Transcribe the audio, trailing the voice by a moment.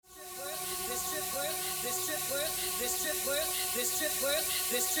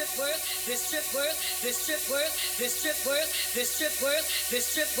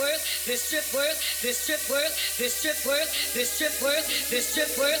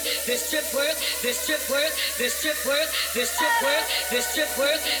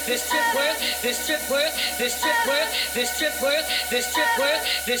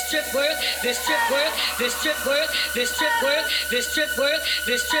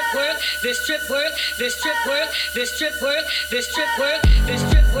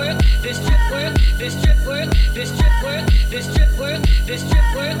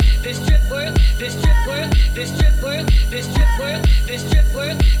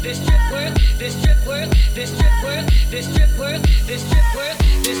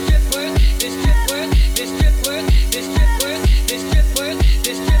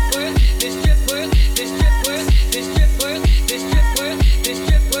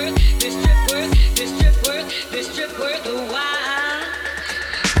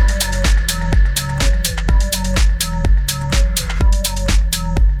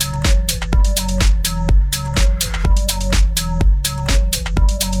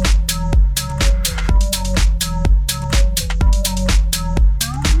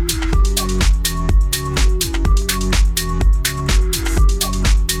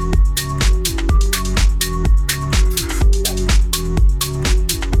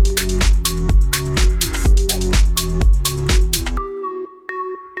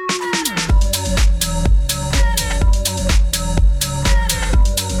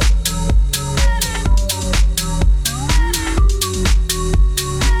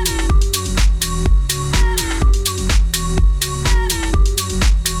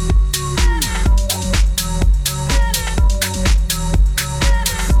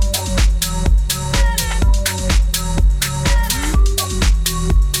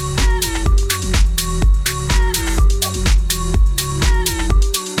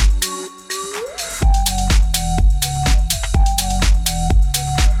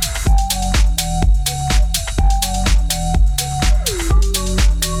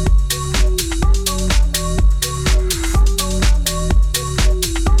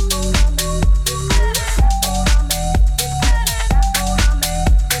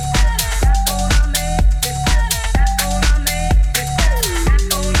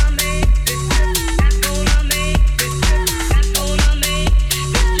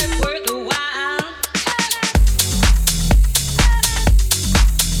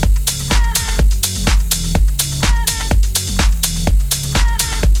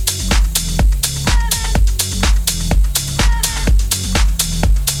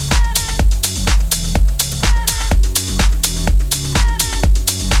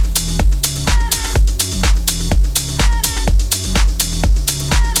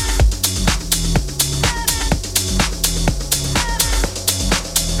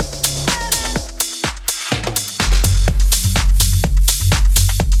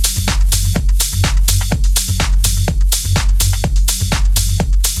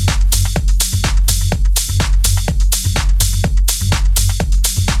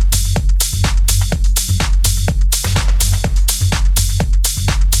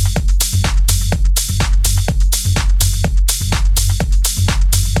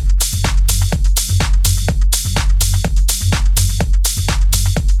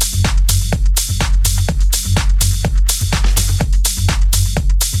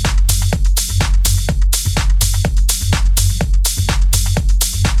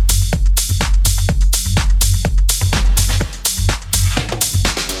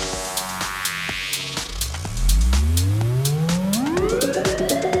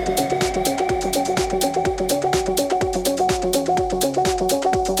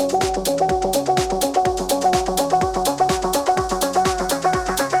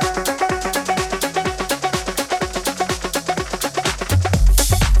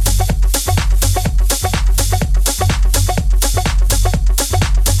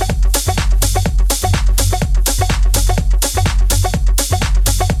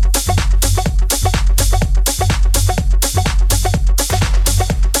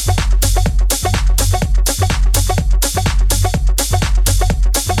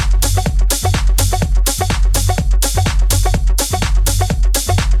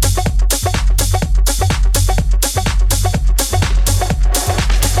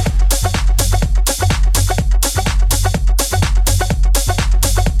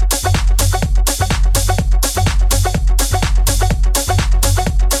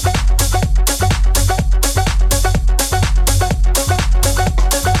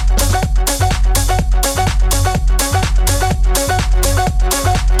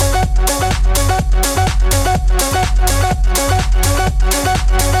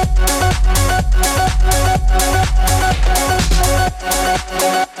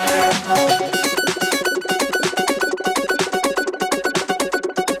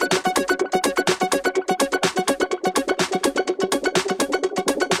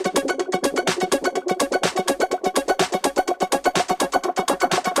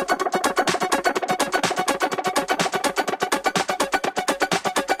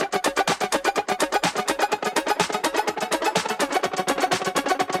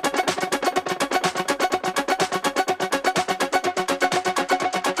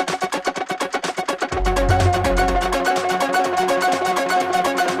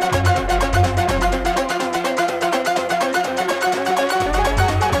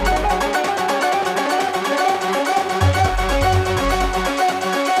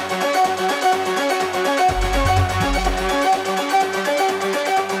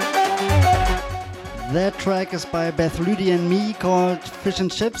That track is by Beth Ludi and me called Fish and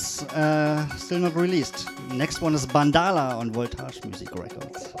Chips, still not released. Next one is Bandala on Voltage Music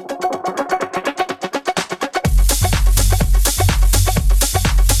Records.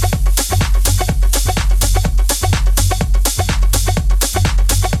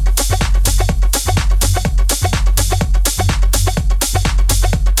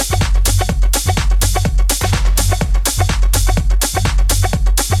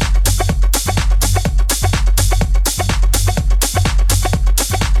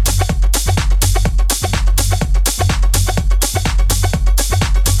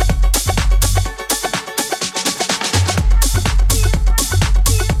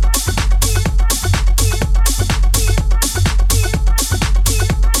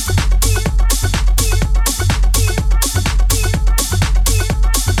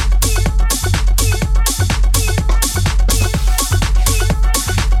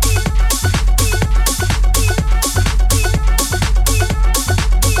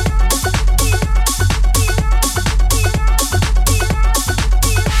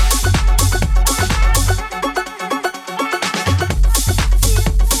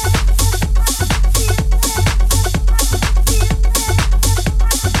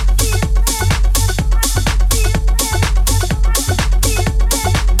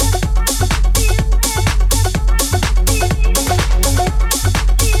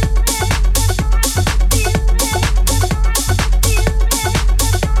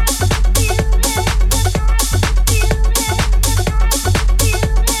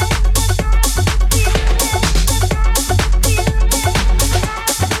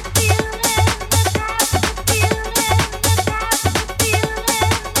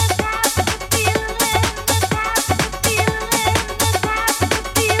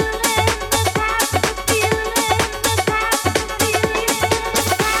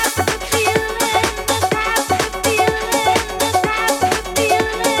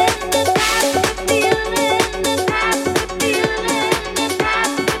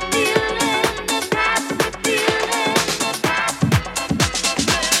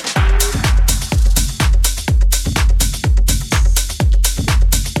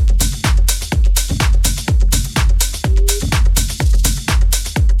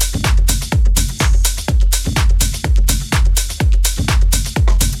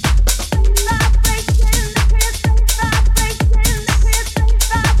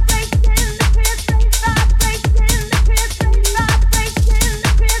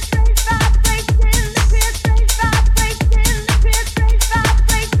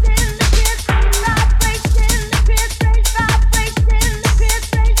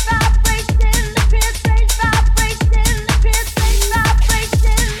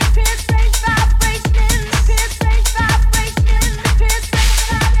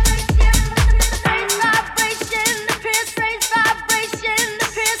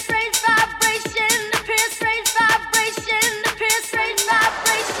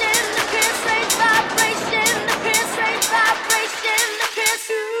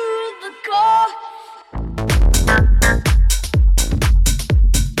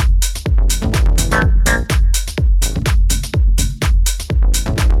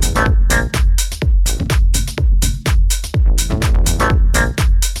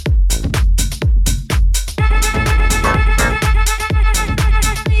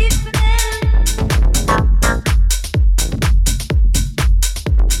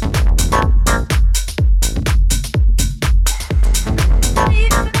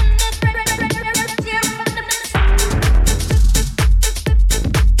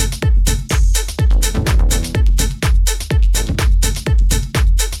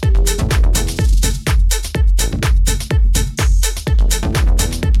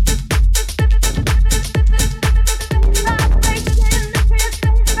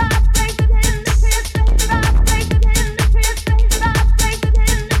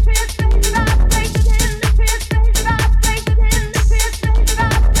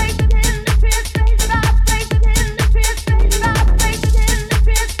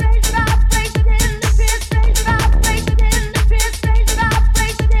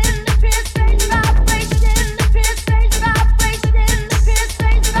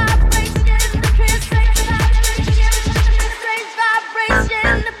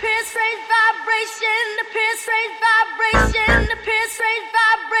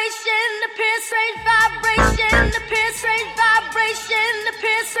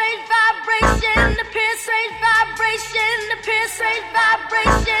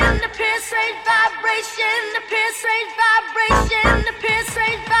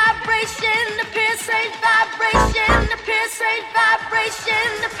 vibration, the piercing vibration,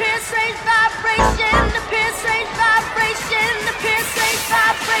 the piercing vibration.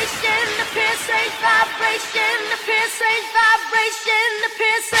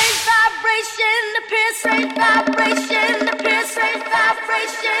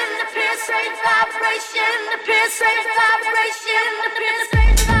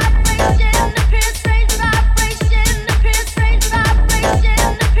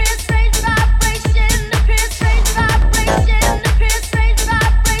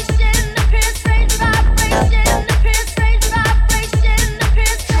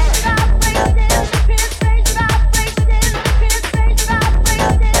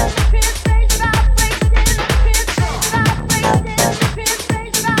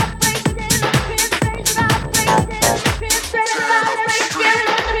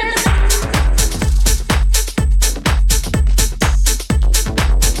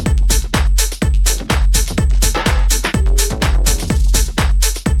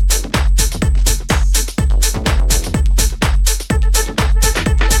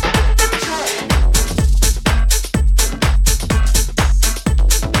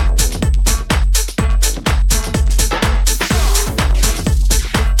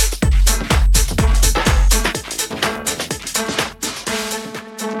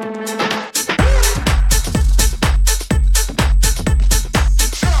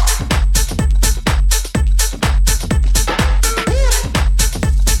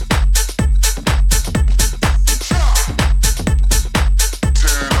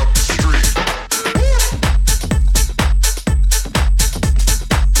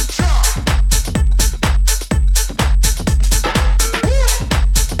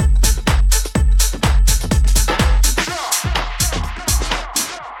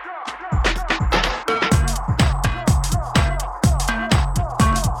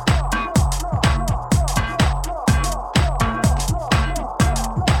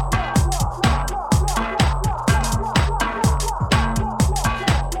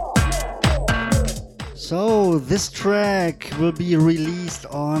 So this track will be released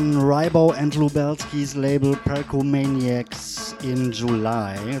on Rybo and Lubelski's label Percomaniacs in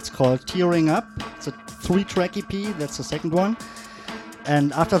July. It's called Tearing Up. It's a 3-track EP, that's the second one.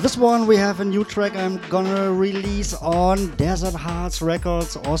 And after this one we have a new track I'm gonna release on Desert Hearts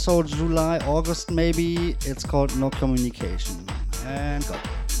Records, also July, August maybe. It's called No Communication. And go.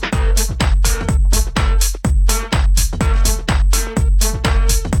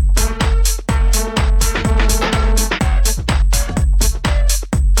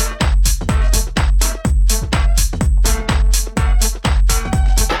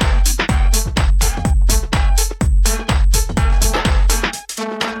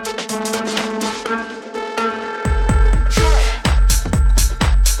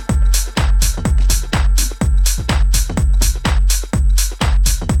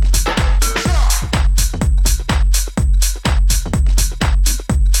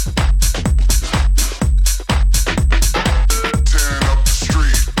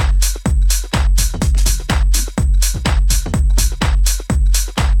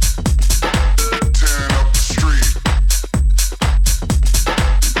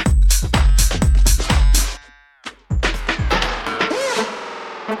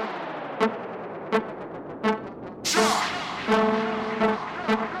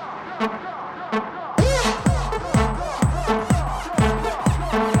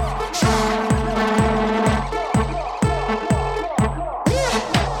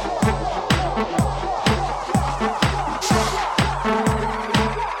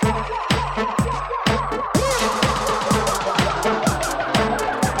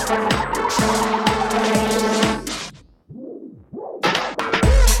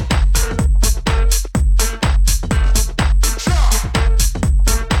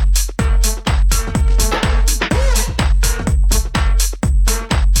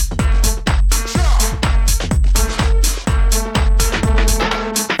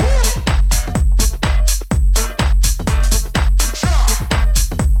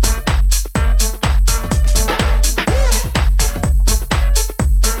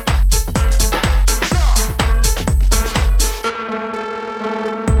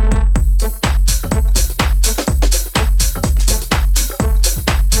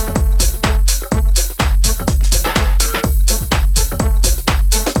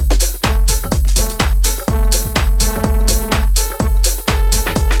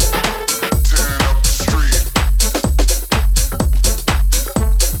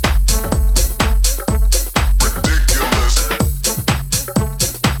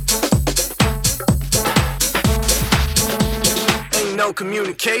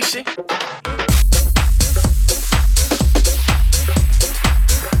 Communication.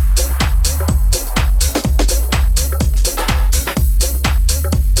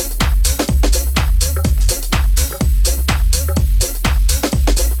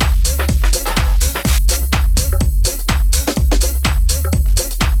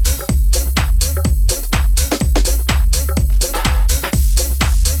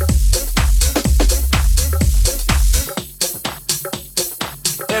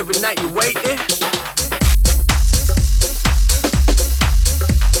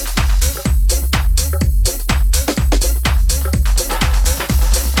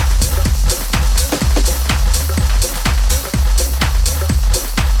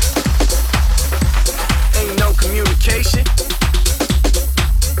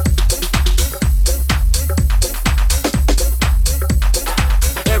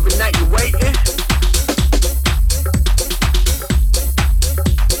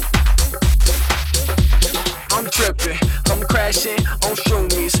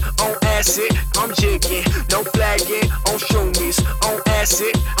 acid, I'm jigging, no flagging, on shroomies, on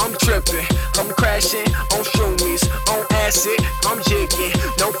acid, I'm tripping, I'm crashing, on shroomies, on acid, I'm jigging,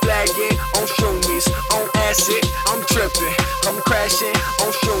 no flagging, on shroomies, on acid, I'm tripping, I'm crashing,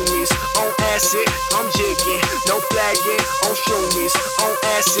 on shroomies, on acid, I'm jigging, no flagging, on shroomies, on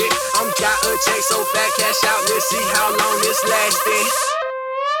acid, I'm got a check so fat, cash out, let's see how long this lasting.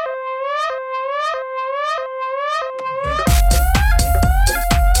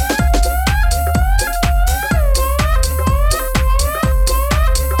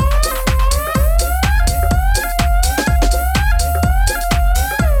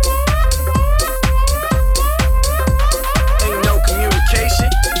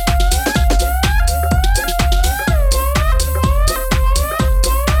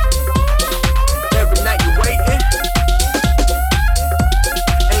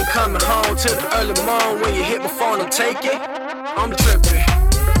 Take it, I'm tripping,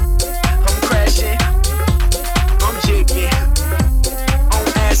 I'm crashing, I'm jigging, on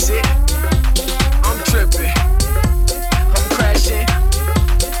acid, I'm tripping, I'm crashing,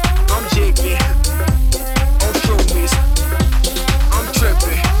 I'm jigging, on shroomies, I'm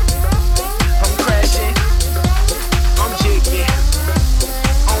tripping, I'm crashing, I'm jigging,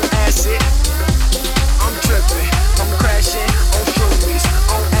 on acid, I'm tripping, I'm crashing, on shroomies,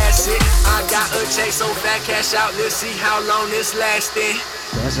 on acid, I got a check so fat, cash out, let's see how long this lasting.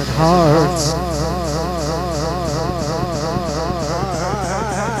 Desert Hearts.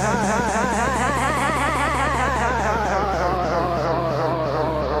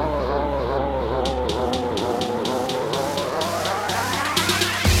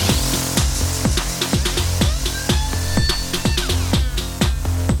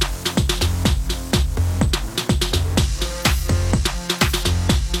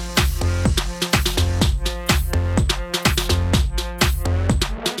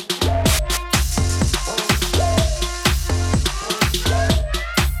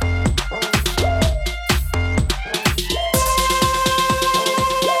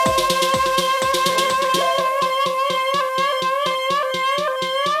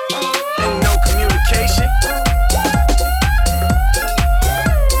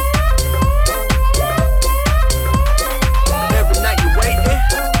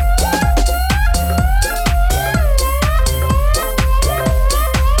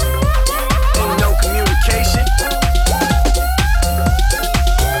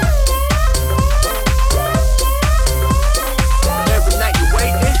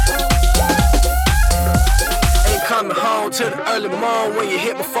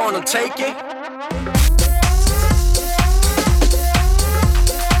 Take it.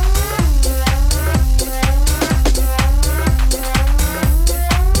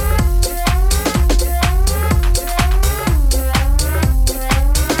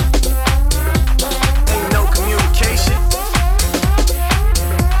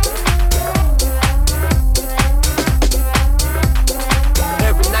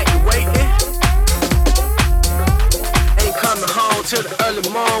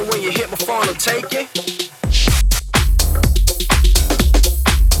 Take it.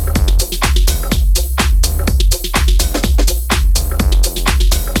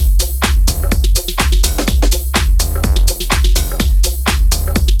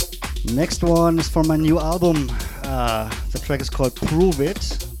 Next one is from my new album. The track is called Prove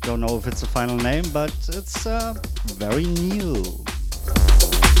It. Don't know if it's the final name, but it's very new.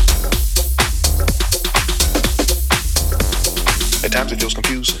 At times it feels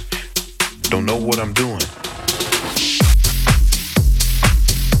confusing. Don't know what I'm doing.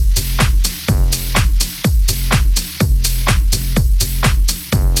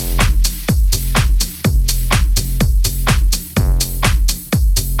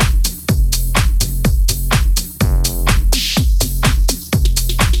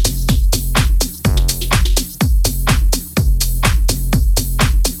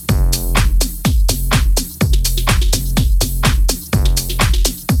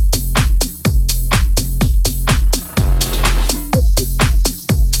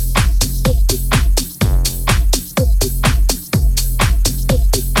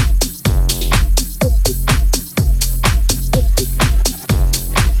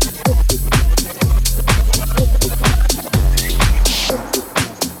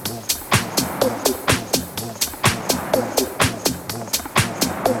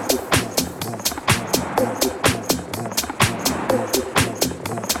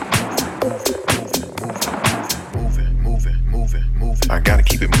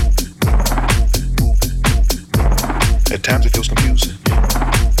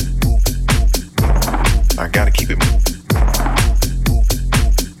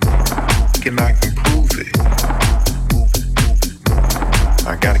 Can I improve it?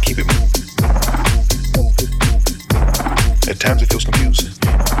 I gotta keep it moving. At times it feels confusing.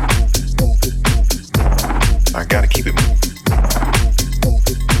 I gotta keep it moving.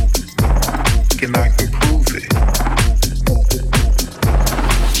 Can I improve it?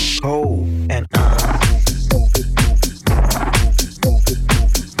 Oh, and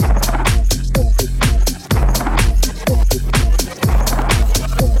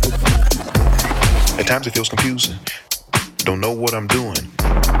at times it feels confusing. Don't know what I'm doing.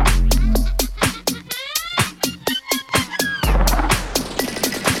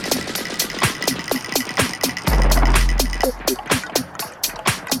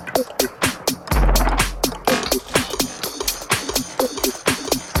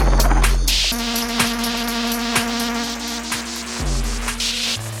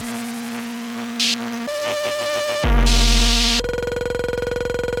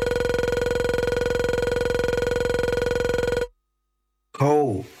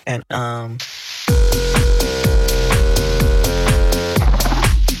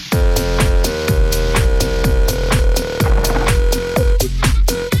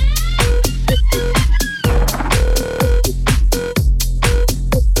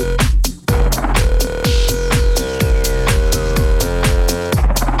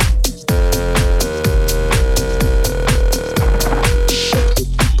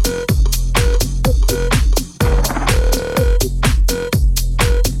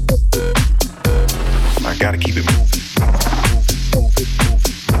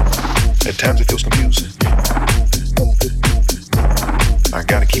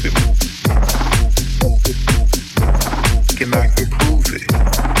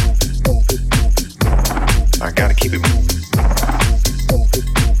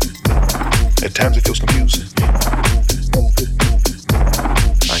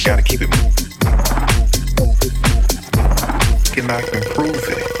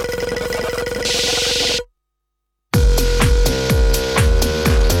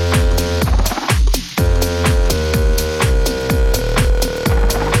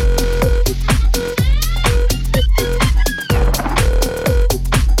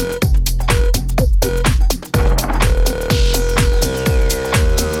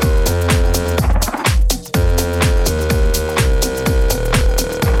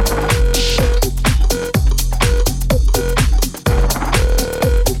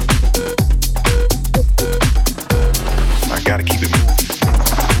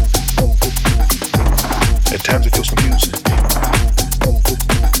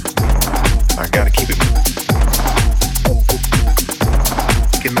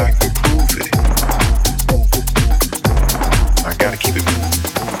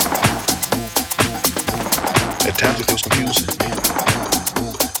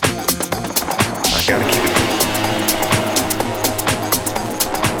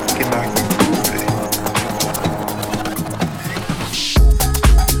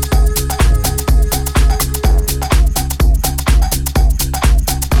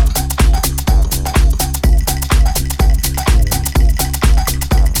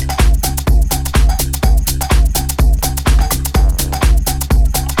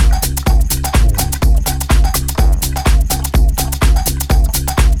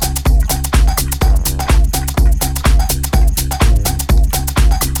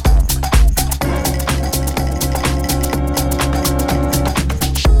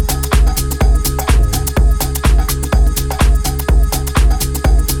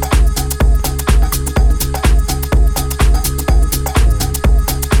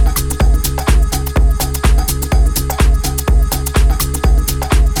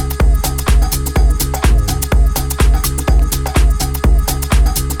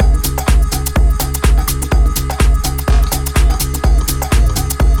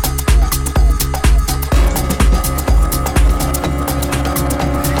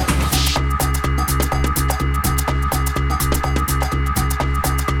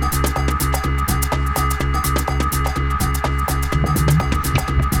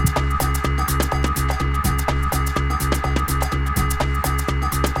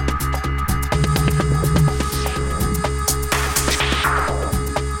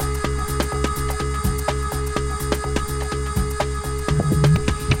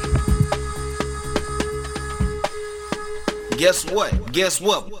 Guess what? Guess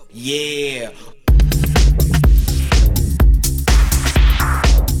what? Yeah.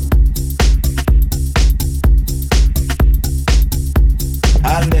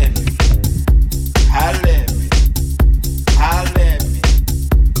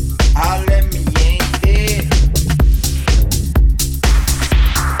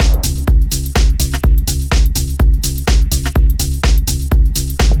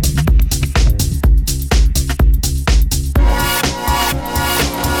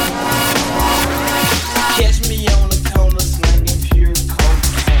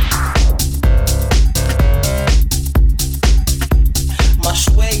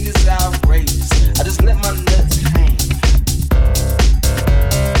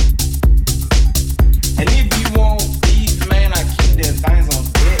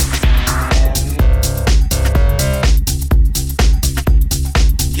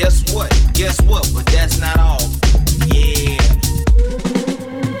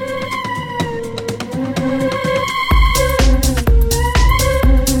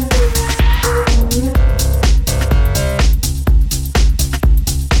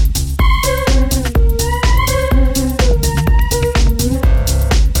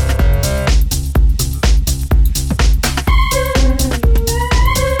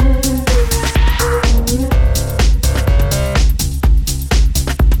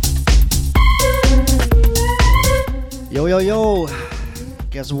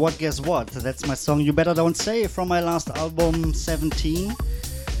 Guess what, guess what? That's my song You Better Don't Say from my last album 17.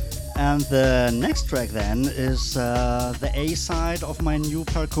 And the next track then is the A-side of my new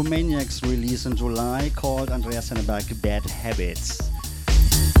Percomaniacs release in July called Andreas Henneberg Bad Habits.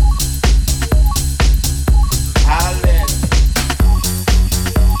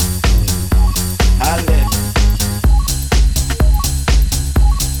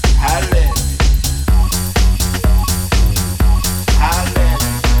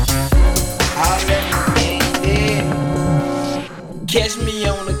 Catch me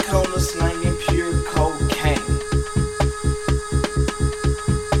on the corner slanging pure cocaine.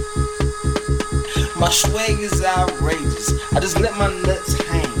 My swag is outrageous. I just let my nuts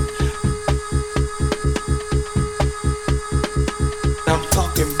hang. I'm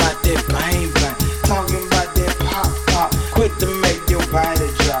talking about that bang bang, talking about that pop pop. Quick to make your body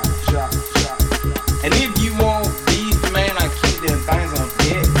drop, drop, drop. And if you want beef, man, I keep them things on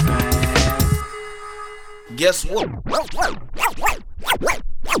deck, man. Guess what?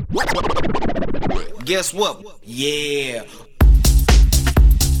 Guess what? Yeah.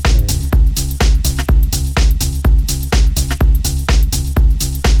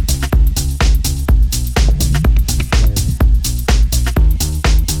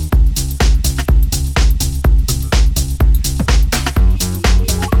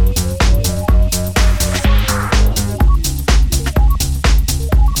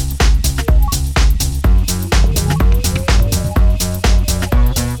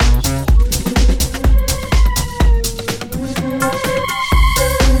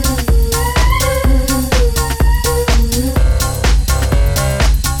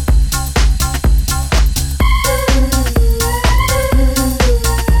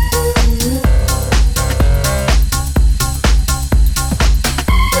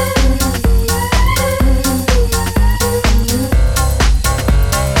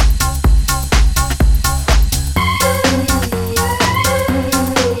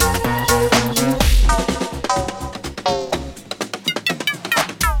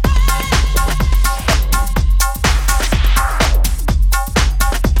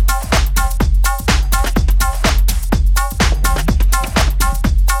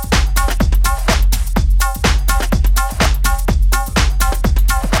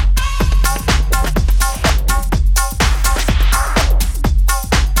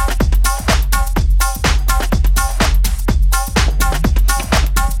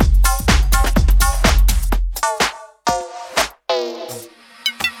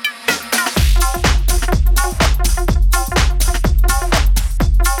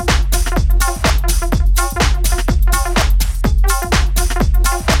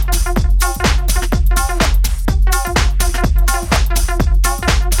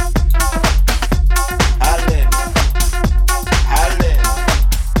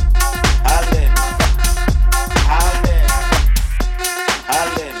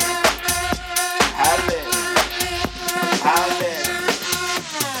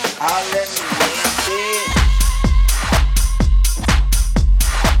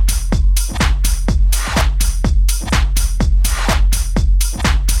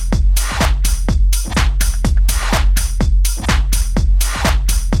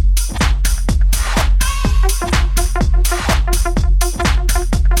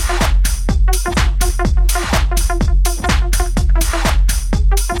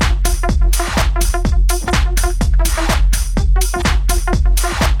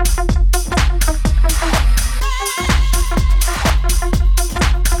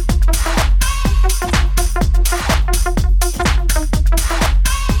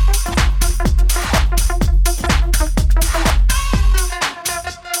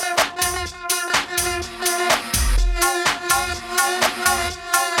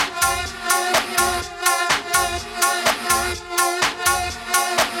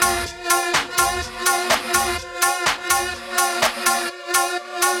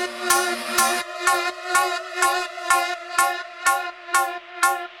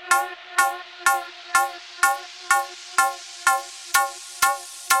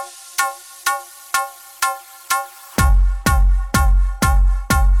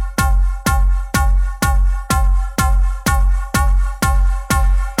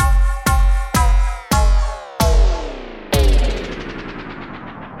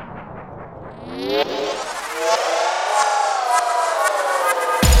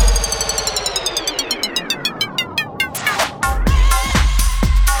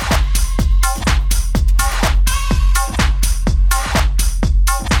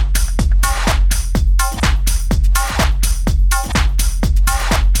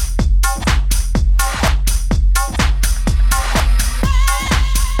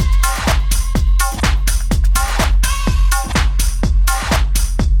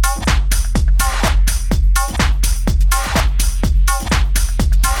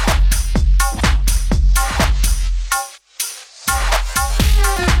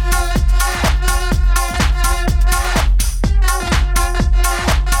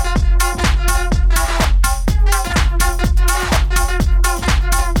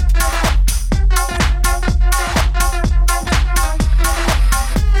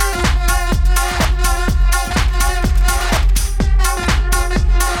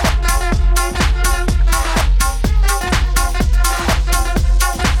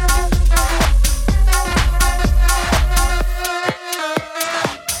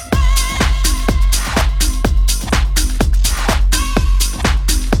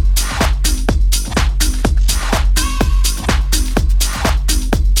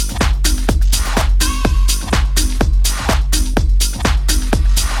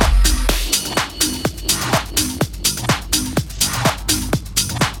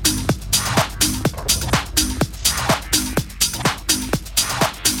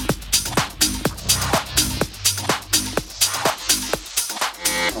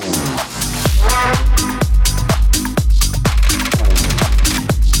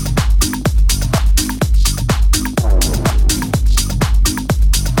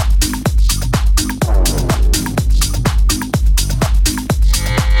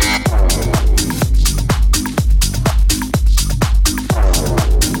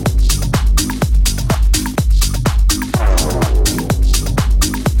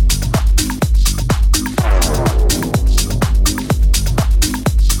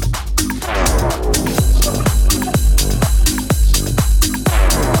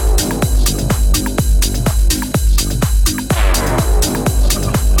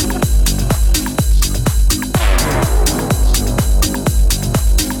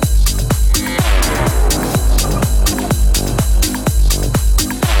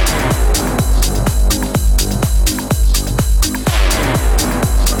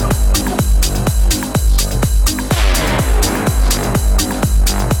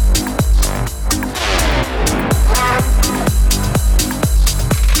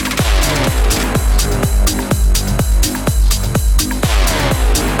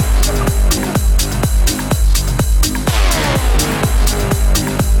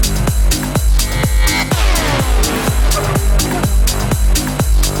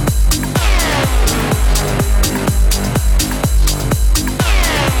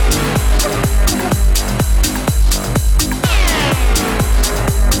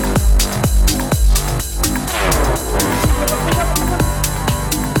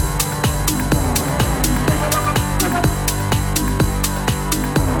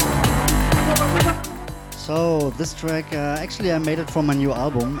 this track, actually I made it for my new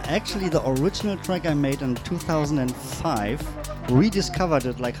album. Actually the original track I made in 2005, rediscovered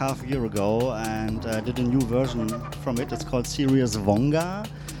it like half a year ago and did a new version from it. It's called Serious Vonga.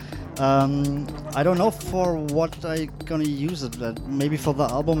 I don't know for what I gonna use it, maybe for the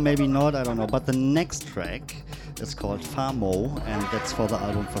album, maybe not, I don't know. But the next track is called Famo and that's for the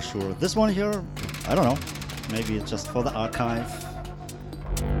album for sure. This one here, I don't know, maybe it's just for the archive.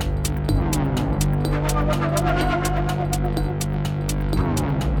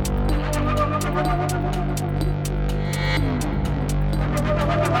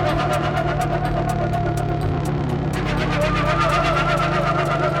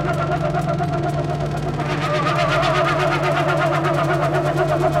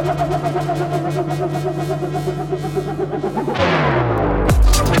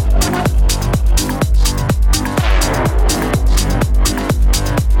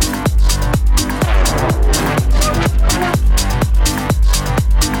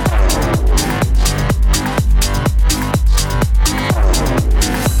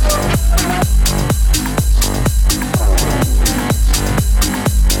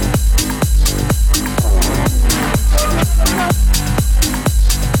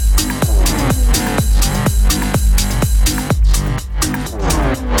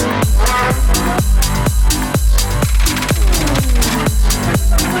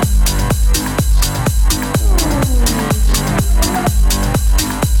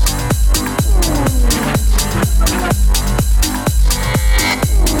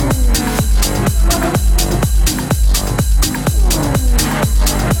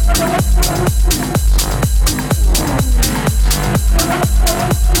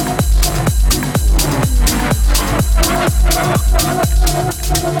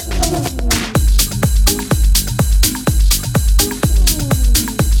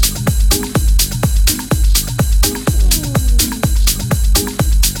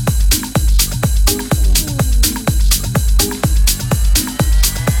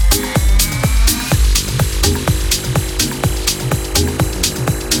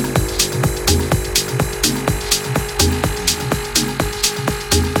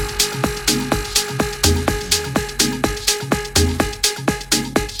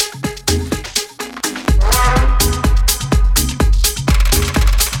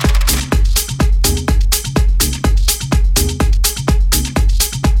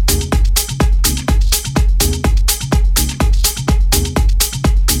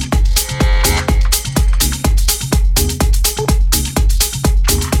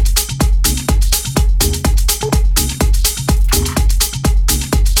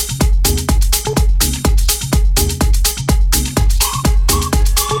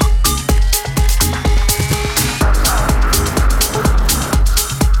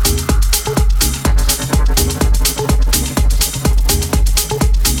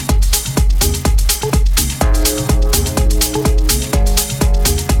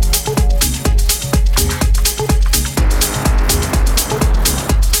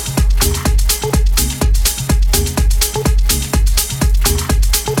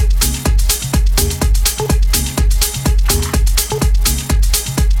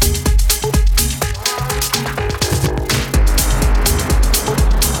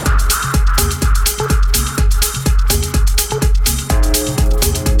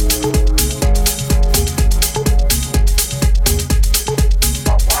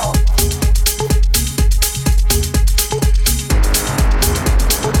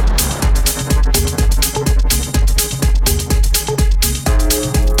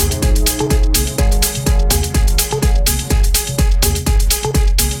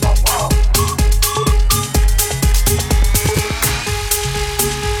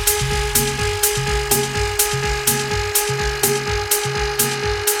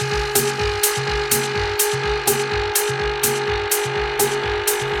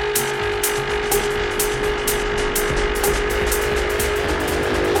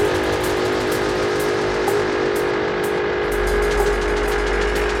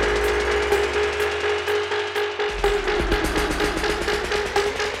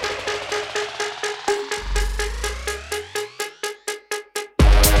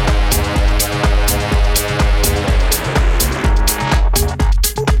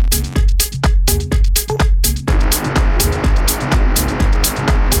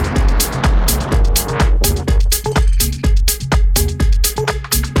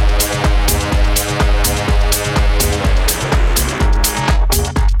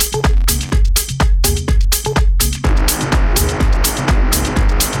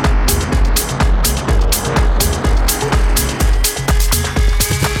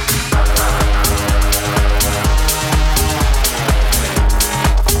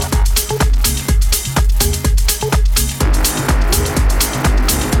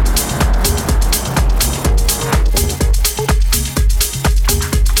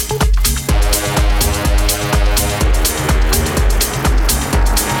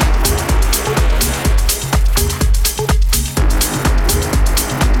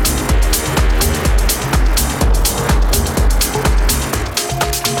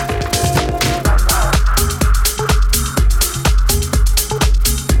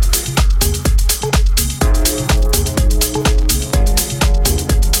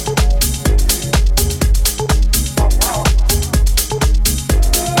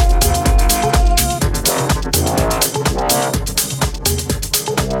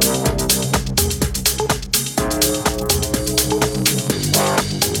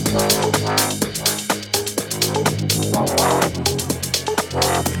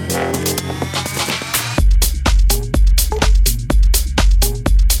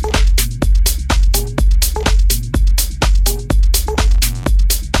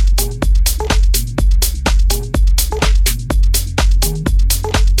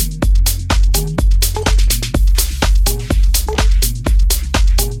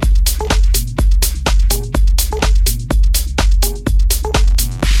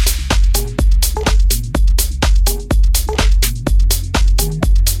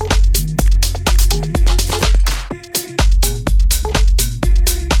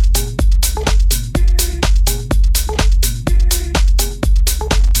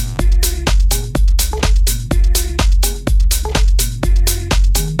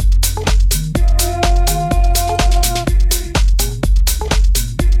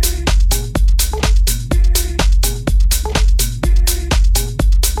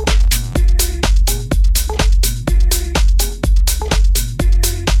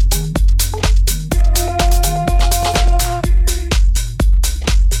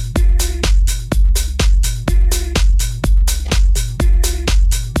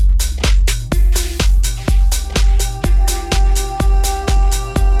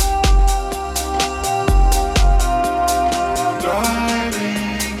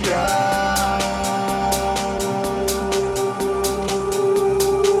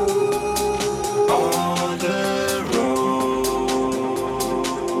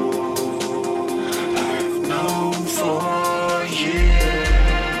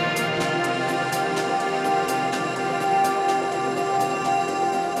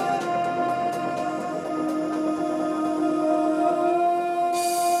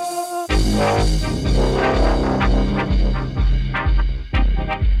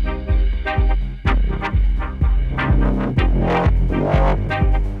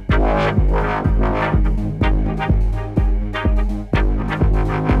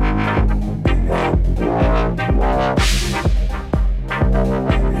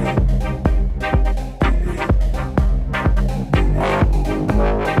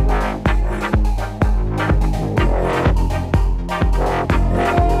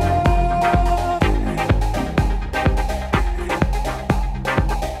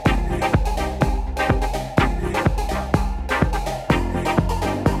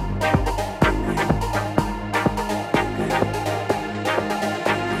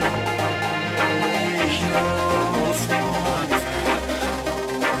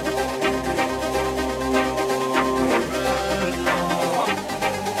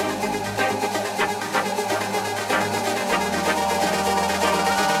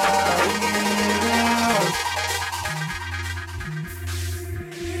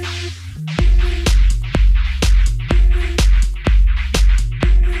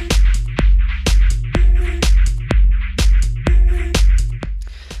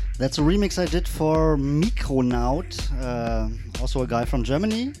 That's a remix I did for Micronaut, also a guy from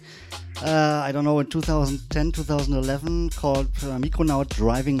Germany. I don't know, in 2010, 2011, called Micronaut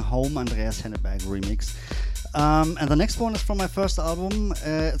Driving Home, Andreas Henneberg remix. And the next one is from my first album.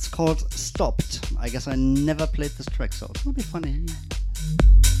 It's called Stopped. I guess I never played this track, so it will be funny.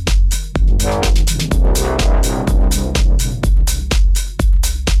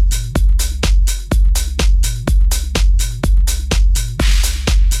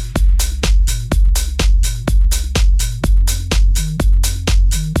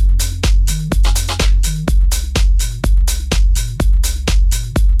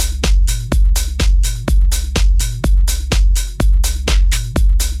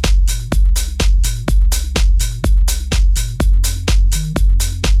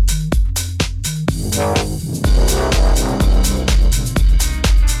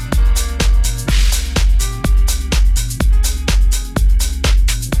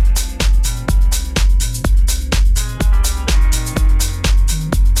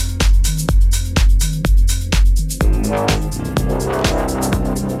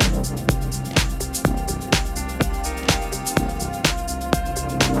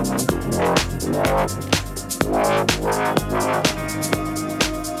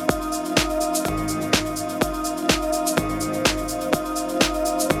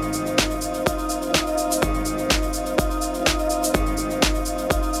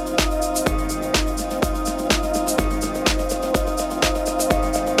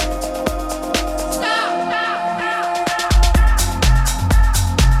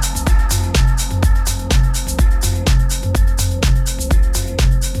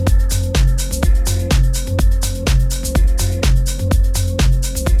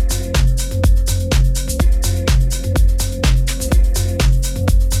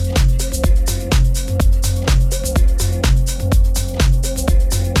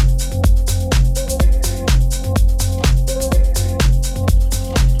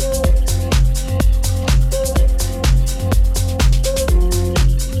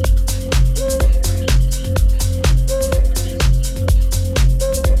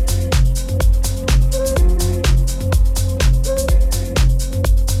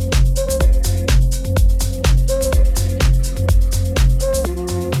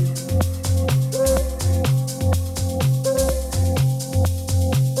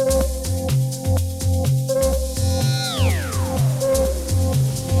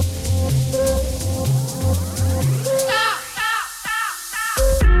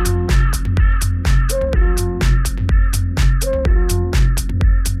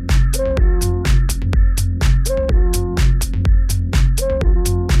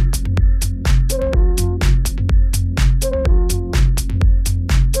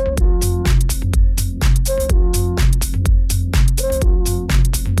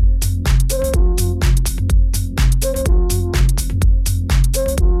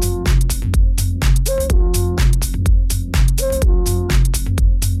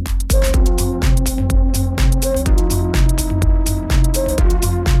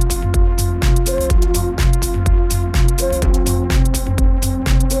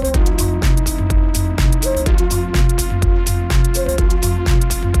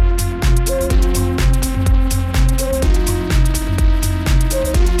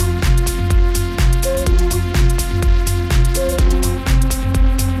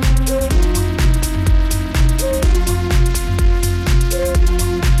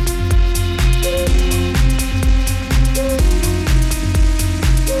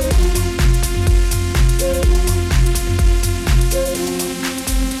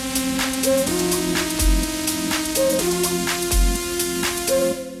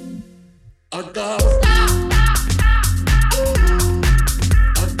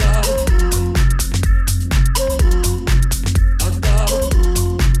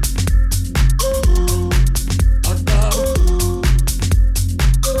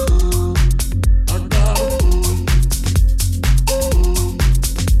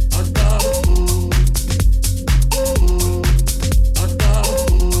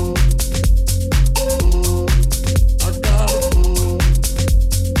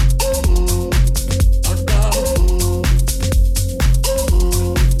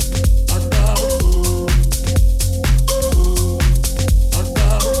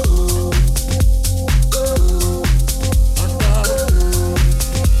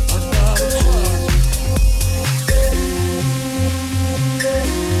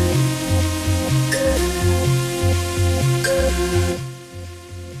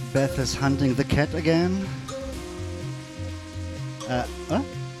 Beth is hunting the cat again. Huh?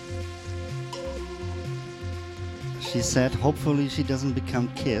 She said, hopefully she doesn't become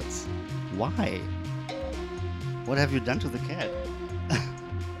kids. Why? What have you done to the cat?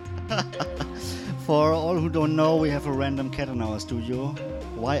 For all who don't know, we have a random cat in our studio.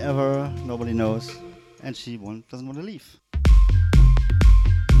 Why ever, nobody knows. And she doesn't want to leave.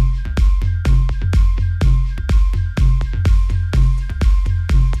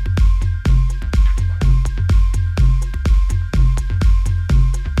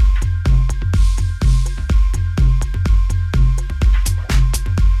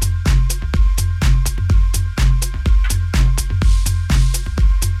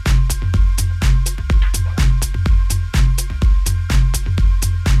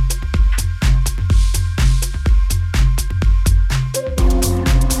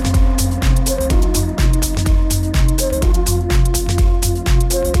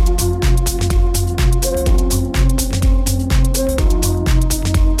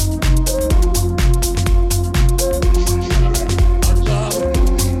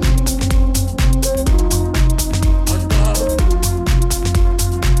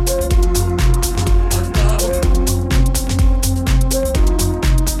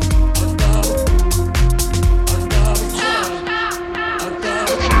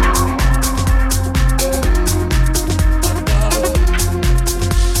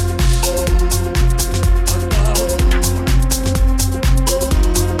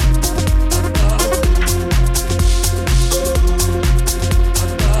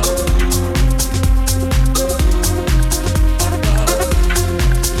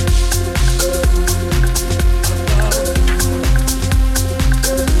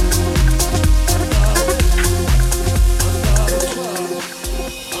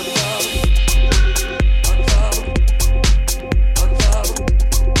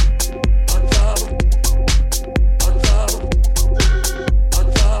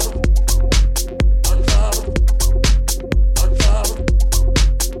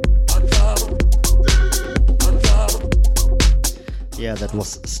 That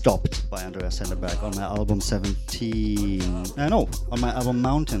was Stopped by Andreas Henneberg on my album 17. On my album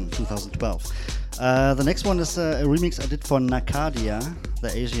Mountain 2012. The next one is a remix I did for Nakadia,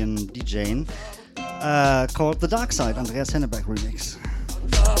 the Asian DJ, called The Dark Side, Andreas Henneberg remix.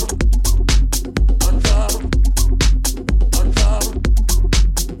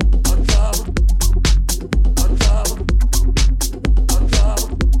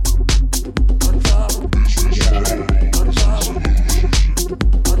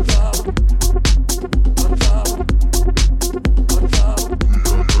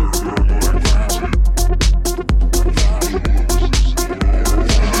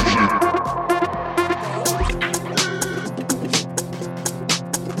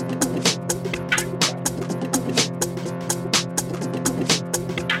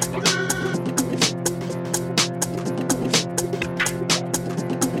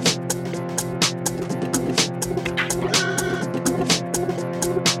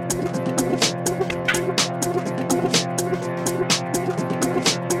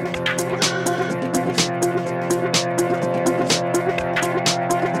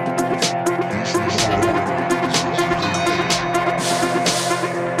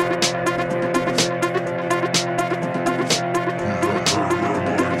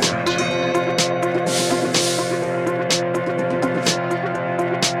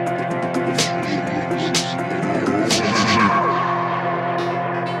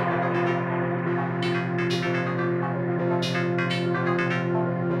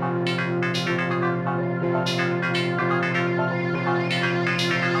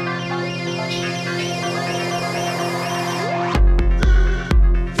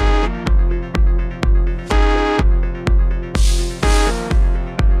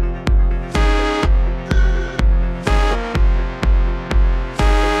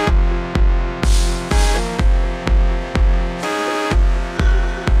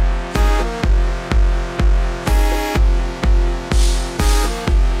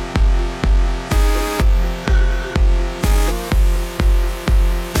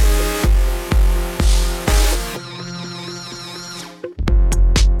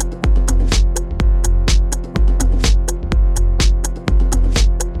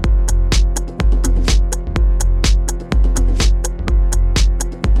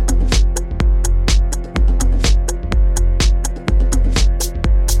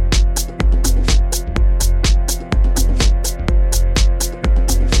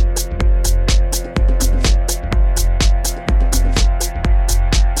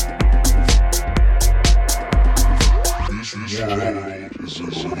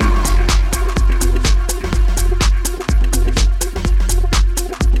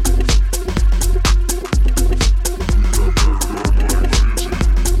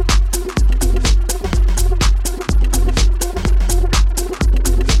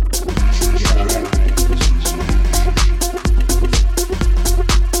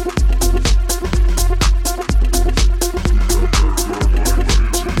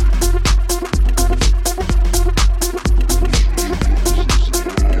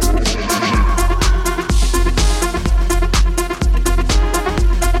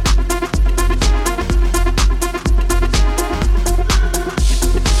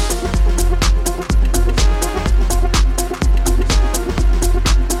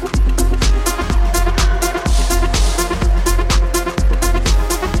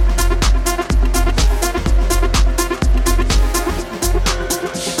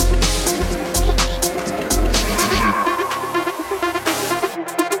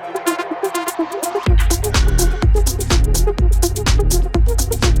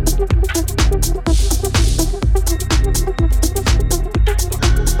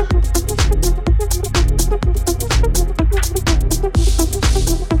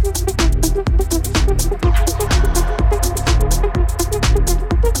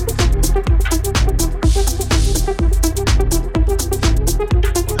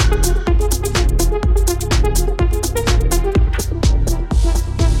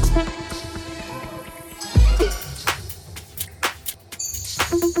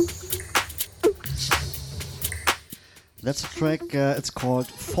 That's a track, it's called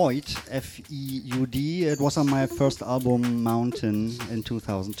Feud, F-E-U-D. It was on my first album, Mountain, in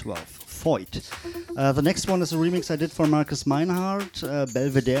 2012. Feud. The next one is a remix I did for Marcus Meinhardt,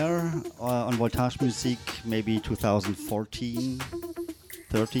 Belvedere, on Voltage Music, maybe 2014,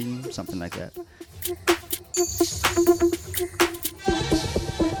 13, something like that.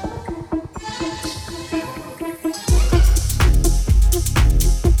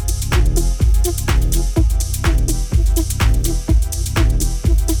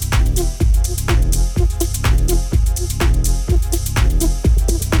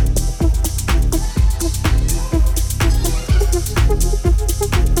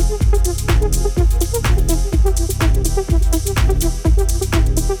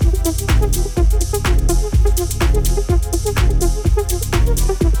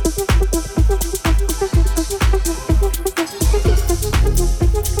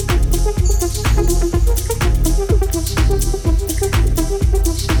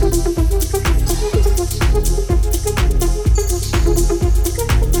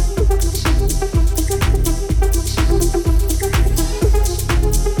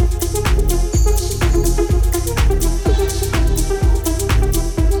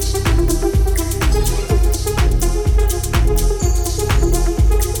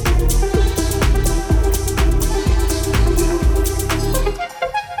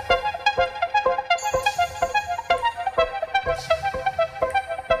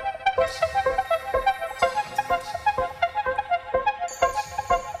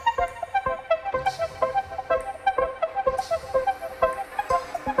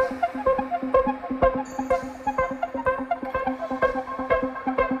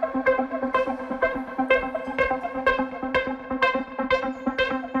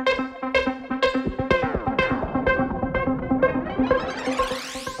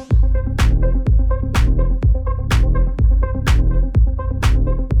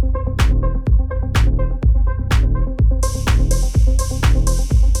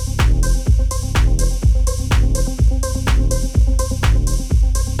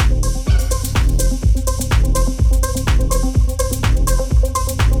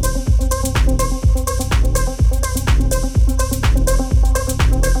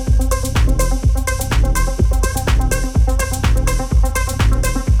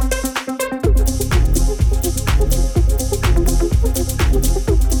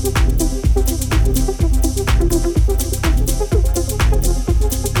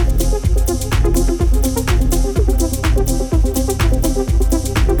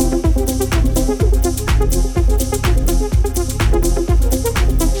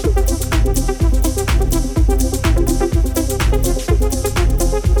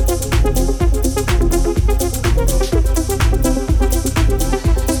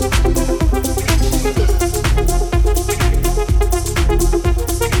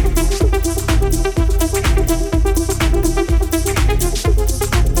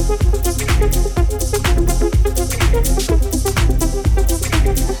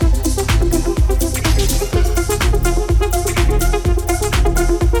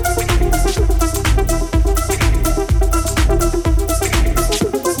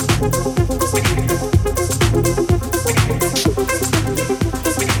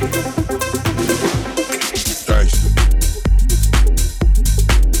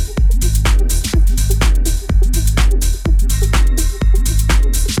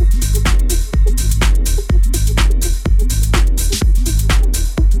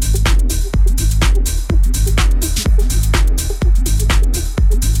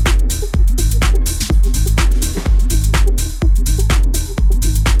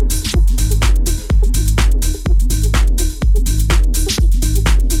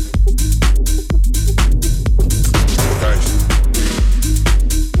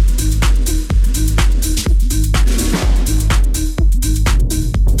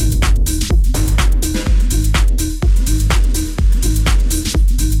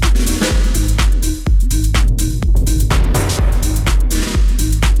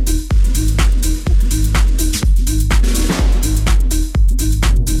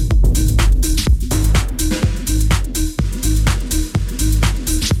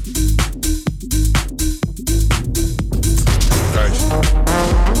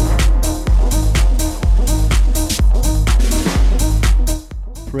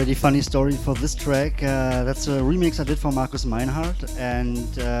 Pretty funny story for this track. That's a remix I did for Marcus Meinhardt,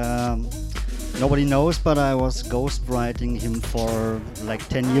 and nobody knows, but I was ghostwriting him for like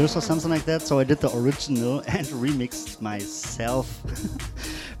 10 years or something like that. So I did the original and remixed myself.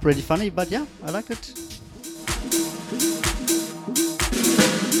 Pretty funny, but yeah, I like it.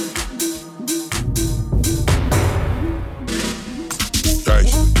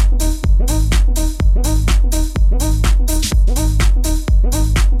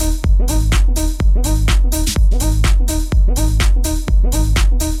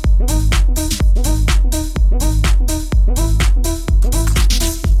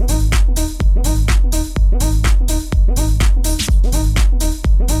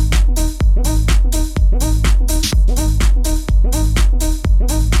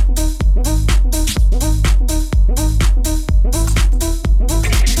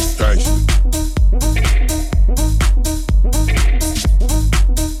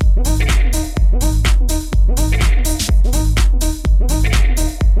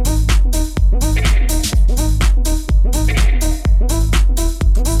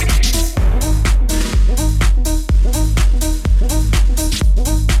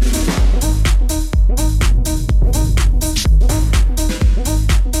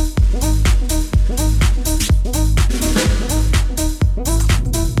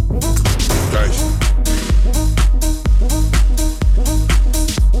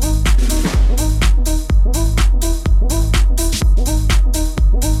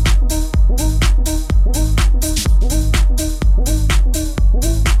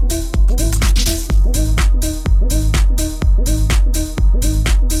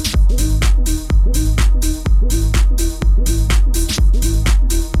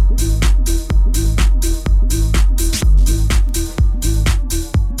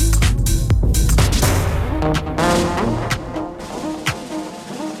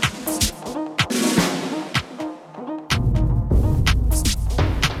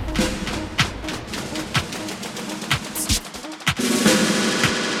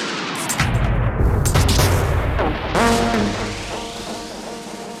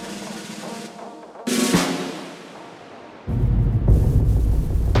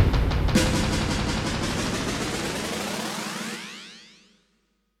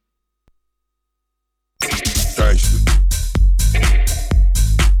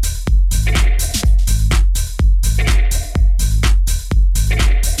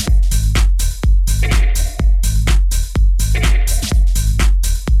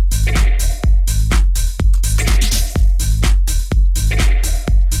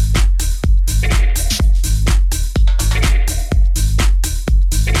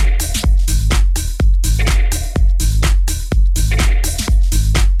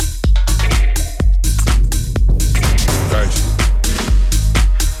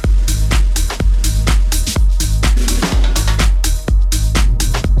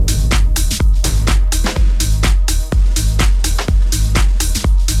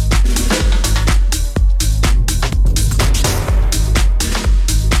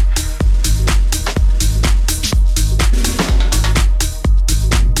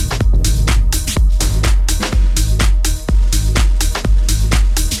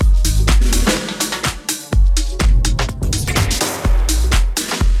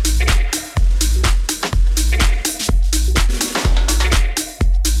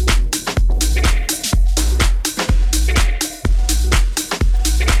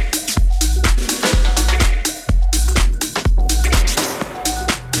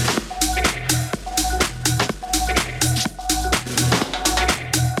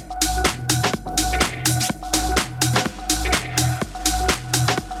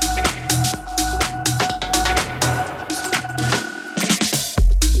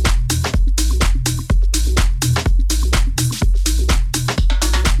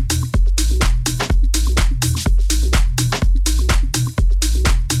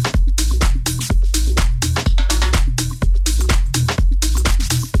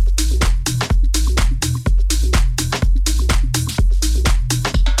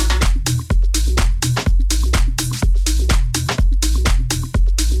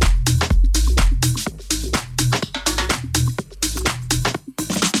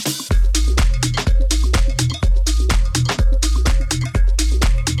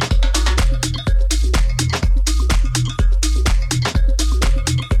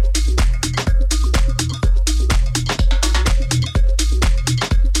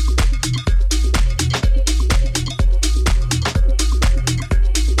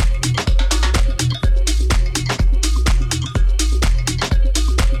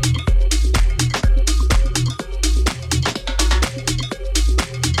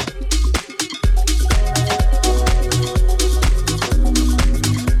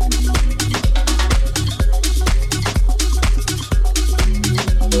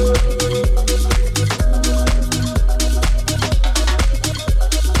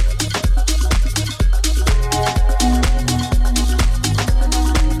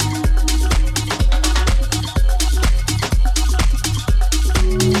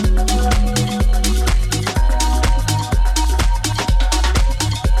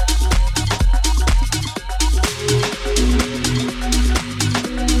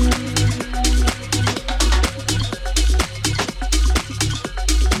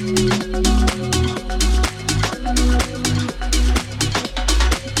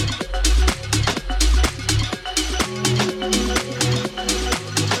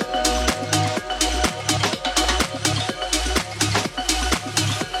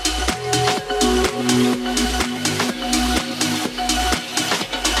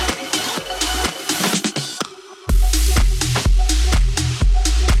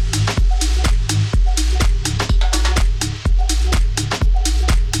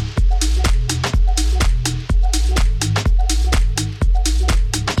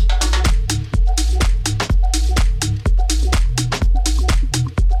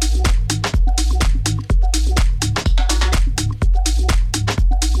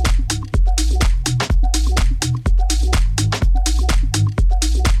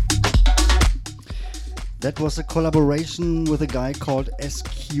 was a collaboration with a guy called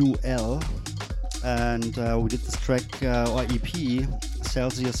SQL, and we did this track or EP,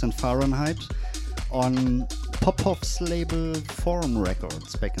 Celsius and Fahrenheit, on Popov's label Forum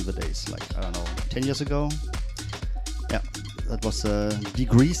Records back in the days, like, I don't know, 10 years ago. Yeah, that was a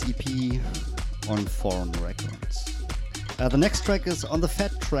Degrees EP on Forum Records. The next track is On the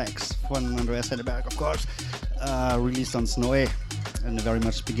Fat Tracks from Andreas Henneberg, of course, released on Snow in the very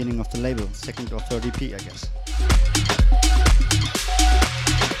much beginning of the label, second or third EP, I guess.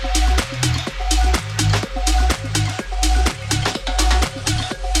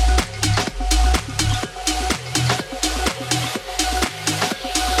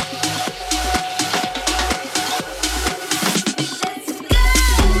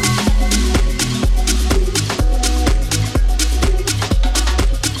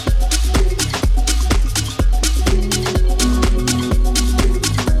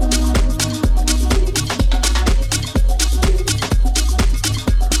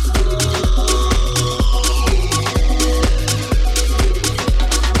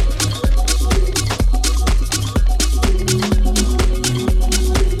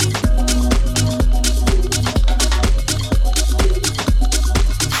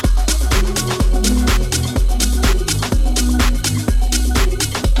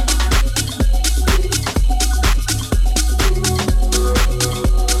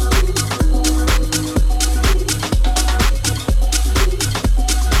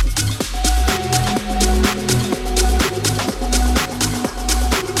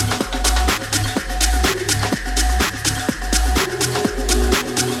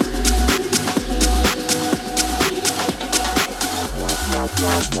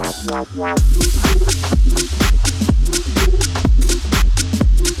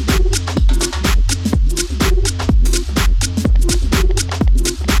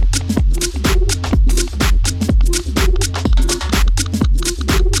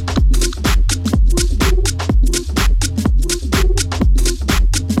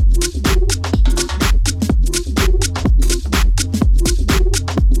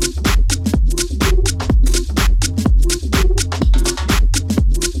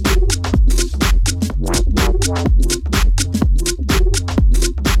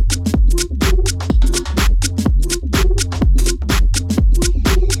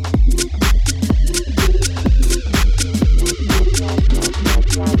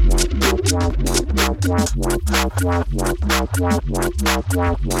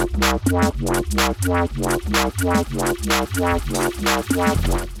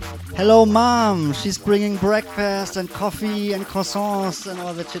 Hello, Mom! She's bringing breakfast and coffee and croissants and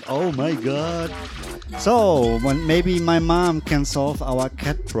all that shit. Oh my god. So, maybe my mom can solve our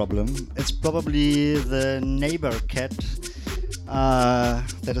cat problem. It's probably the neighbor cat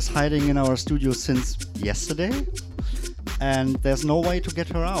that is hiding in our studio since yesterday. And there's no way to get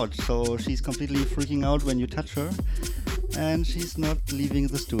her out. So she's completely freaking out when you touch her. And she's not leaving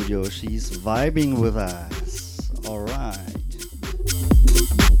the studio. She's vibing with us. Alright.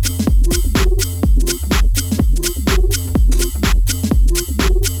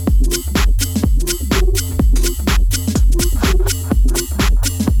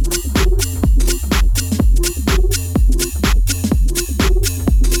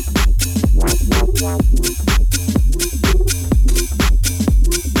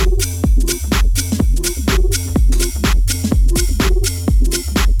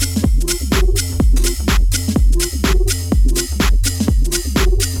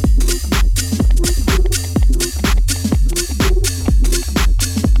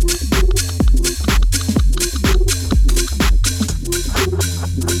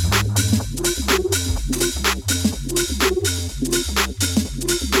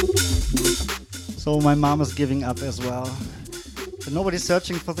 So my mom is giving up as well. So nobody's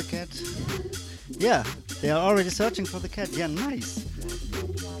searching for the cat? Yeah, they are already searching for the cat. Yeah, nice.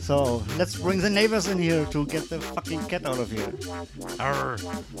 So let's bring the neighbors in here to get the fucking cat out of here. Arr.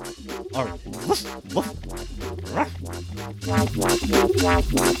 Arr. Woof, woof. Ruff.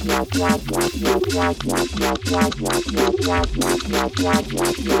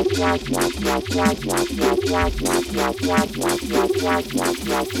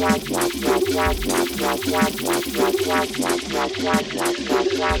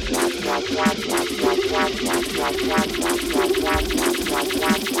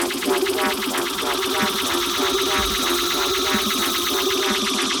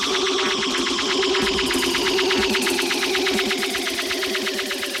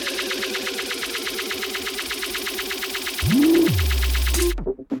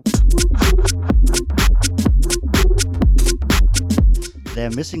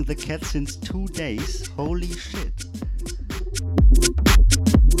 missing the cat since 2 days. Holy shit.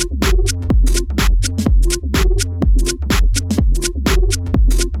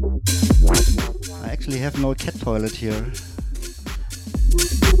 I actually have no cat toilet here.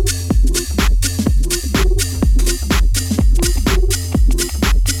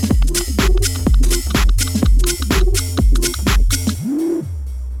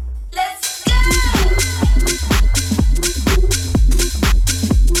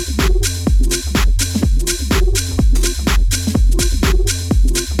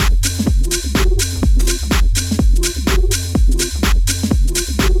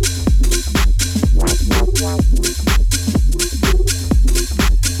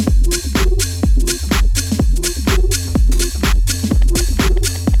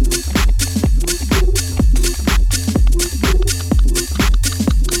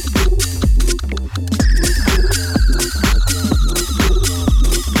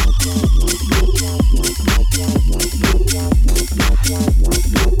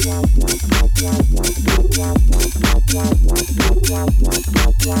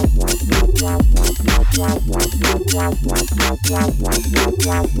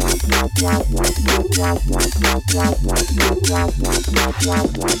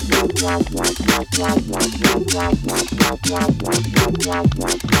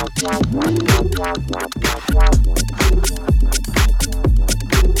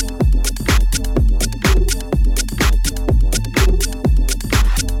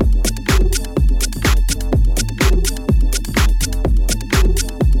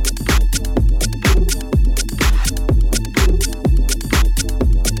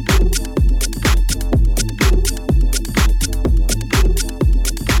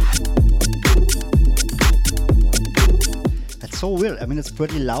 So weird. I mean, it's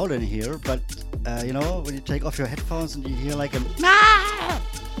pretty loud in here, but you know, when you take off your headphones and you hear like a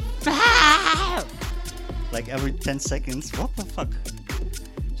like every 10 seconds. What the fuck?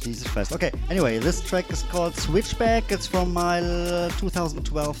 Jesus Christ. Okay, anyway, this track is called Switchback. It's from my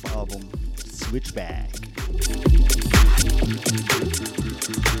 2012 album, Switchback.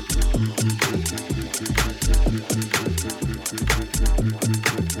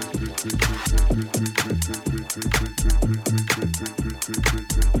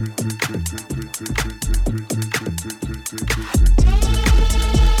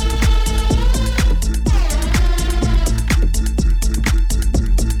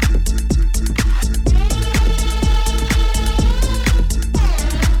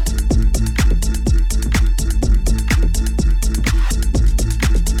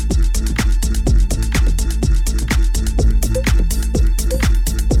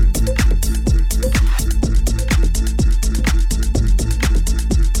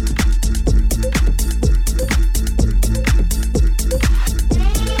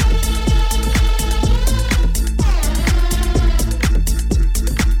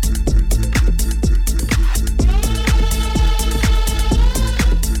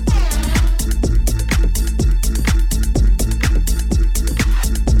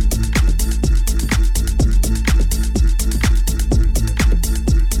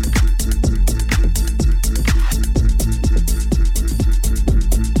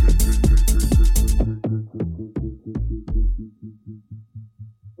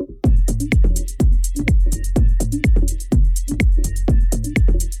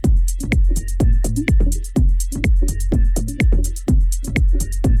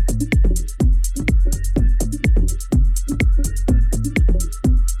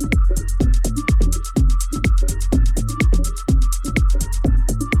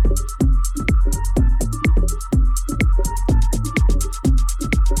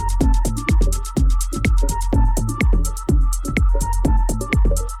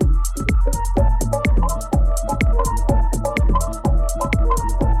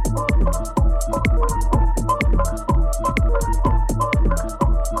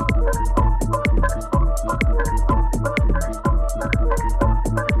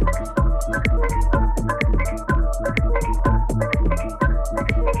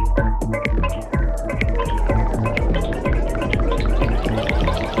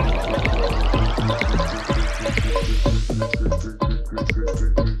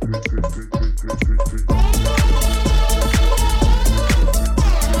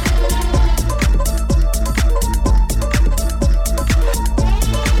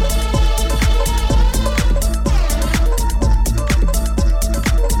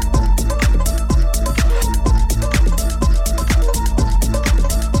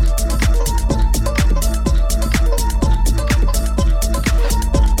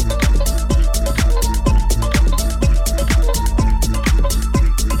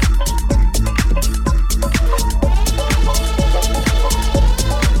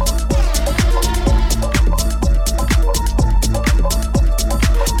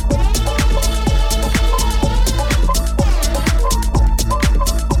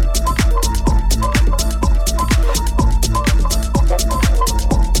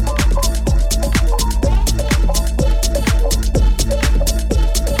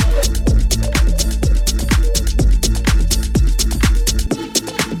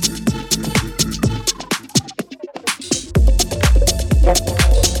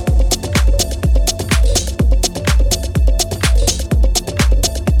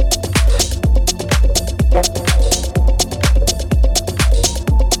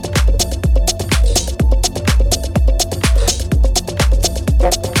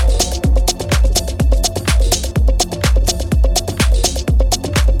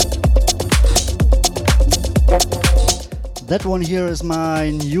 That one here is my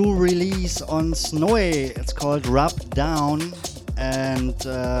new release on Snowy. It's called Rub Down and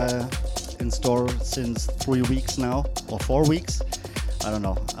in store since 3 weeks now, or 4 weeks. I don't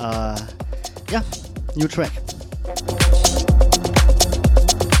know. Yeah, new track.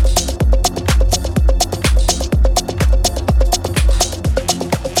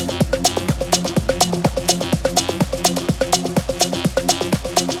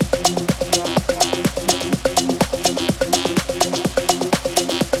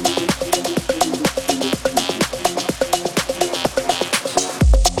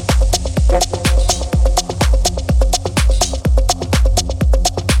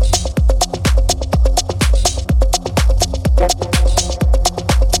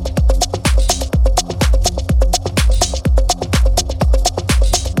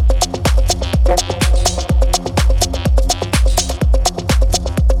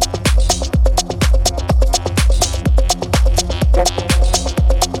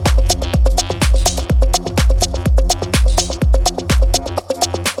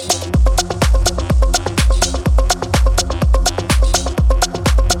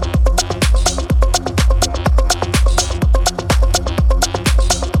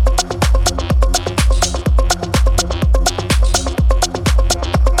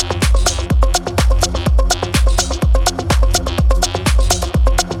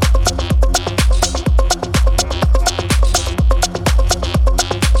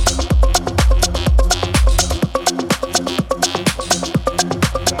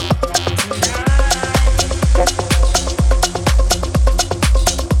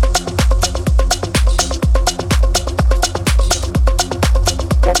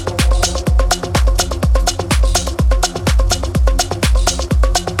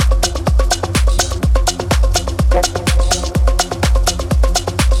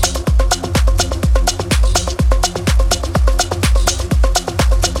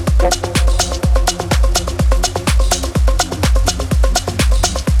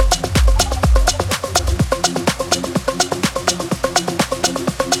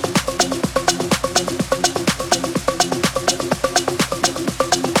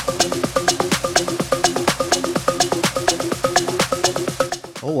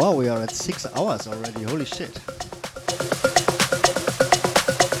 At 6 hours already, holy shit.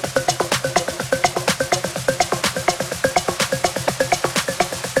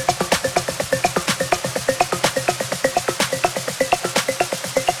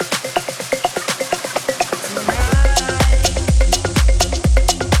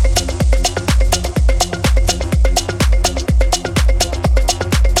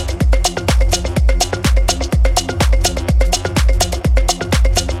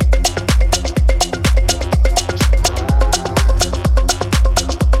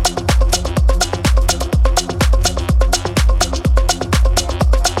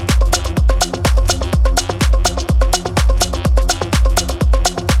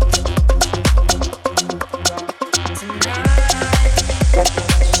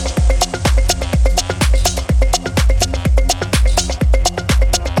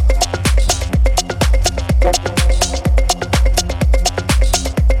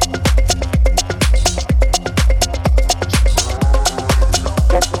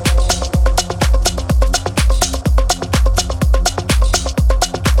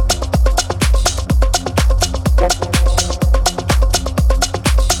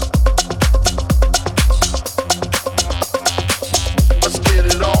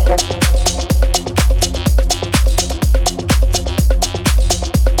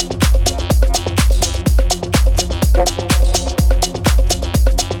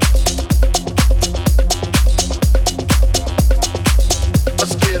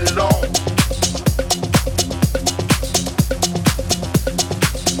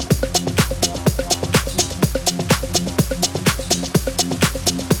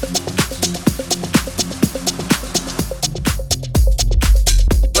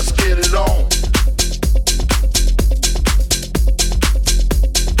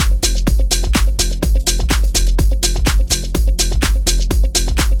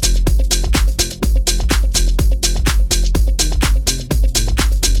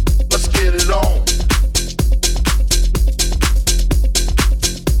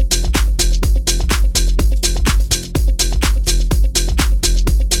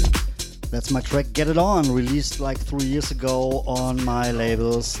 My track Get It On, released like 3 years ago on my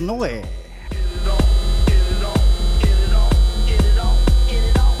label Snowy.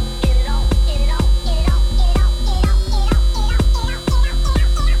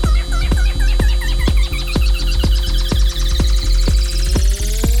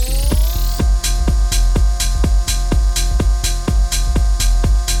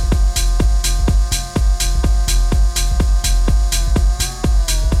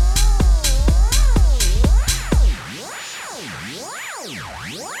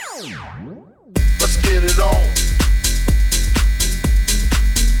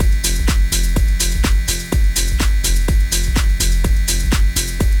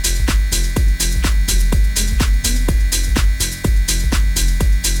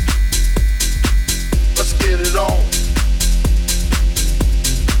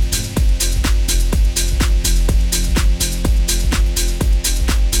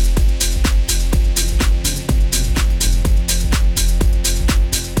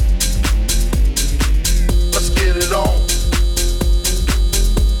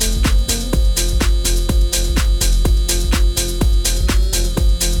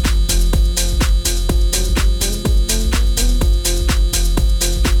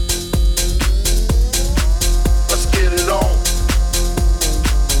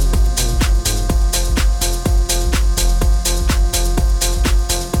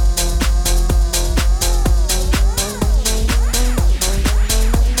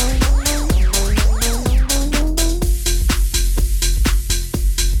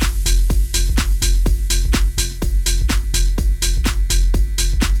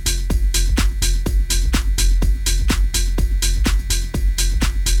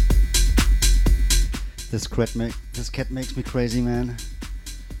 This cat makes me crazy, man.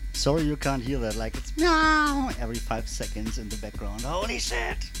 Sorry you can't hear that, like it's meow every 5 seconds in the background. Holy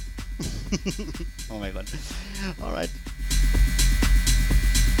shit! Oh my god. Alright.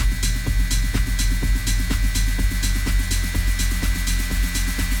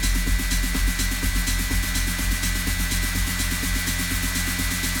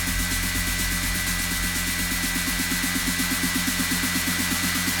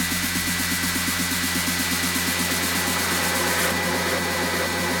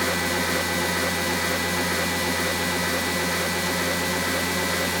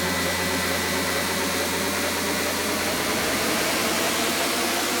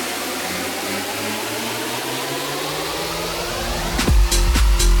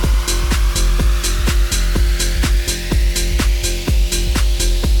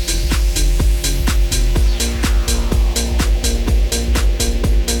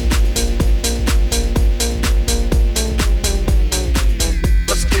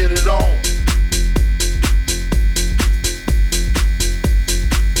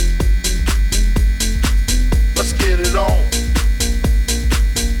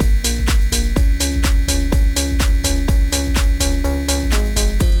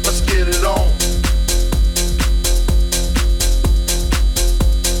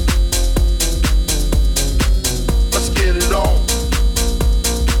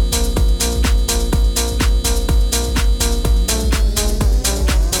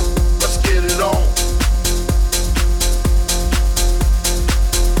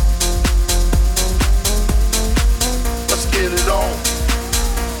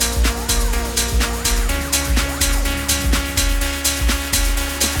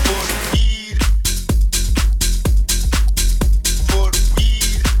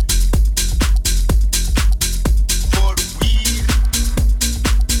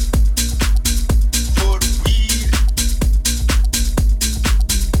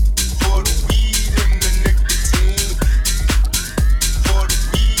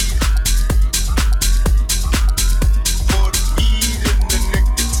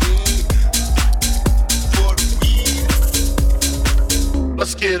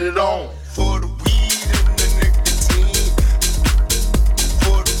 get it on for the weed and the nicotine.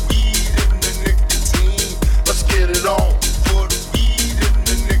 For the weed and the nicotine. Let's get it on for the weed and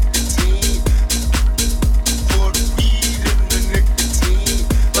the nicotine. For the weed and the nicotine.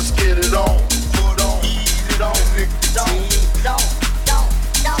 Let's get it on for the weed and the nicotine. For the weed and the nicotine.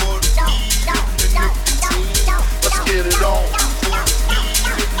 Let's get it on for the weed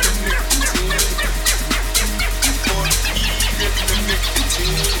and the nicotine. For the weed and the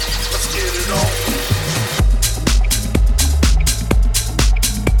nicotine. Let's get it on.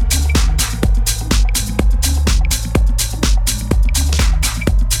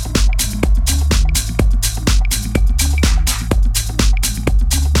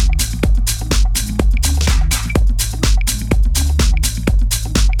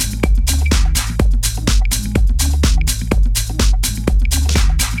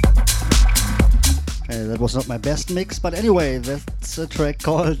 That was not my best mix, but anyway, that's a track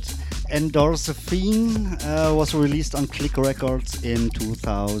called Endorphine, was released on Click Records in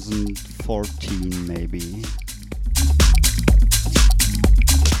 2014 maybe.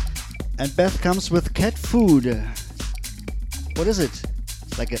 And Beth comes with cat food. What is it?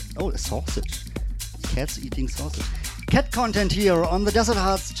 Like a sausage. Cats eating sausage. Cat content here on the Desert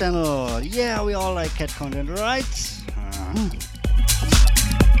Hearts channel. Yeah, we all like cat content, right?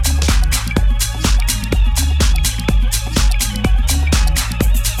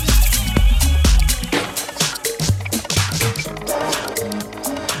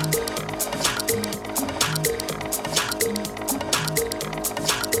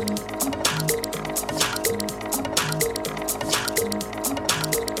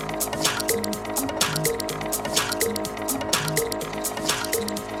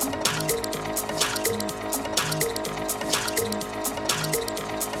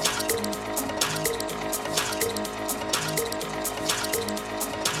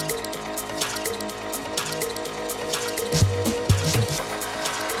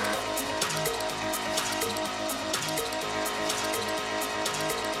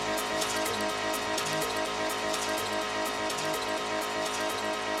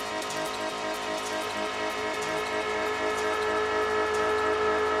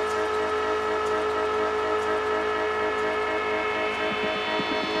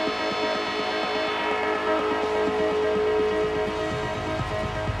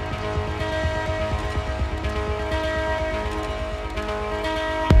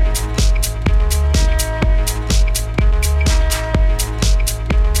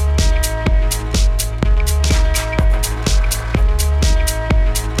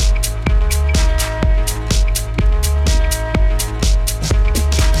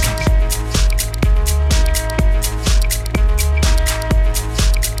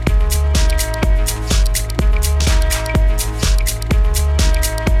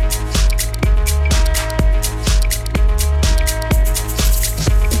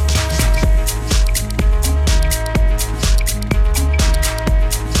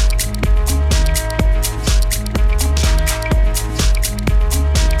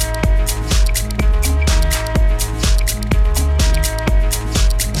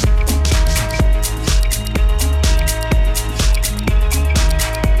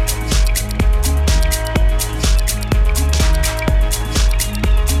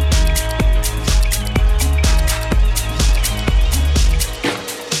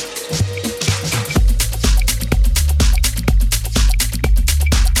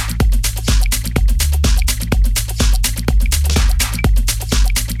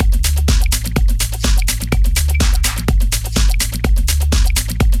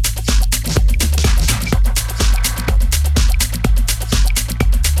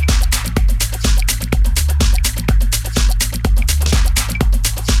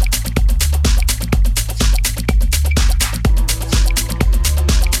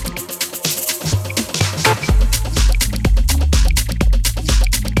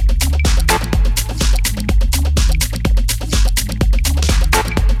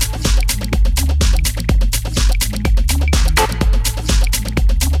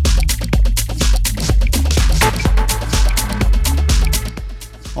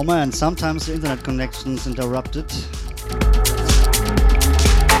 Oh man, sometimes the internet connection is interrupted.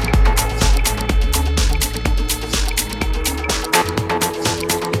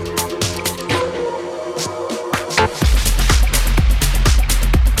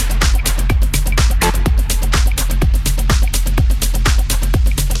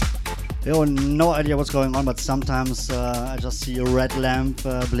 Yo, no idea what's going on, but sometimes I just see a red lamp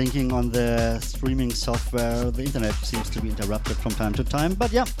blinking on the streaming software. The internet seems to be interrupted from time to time,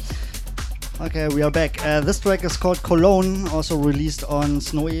 but yeah. Okay, we are back. This track is called Cologne, also released on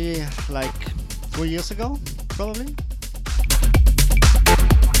Snowy like 3 years ago, probably.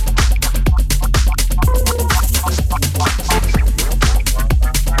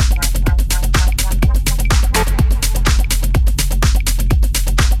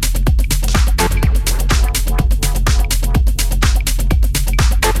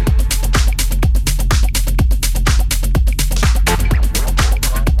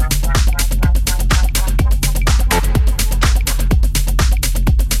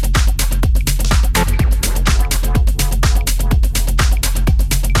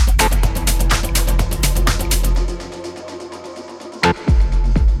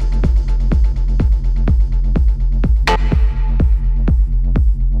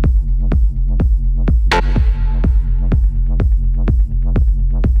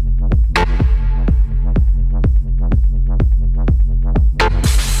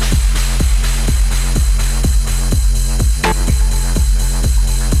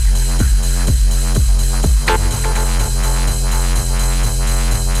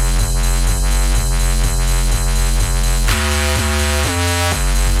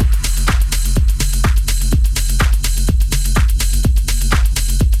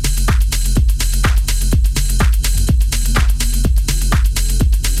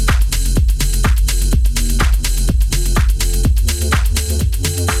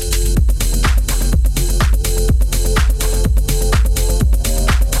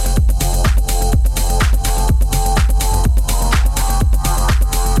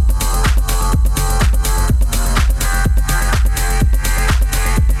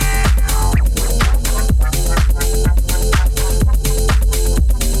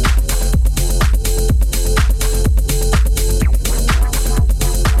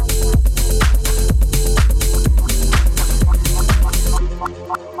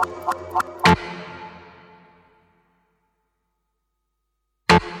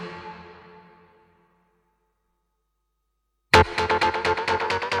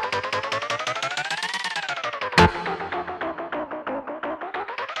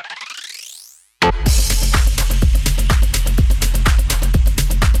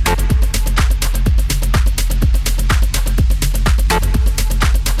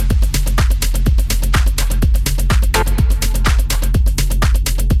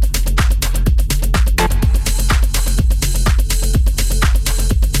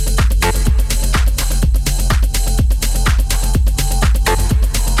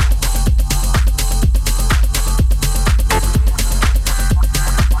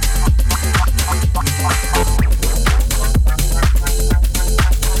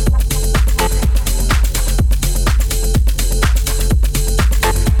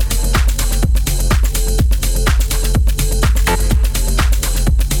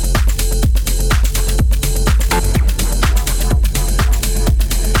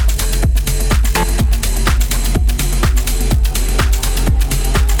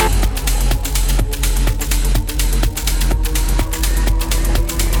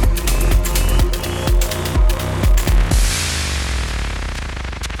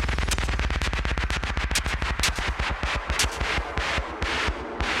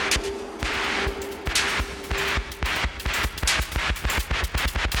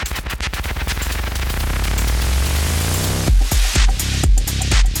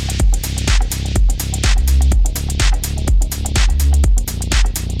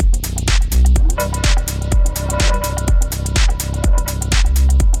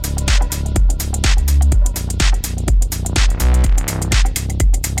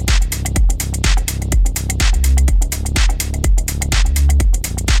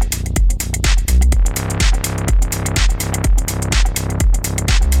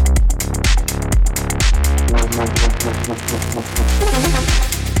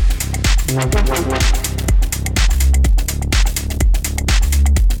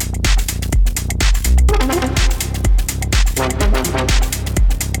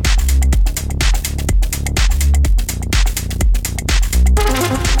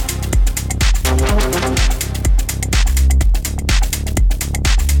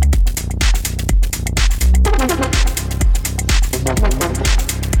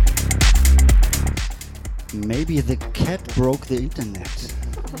 Maybe the cat broke the internet.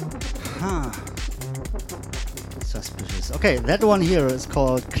 Huh. Suspicious. Okay, that one here is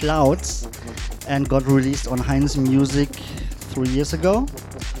called Clouds and got released on Heinz Music 3 years ago.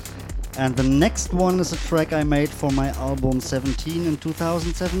 And the next one is a track I made for my album 17 in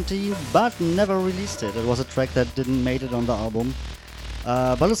 2017, but never released it. It was a track that didn't make it on the album.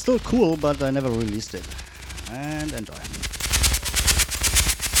 But it's still cool, but I never released it. And enjoy.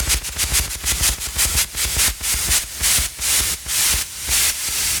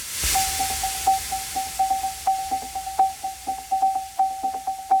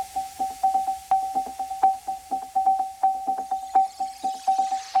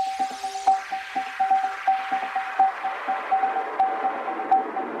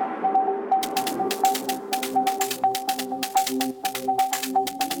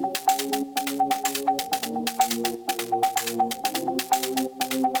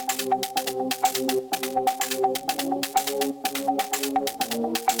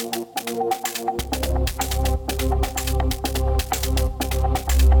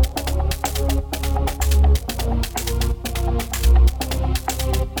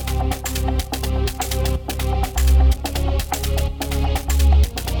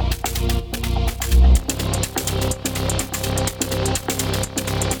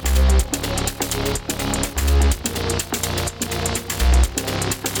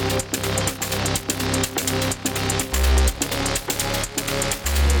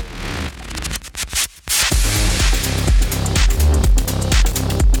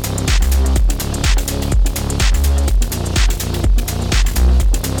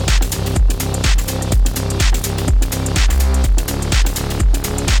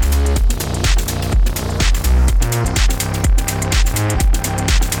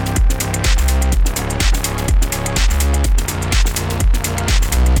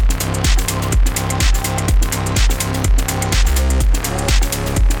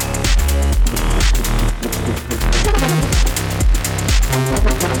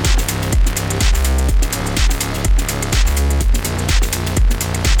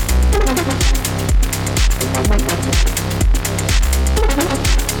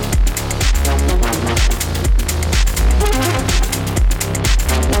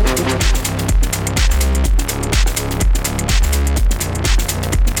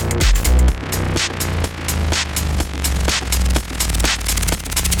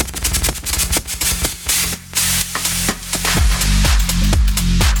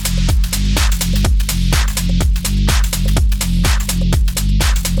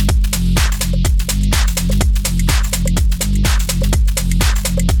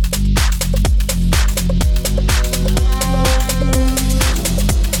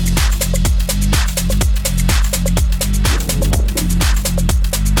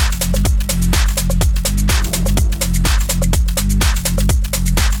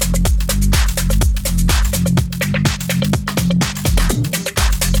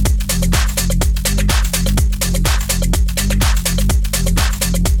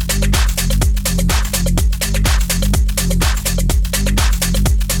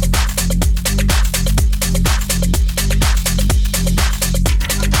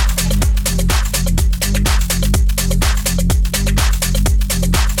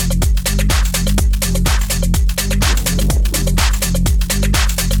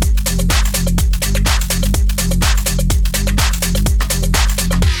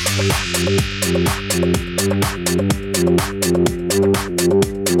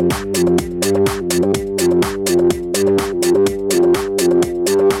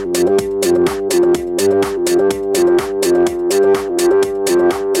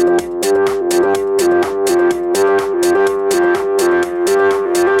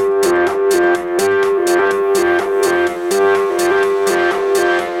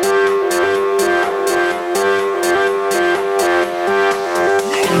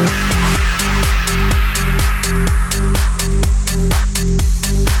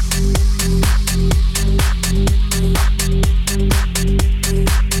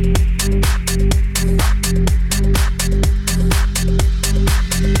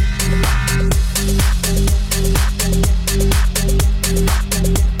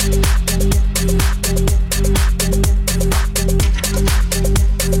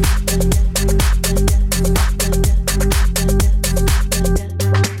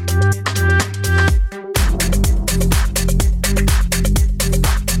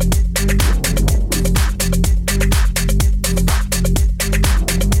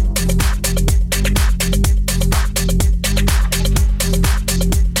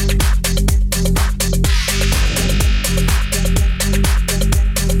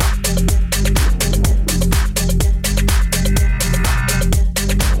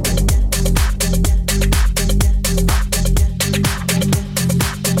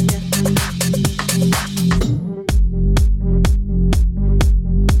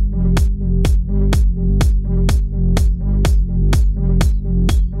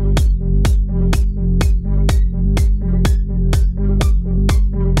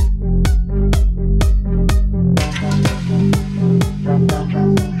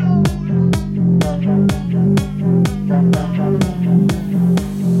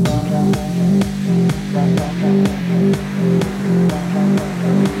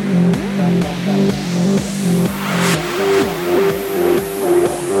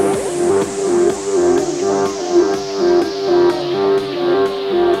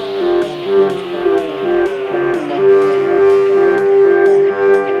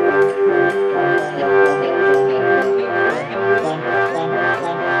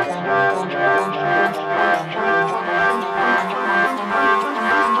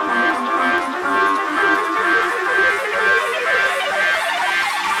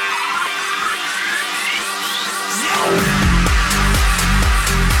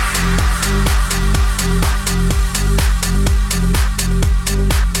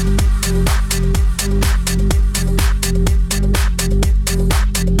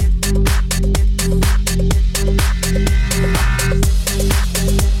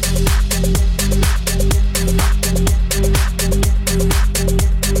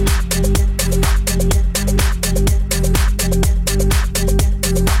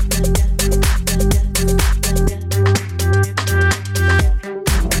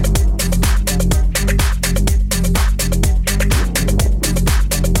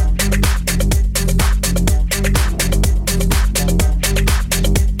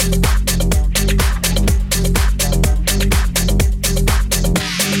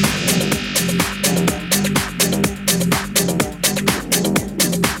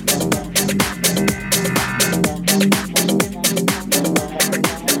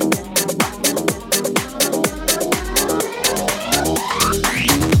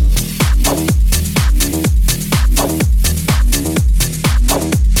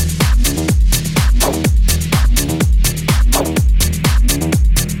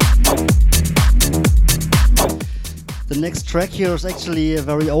 next track here is actually a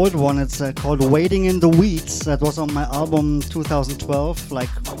very old one. It's called Waiting in the Weeds. That was on my album 2012, like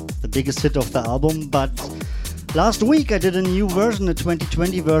the biggest hit of the album. But last week I did a new version, a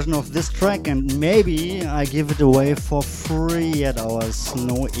 2020 version of this track, and maybe I give it away for free at our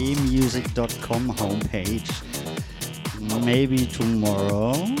snowemusic.com homepage. Maybe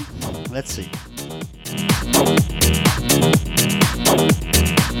tomorrow. Let's see.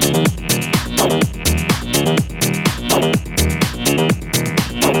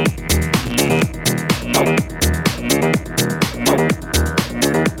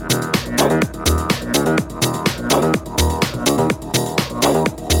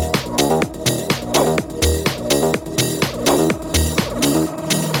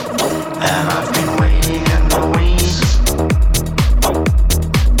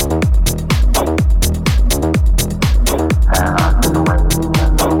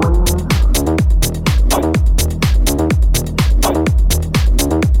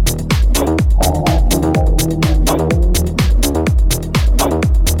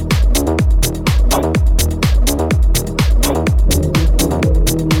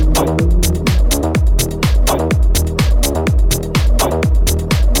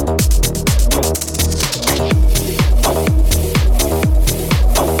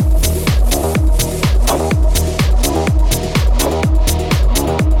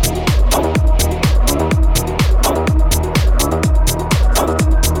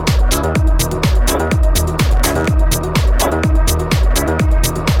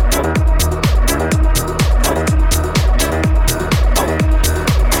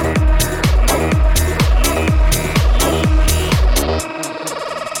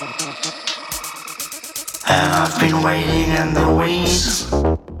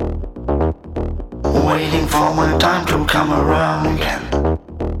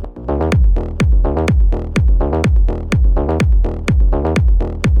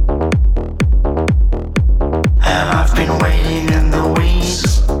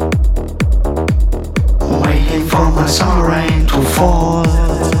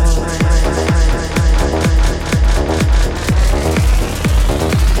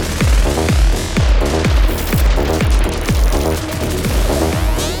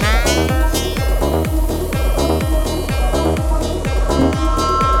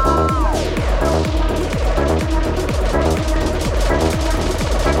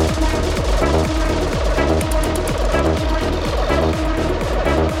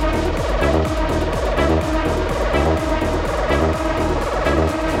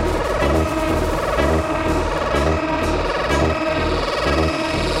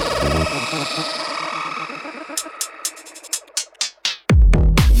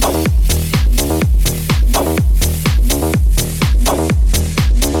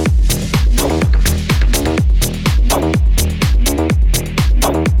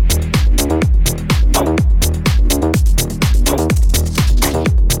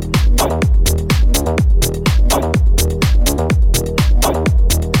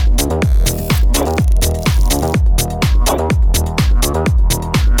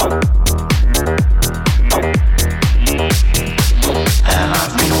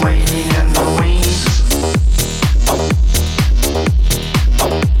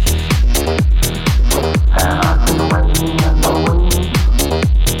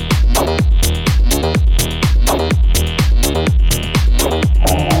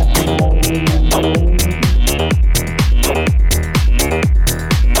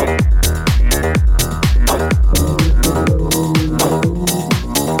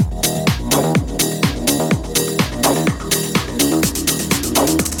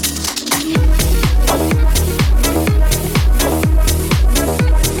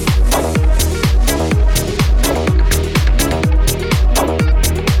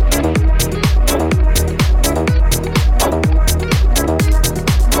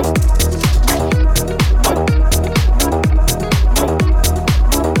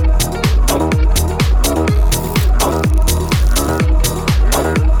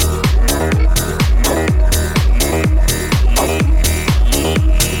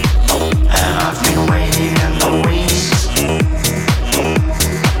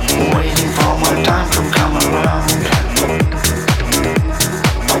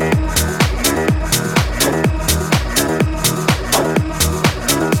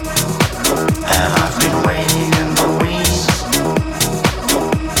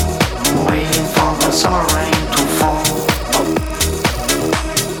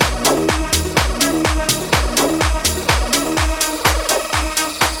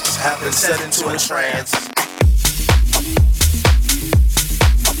 set into a trance.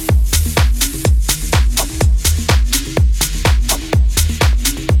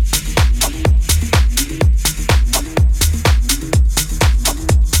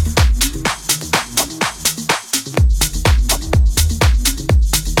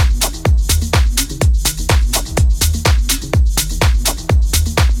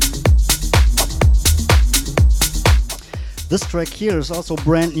 This track here is also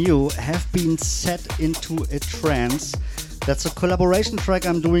brand new, Have Been Set Into a Trance. That's a collaboration track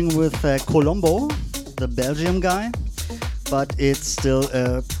I'm doing with Colombo, the Belgium guy, but it's still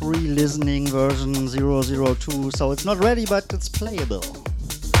a pre-listening version 002, so it's not ready, but it's playable.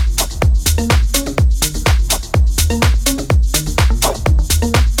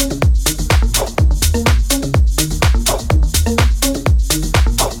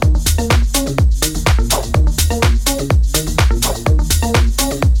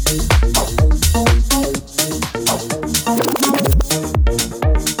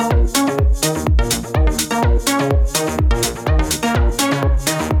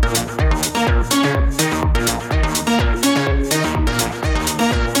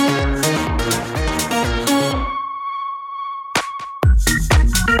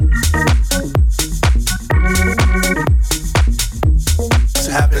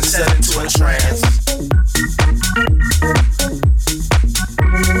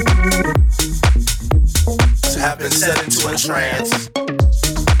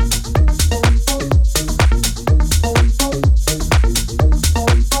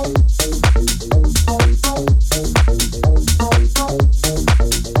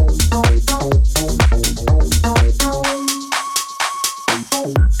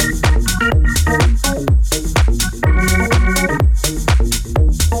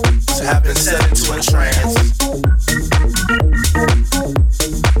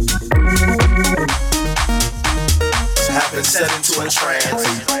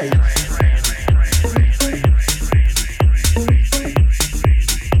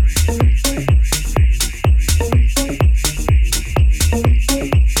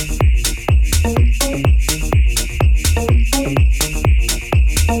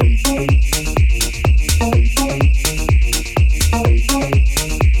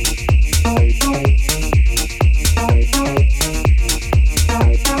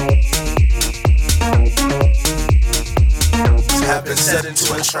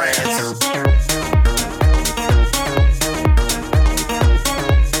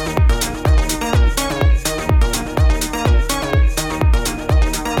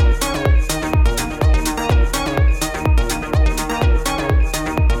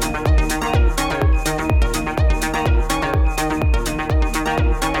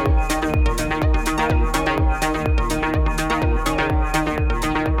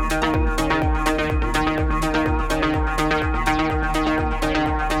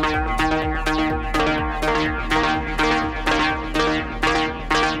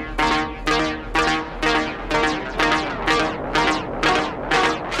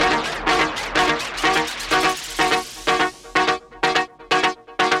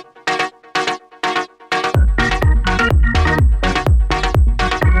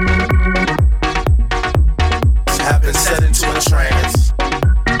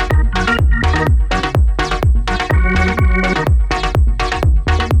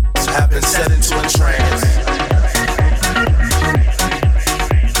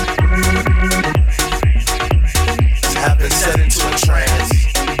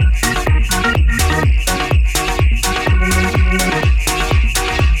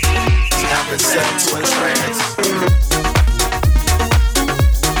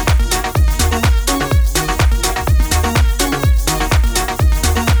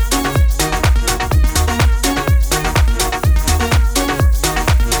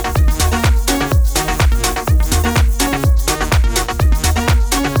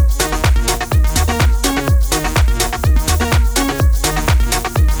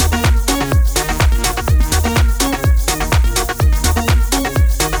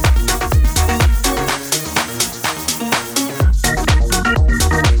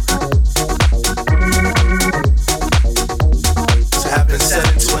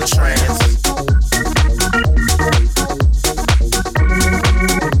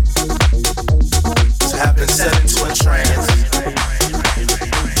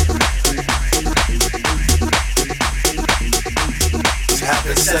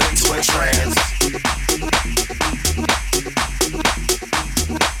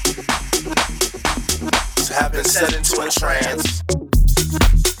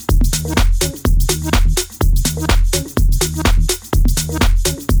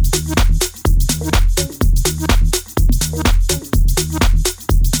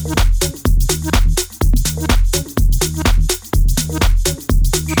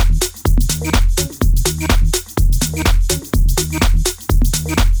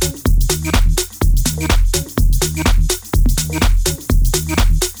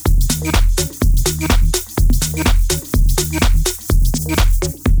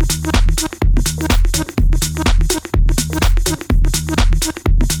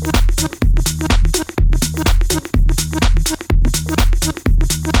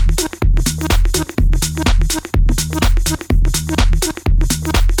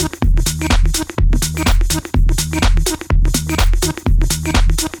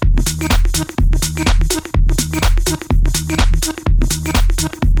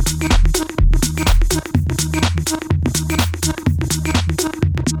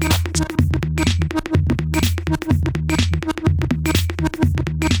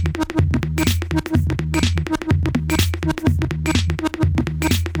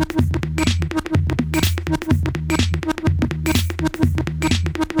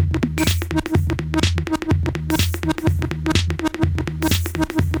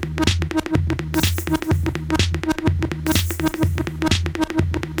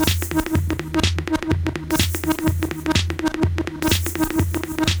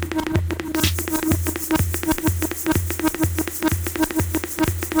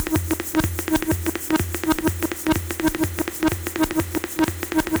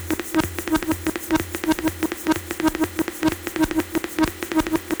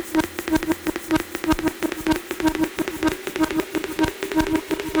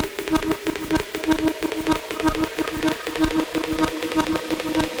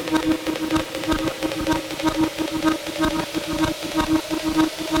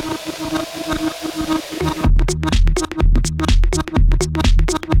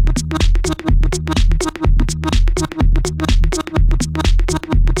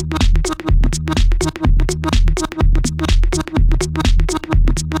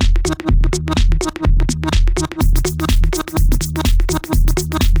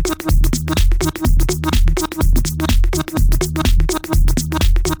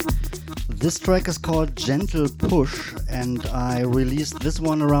 This track is called Gentle Push, and I released this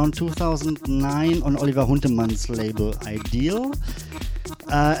one around 2009 on Oliver Huntemann's label Ideal.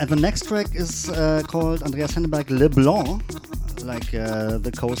 And the next track is called Andreas Henneberg Le Blanc, like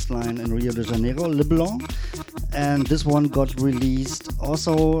the coastline in Rio de Janeiro, Le Blanc. And this one got released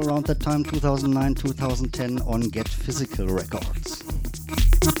also around that time, 2009-2010, on Get Physical Records.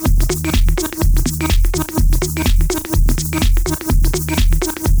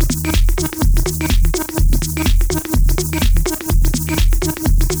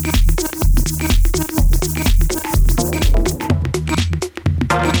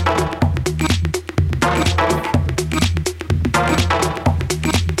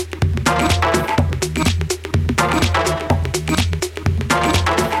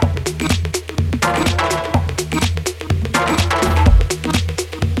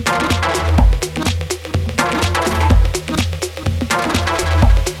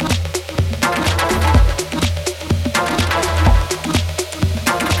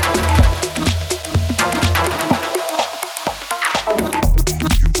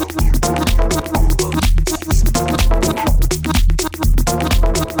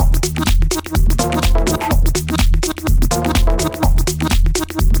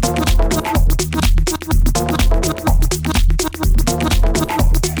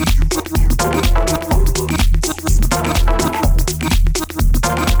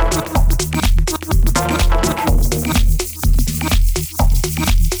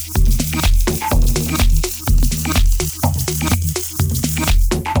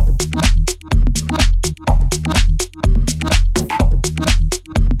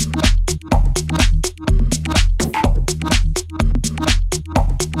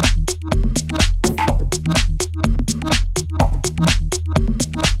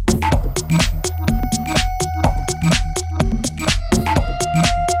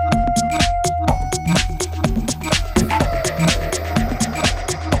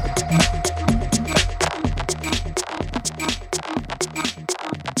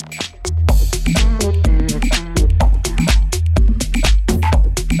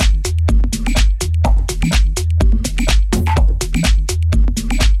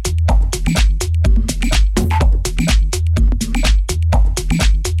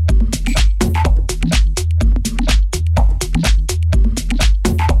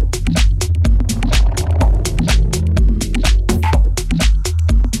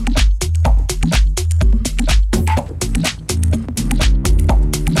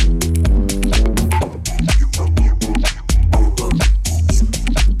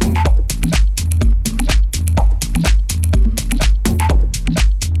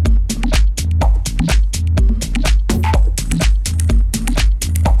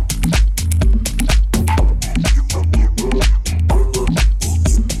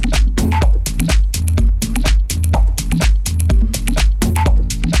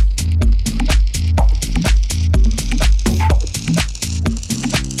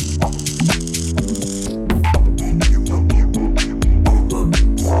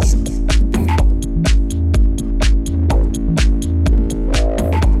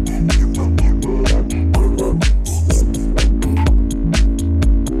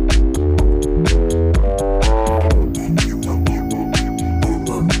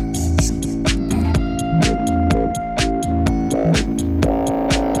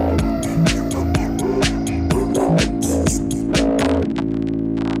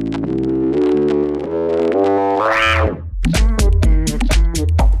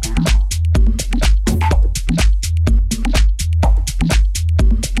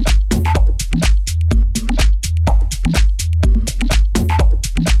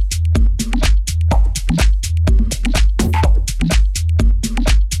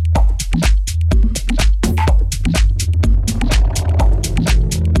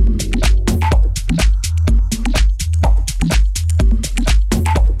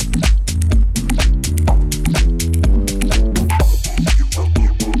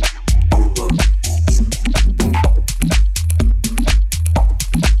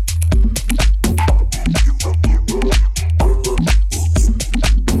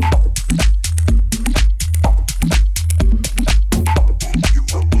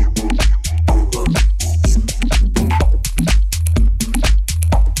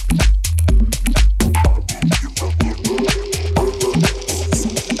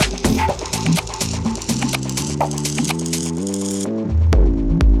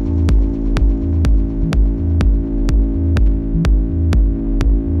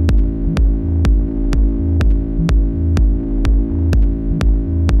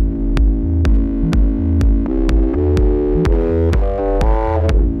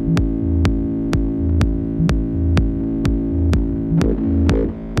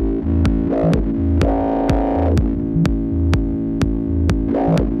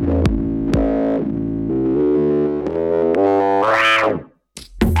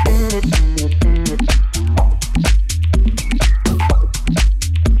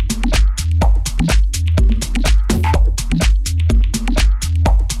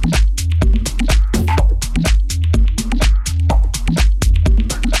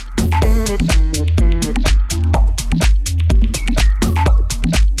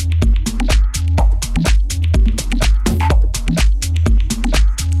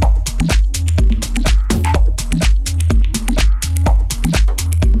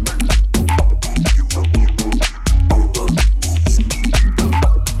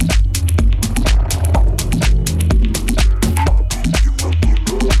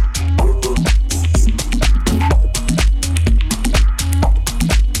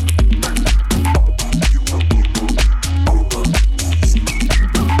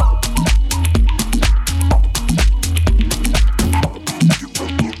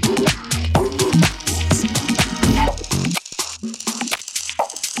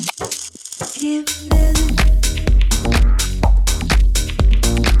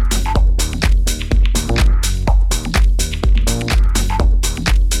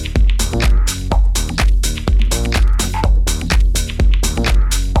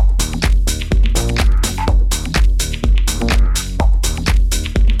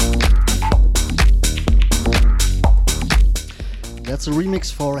 That's a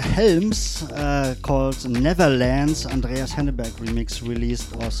remix for Helms called Neverlands. Andreas Henneberg remix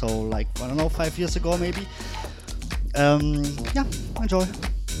released also like, I don't know, 5 years ago maybe. Yeah, enjoy.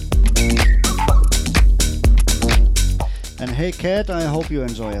 And hey Kat, I hope you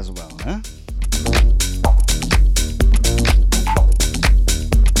enjoy as well. Huh?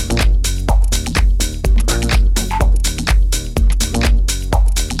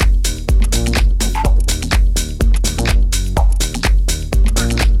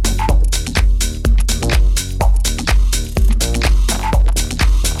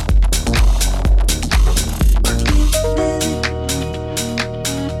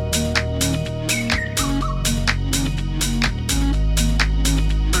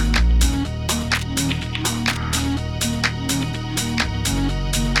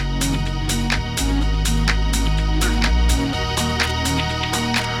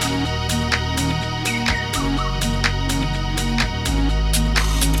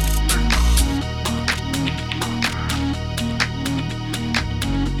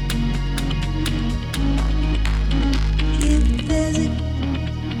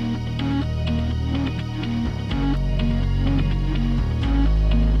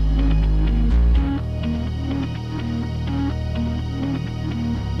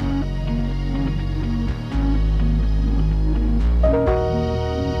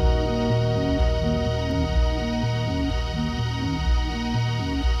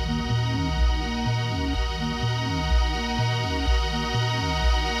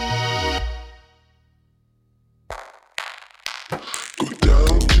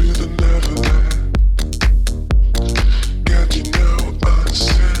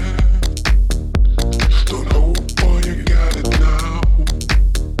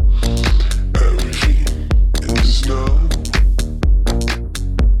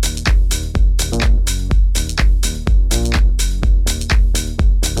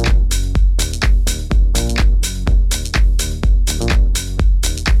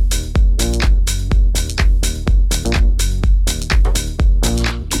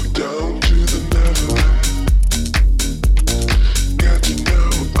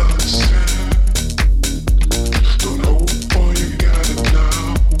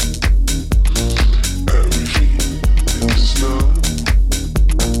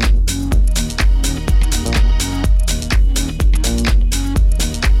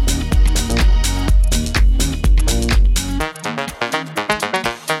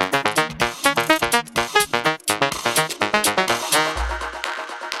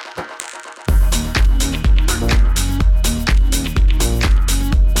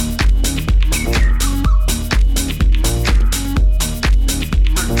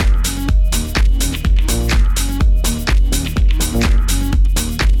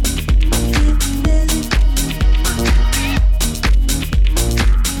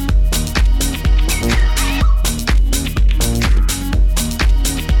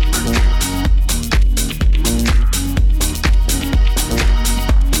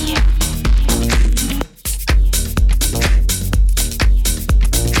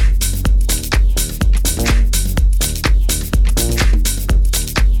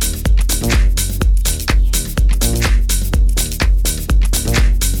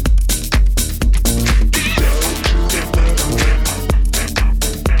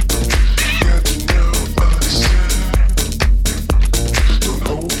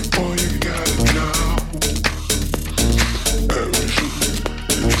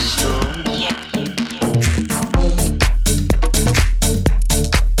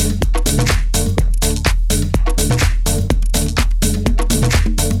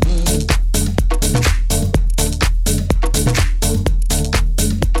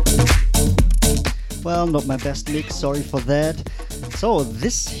 not my best mix, sorry for that. So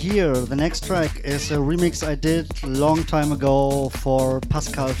this here, the next track, is a remix I did a long time ago for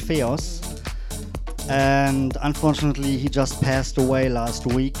Pascal Feos. And unfortunately he just passed away last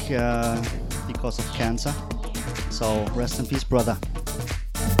week because of cancer. So rest in peace, brother.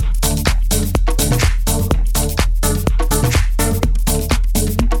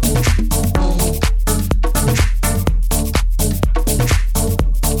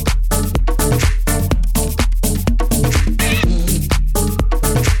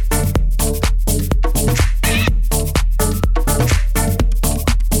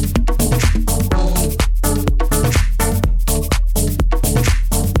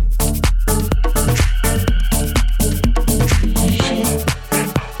 Shit.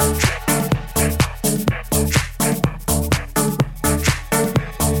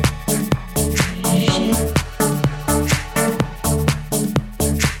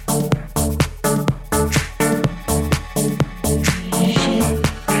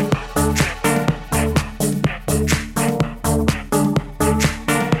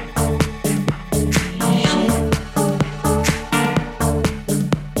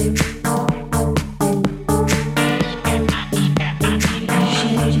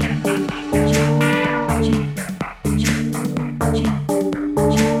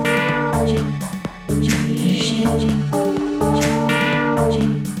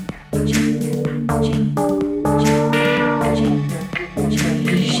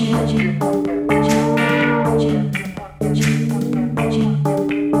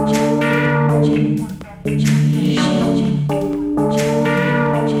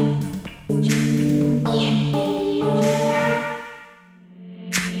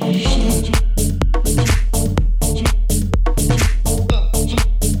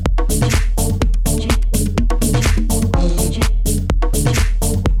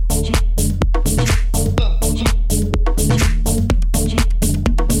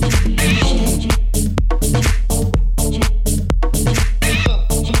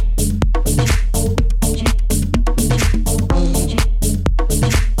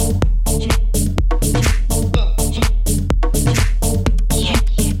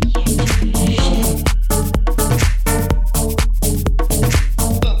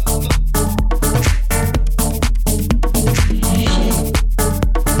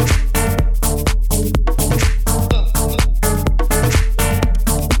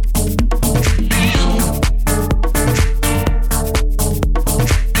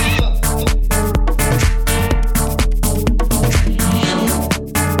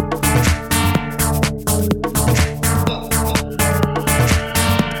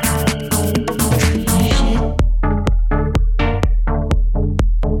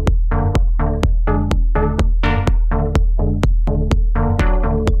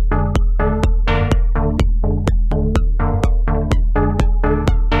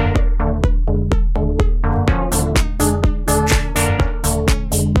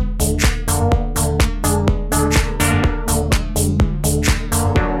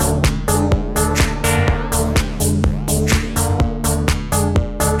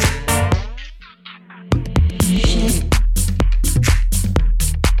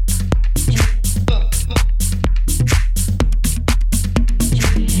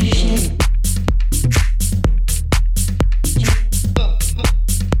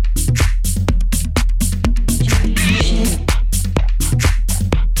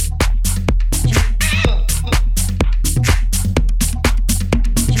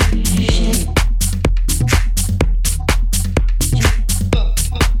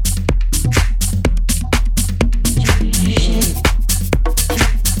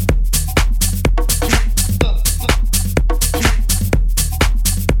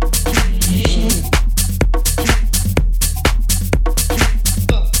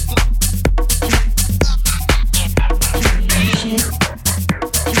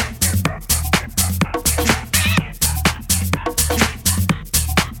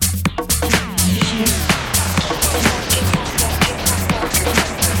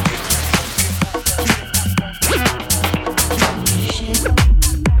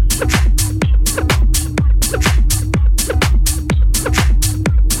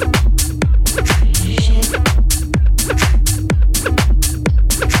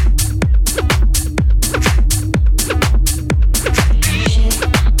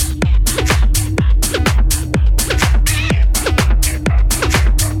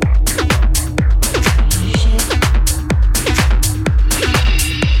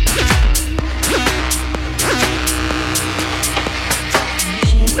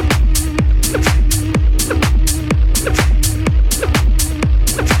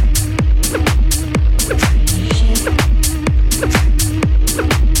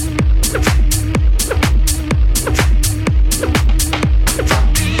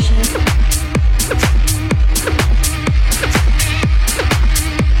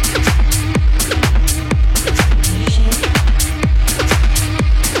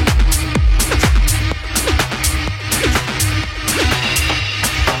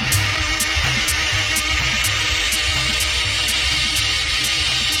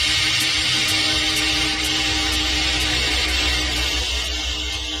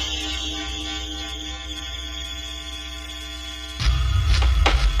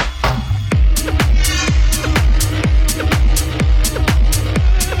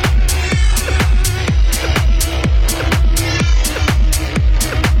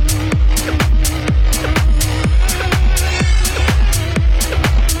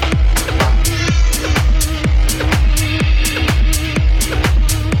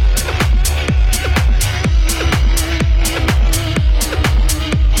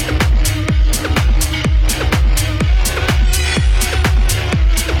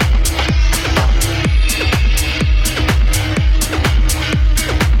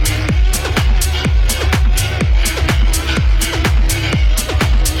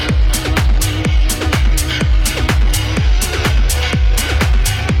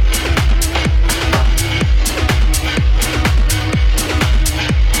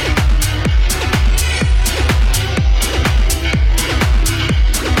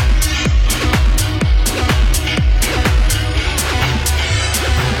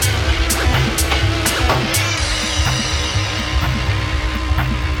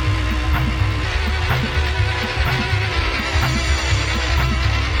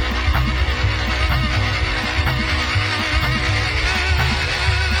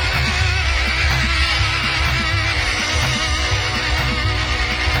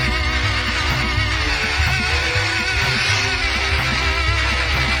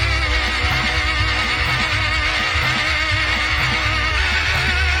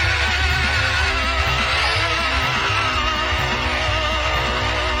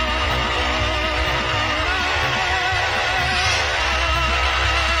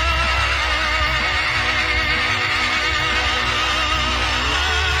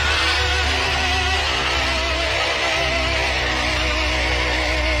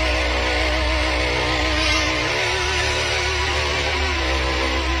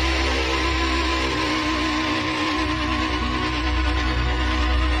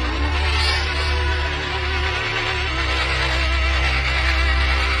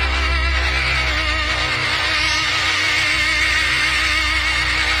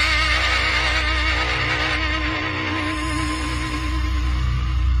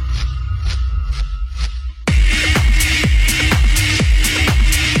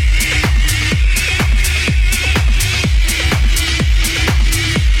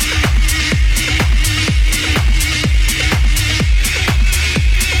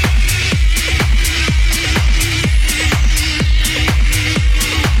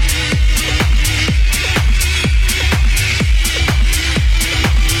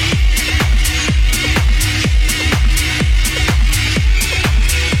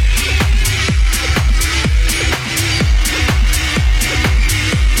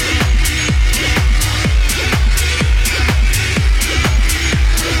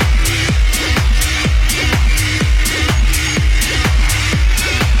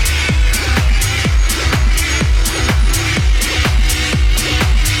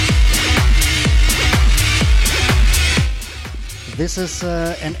 This is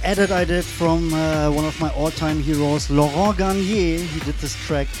an edit I did from one of my all-time heroes, Laurent Garnier. He did this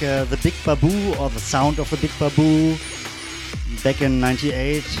track, The Big Baboo, or The Sound of the Big Baboo, back in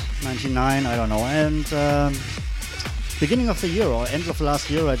 98, 99, I don't know. And beginning of the year, or end of last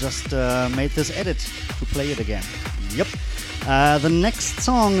year, I just made this edit to play it again. Yep. The next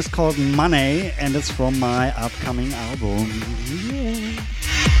song is called Money, and it's from my upcoming album. Yeah.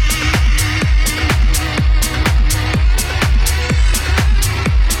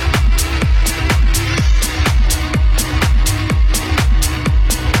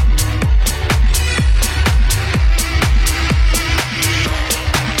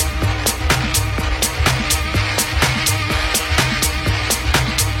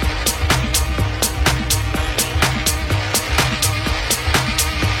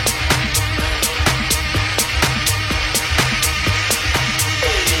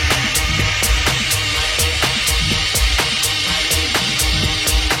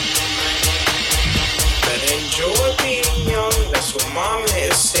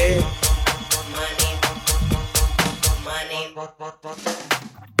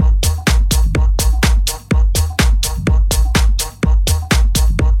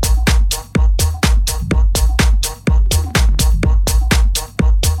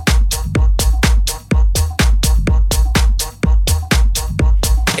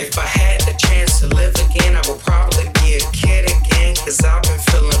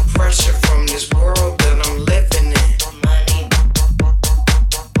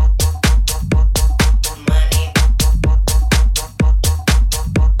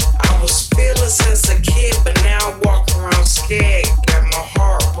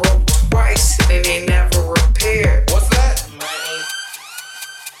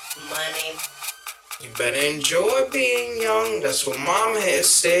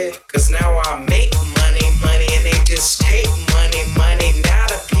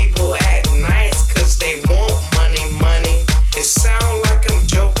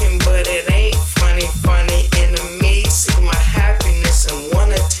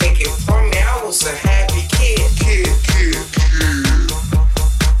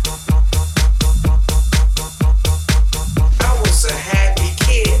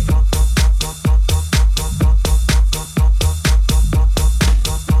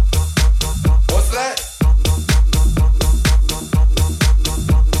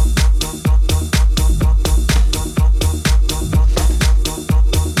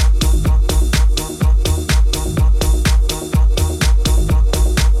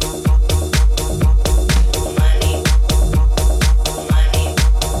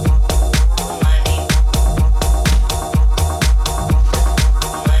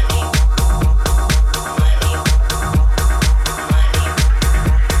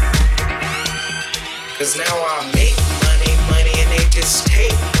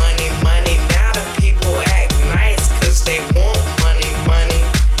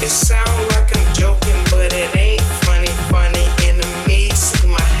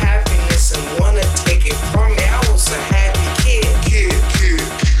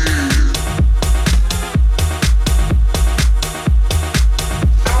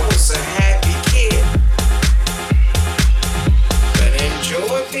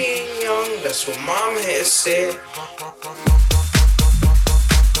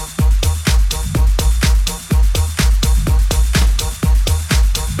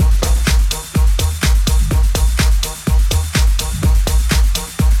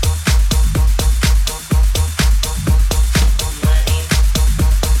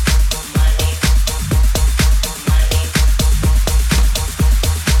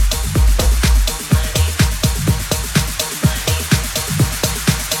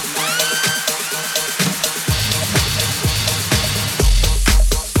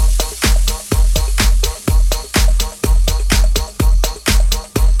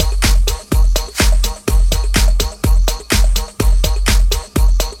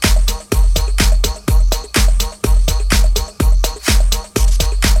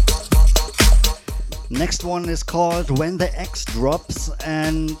 Next one is called When the X Drops,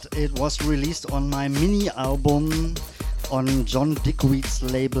 and it was released on my mini album on John Dickweed's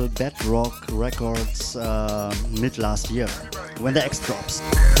label Bedrock Records mid last year. When the X Drops.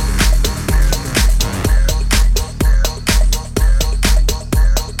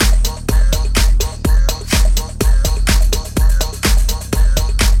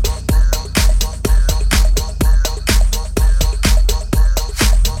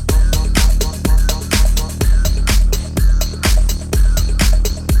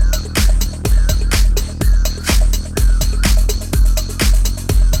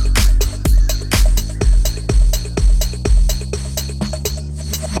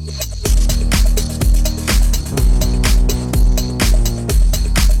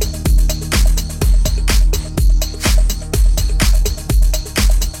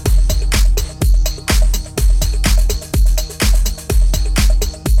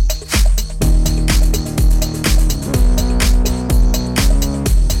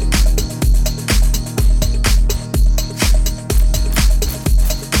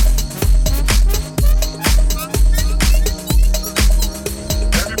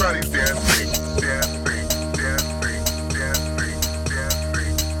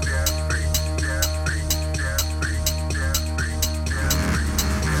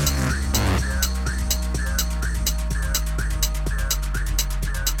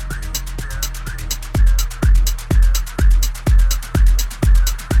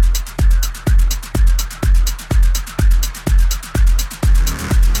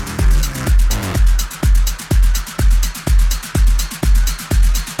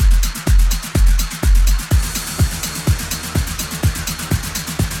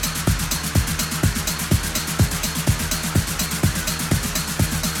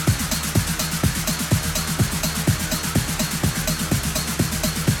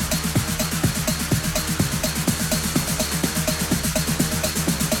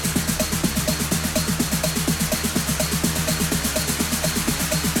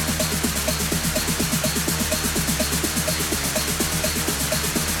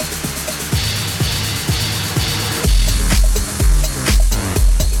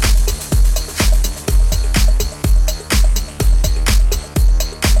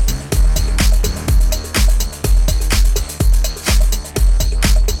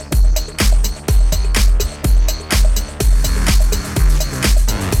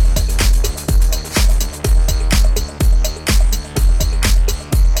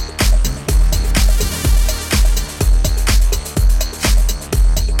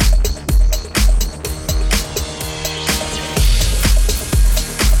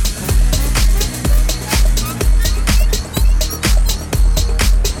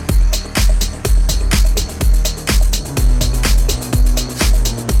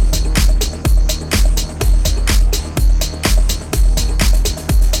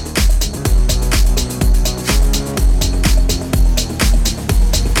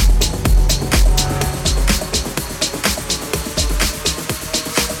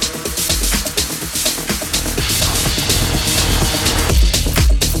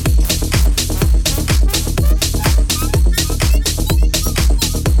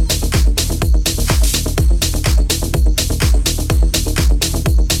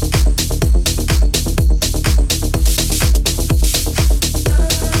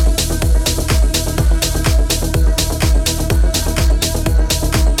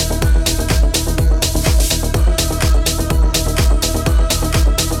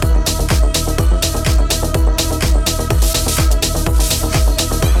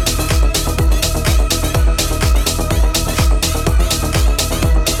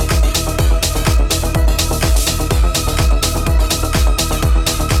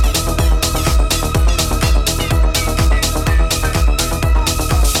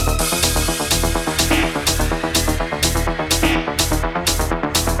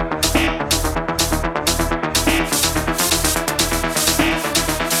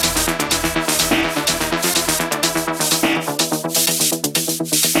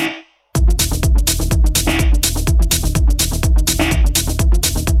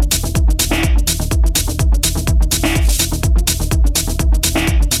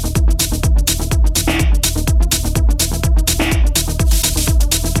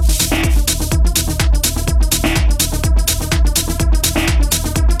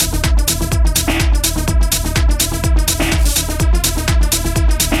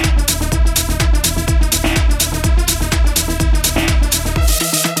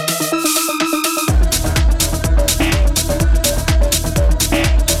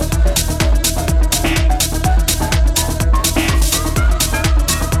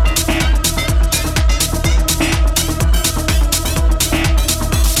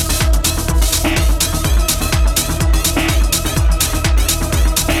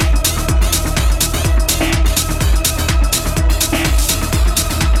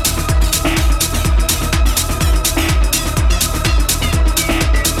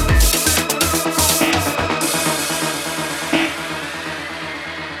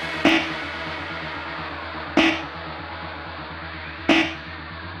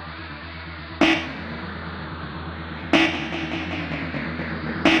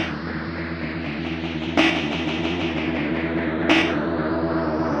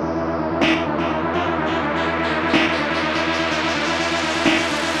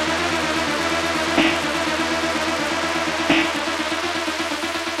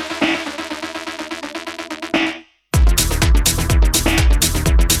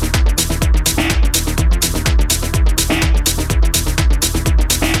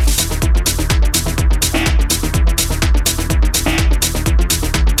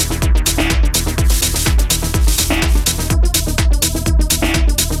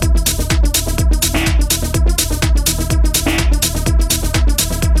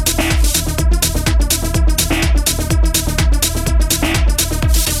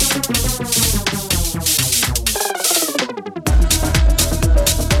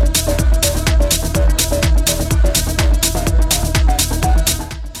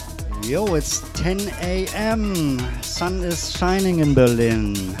 10 a.m. Sun is shining in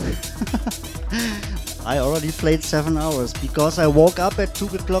Berlin. I already played 7 hours because I woke up at 2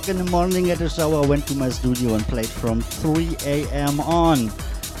 o'clock in the morning, had a shower, went to my studio and played from 3 a.m. on.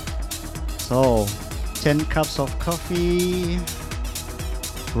 So, 10 cups of coffee,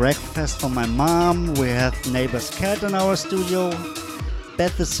 breakfast for my mom. We have neighbor's cat in our studio.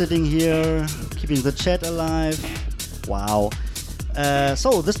 Beth is sitting here, keeping the chat alive. Wow.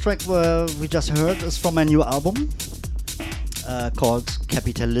 So this track we just heard is from my new album called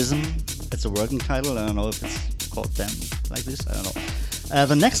Capitalism. It's a working title. I don't know if it's called them like this. I don't know.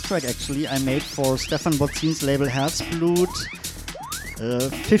 The next track actually I made for Stefan Botzin's label Herzblut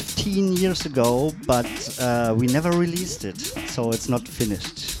 15 years ago, but we never released it, so it's not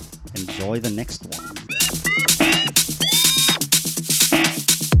finished. Enjoy the next one.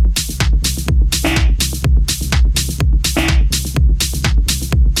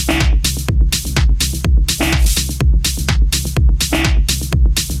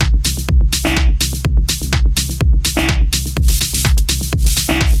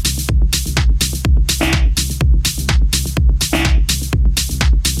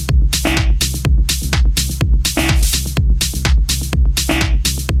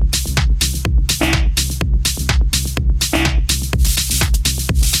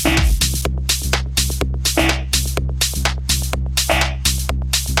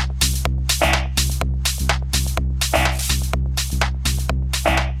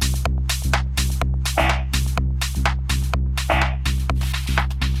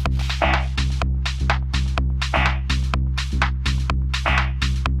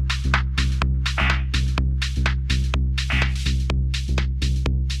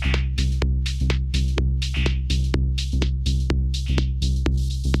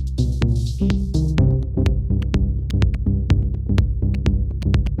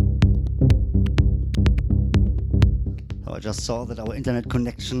 Saw that our internet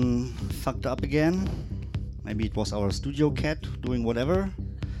connection fucked up again. Maybe it was our studio cat doing whatever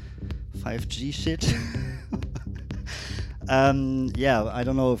 5G shit. Yeah, I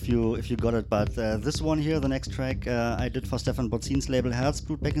don't know if you got it, but this one here, the next track, I did for Stefan Botzin's label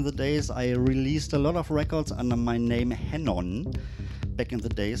Herzblut back in the days. I released a lot of records under my name Hennon back in the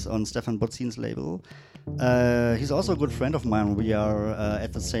days on Stefan Botzin's label. He's also a good friend of mine. We are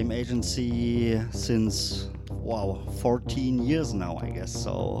at the same agency since 14 years now, I guess.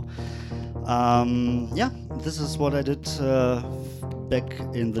 So yeah, this is what I did back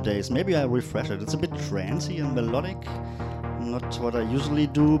in the days. Maybe I refresh it. It's a bit trancey and melodic, not what I usually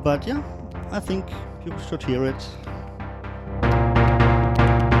do, but yeah, I think you should hear it.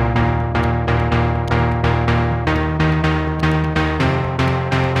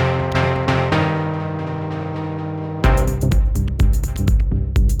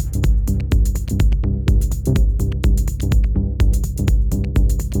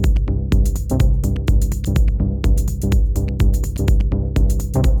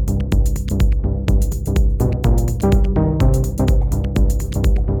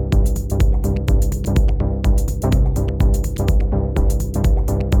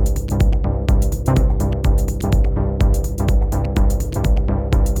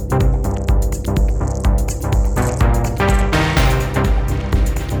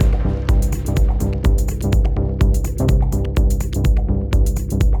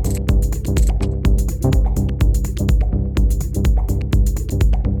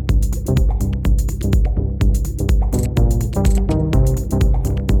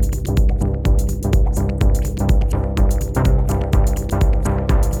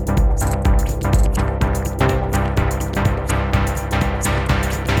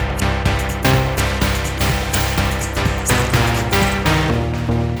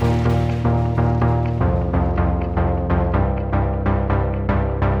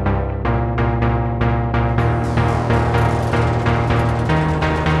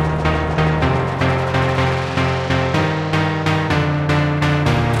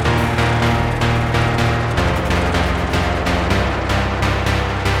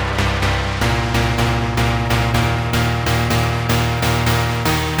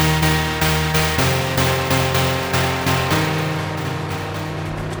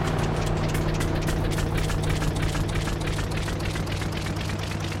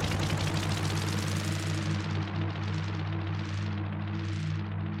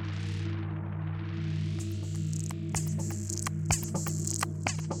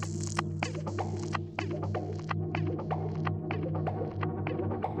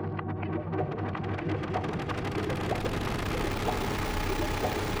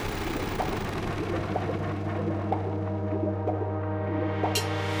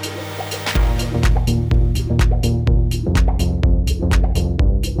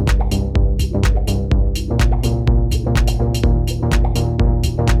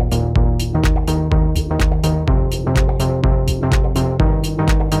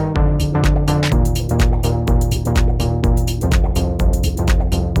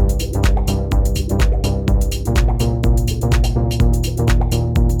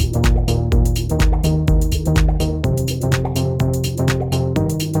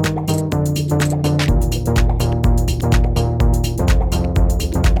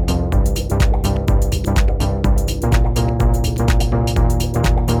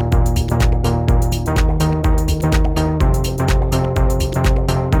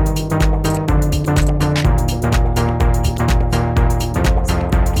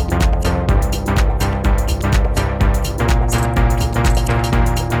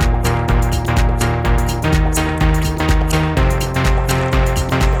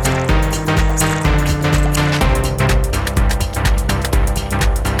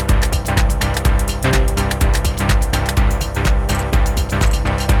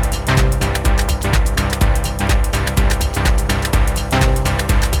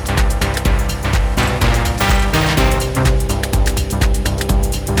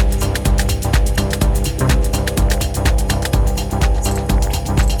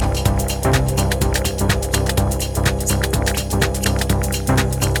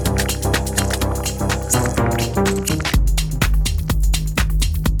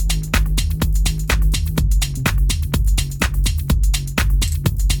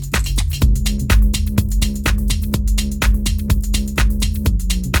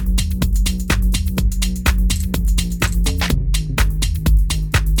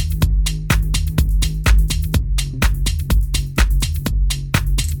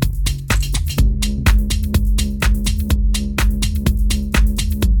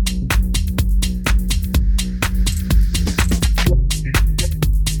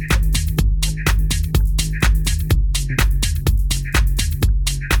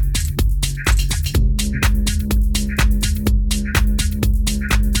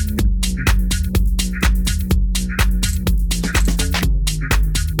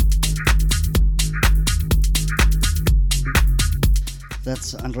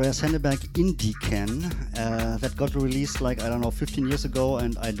 That's Andreas Henneberg Indie Can. That got released like, I don't know, 15 years ago,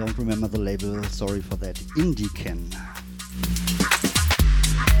 and I don't remember the label. Sorry for that. Indie Can.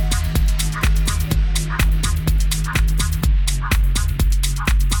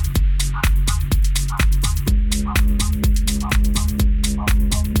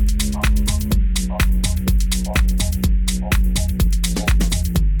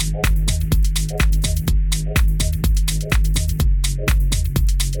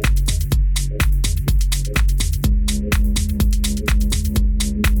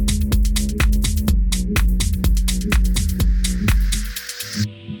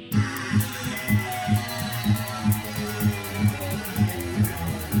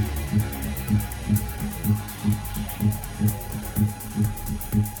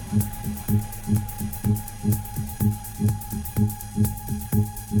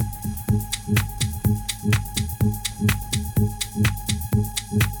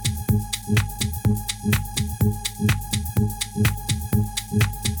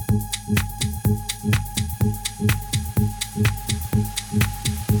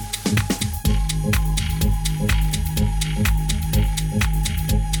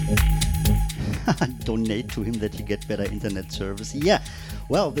 Donate to him that he get better internet service. Yeah,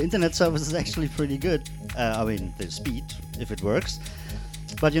 well, the internet service is actually pretty good. I mean, the speed, if it works.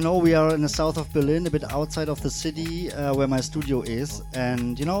 But you know, we are in the south of Berlin, a bit outside of the city where my studio is.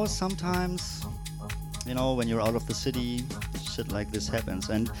 And you know, sometimes, you know, when you're out of the city, shit like this happens.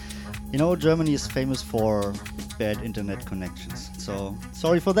 And you know, Germany is famous for bad internet connections. So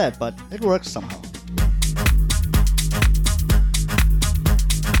sorry for that, but it works somehow.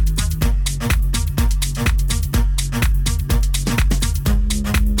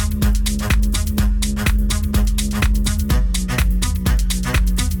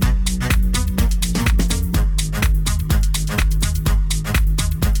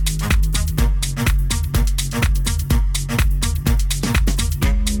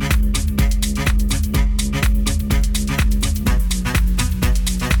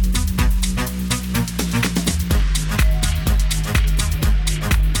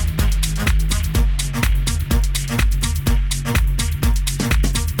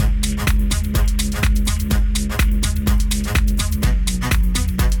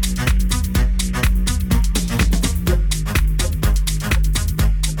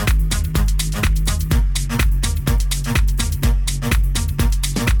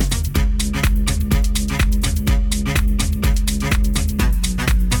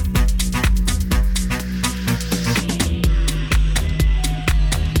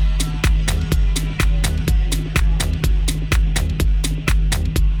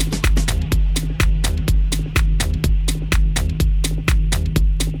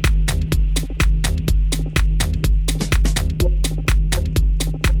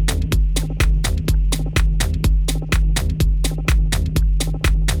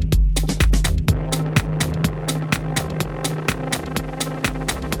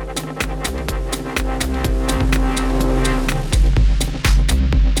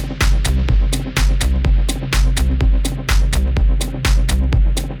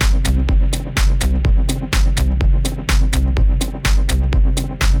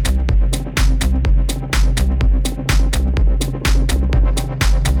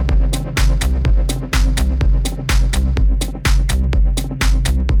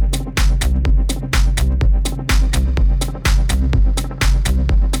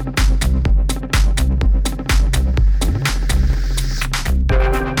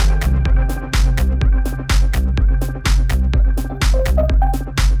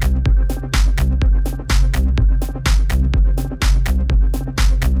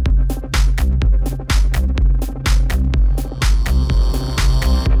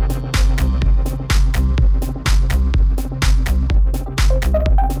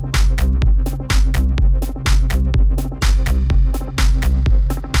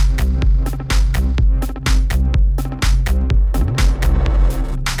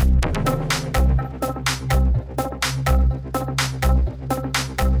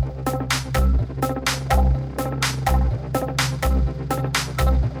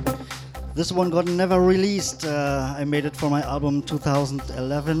 This one got never released. I made it for my album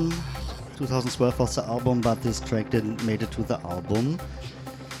 2011. 2012 was the album, but this track didn't made it to the album.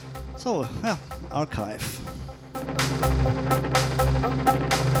 So, yeah, archive.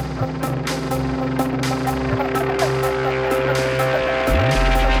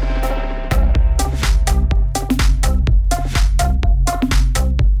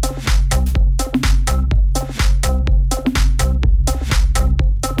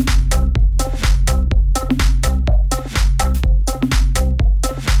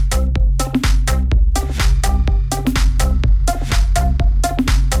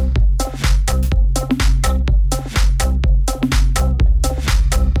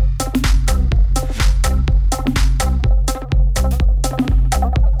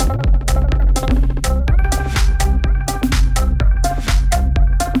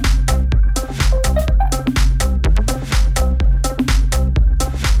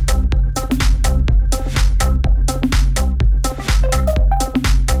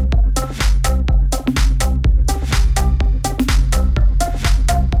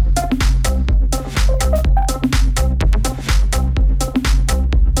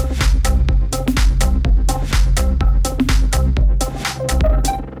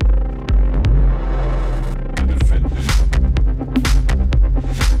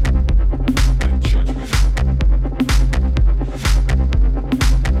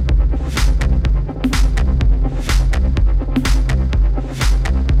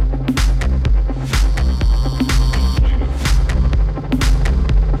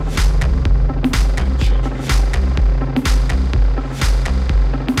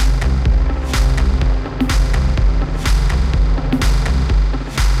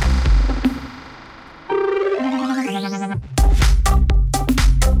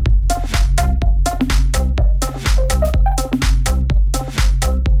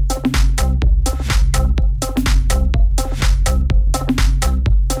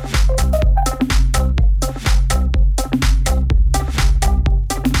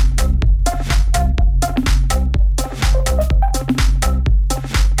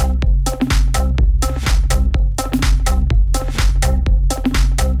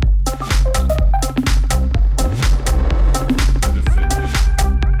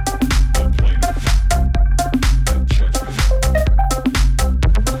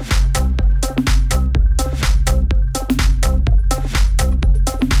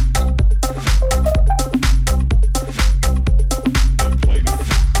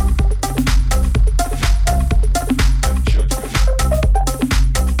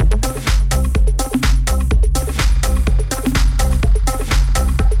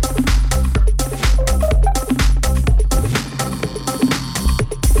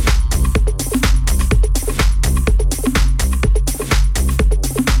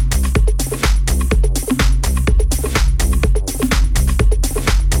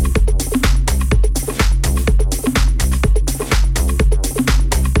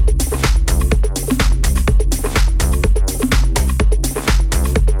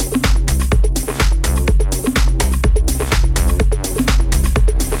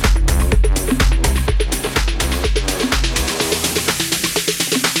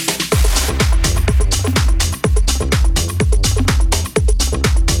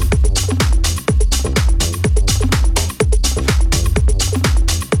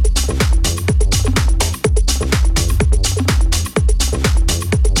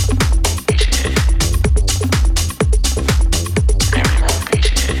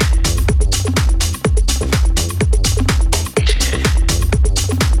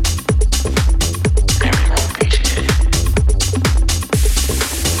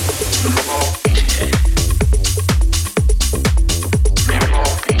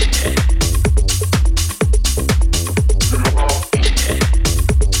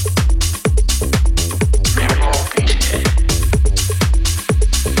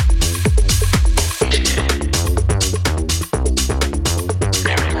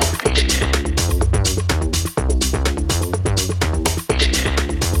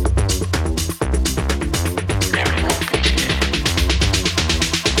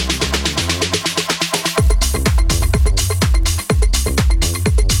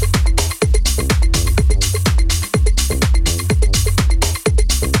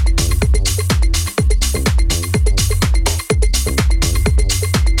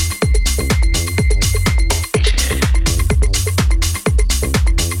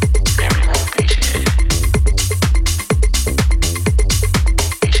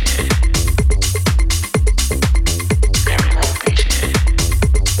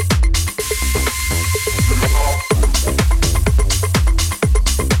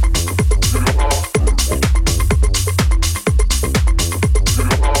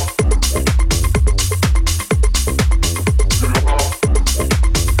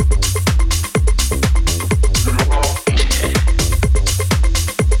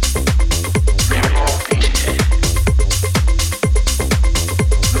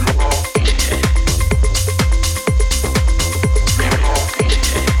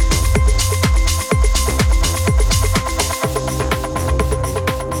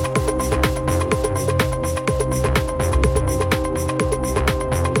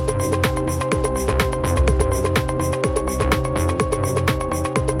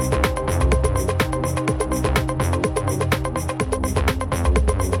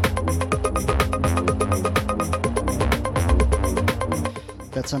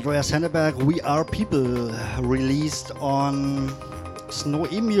 That's Andreas Henneberg. We Are People, released on Snow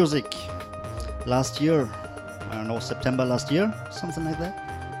E Music last year. I don't know, September last year, something like that.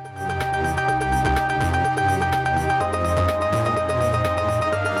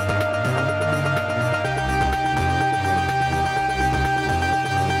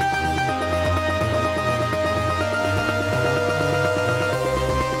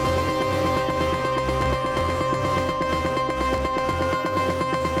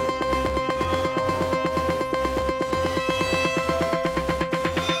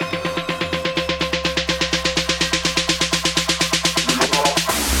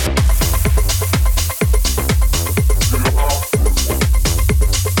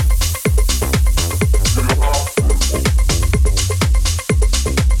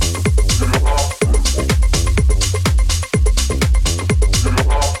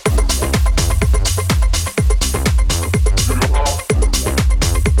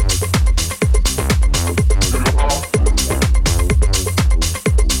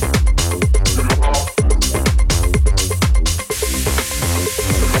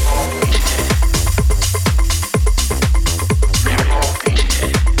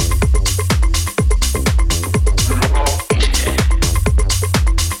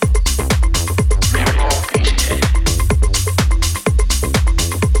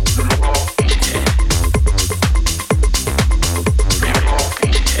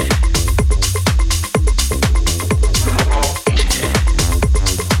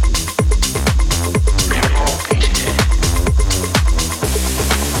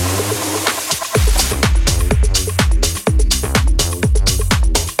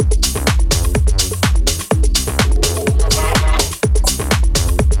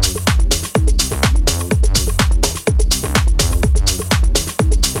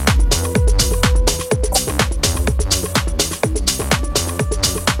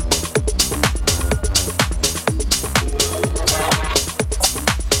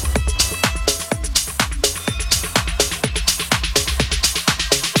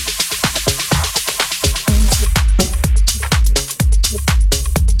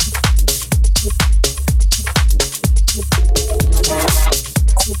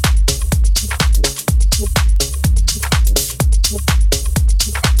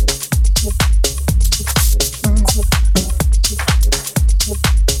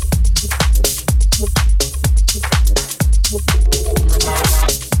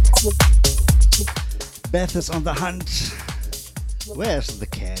 Beth is on the hunt. Where's the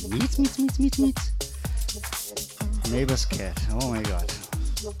cat? Meet. Neighbor's cat. Oh my god.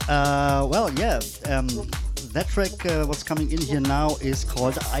 That track, what's coming in here now, is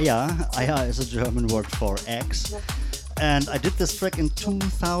called Eier. Eier is a German word for eggs. And I did this track in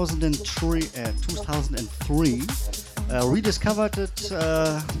 2003. Rediscovered it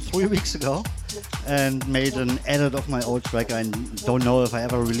 3 weeks ago and made an edit of my old track. I don't know if I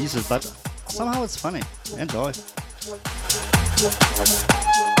ever release it, but somehow it's funny. Enjoy.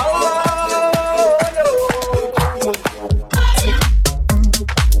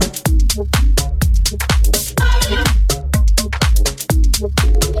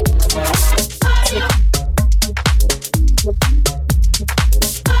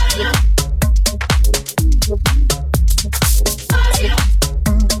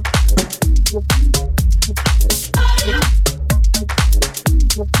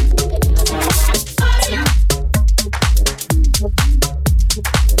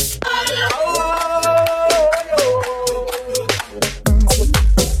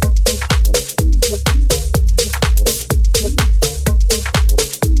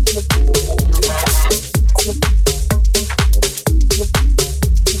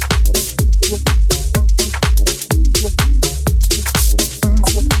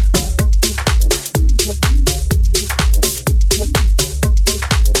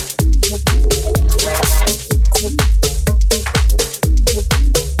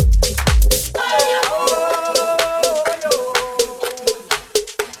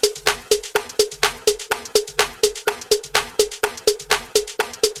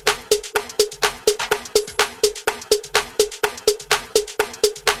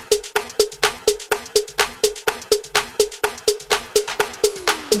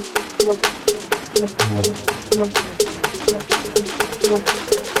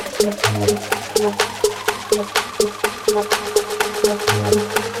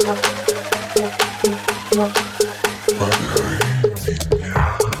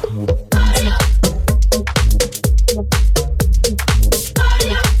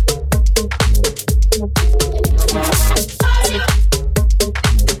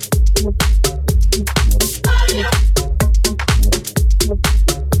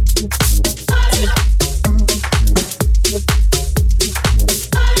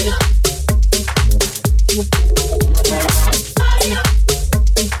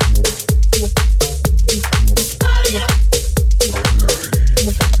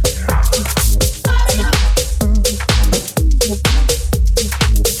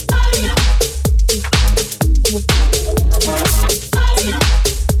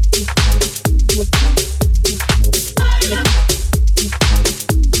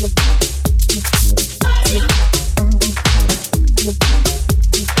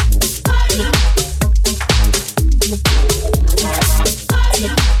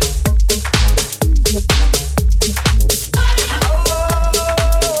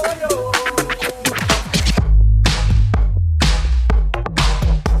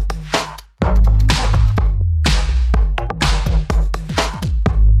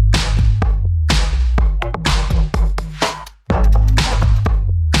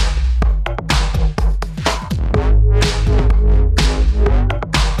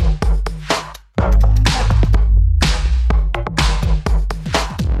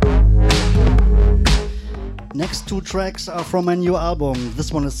 Next two tracks are from my new album.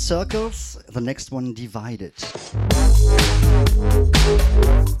 This one is Circles, the next one Divided.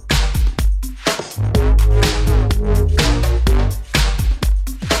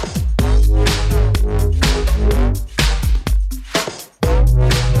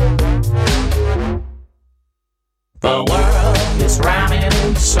 The world is rhyming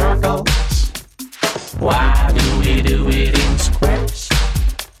in circles. Why do we do it in squares?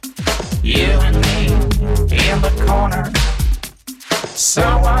 You and me in the corner.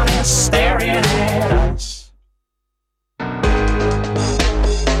 Someone is staring at us.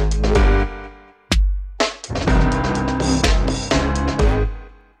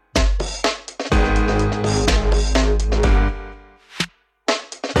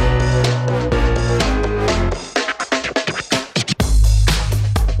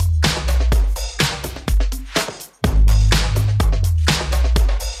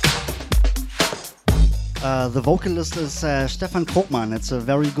 The vocalist is Stefan Krogmann. It's a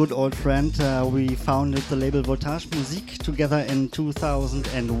very good old friend. We founded the label Voltage Musik together in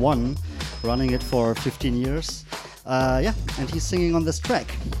 2001, running it for 15 years. Yeah, and he's singing on this track,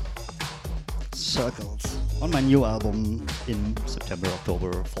 Circles, on my new album in September,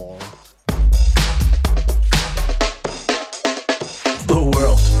 October, fall. The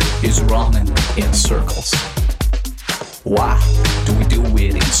world is running in circles. Why do we do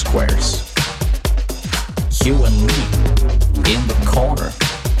it in squares? You and me in the corner.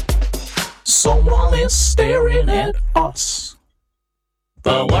 Someone is staring at us.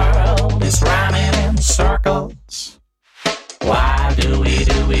 The world is running in circles. Why do we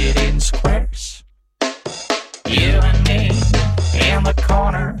do it in squares? You and me in the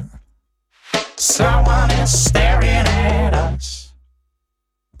corner. Someone is staring at us.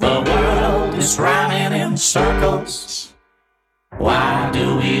 The world is running in circles. Why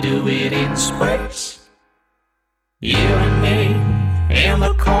do we do it in squares? You and me in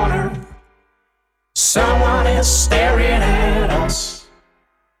the corner. Someone is staring at us.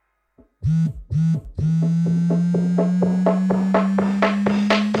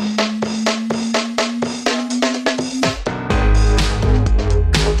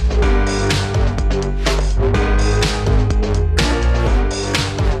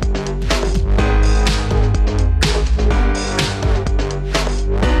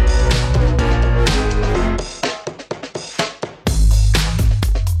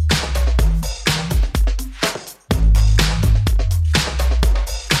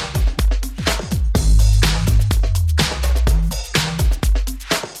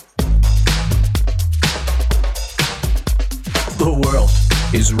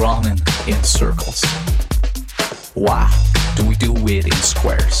 Is running in circles. Why do we do it in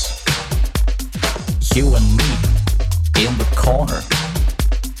squares? You and me in the corner.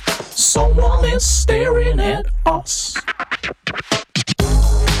 Someone is staring at us.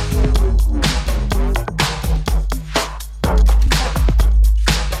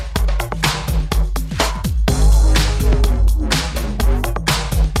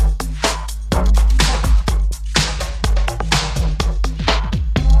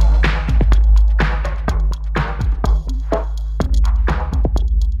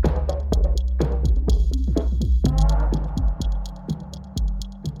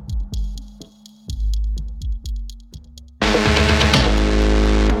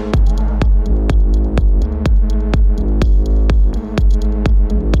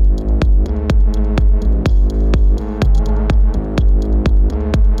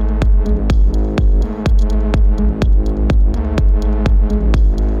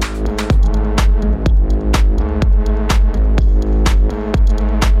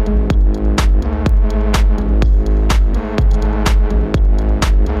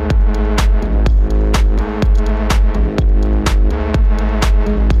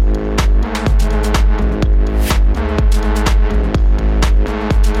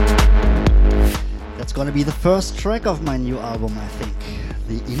 Be the first track of my new album, I think.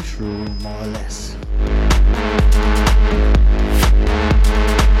 The intro, more or less.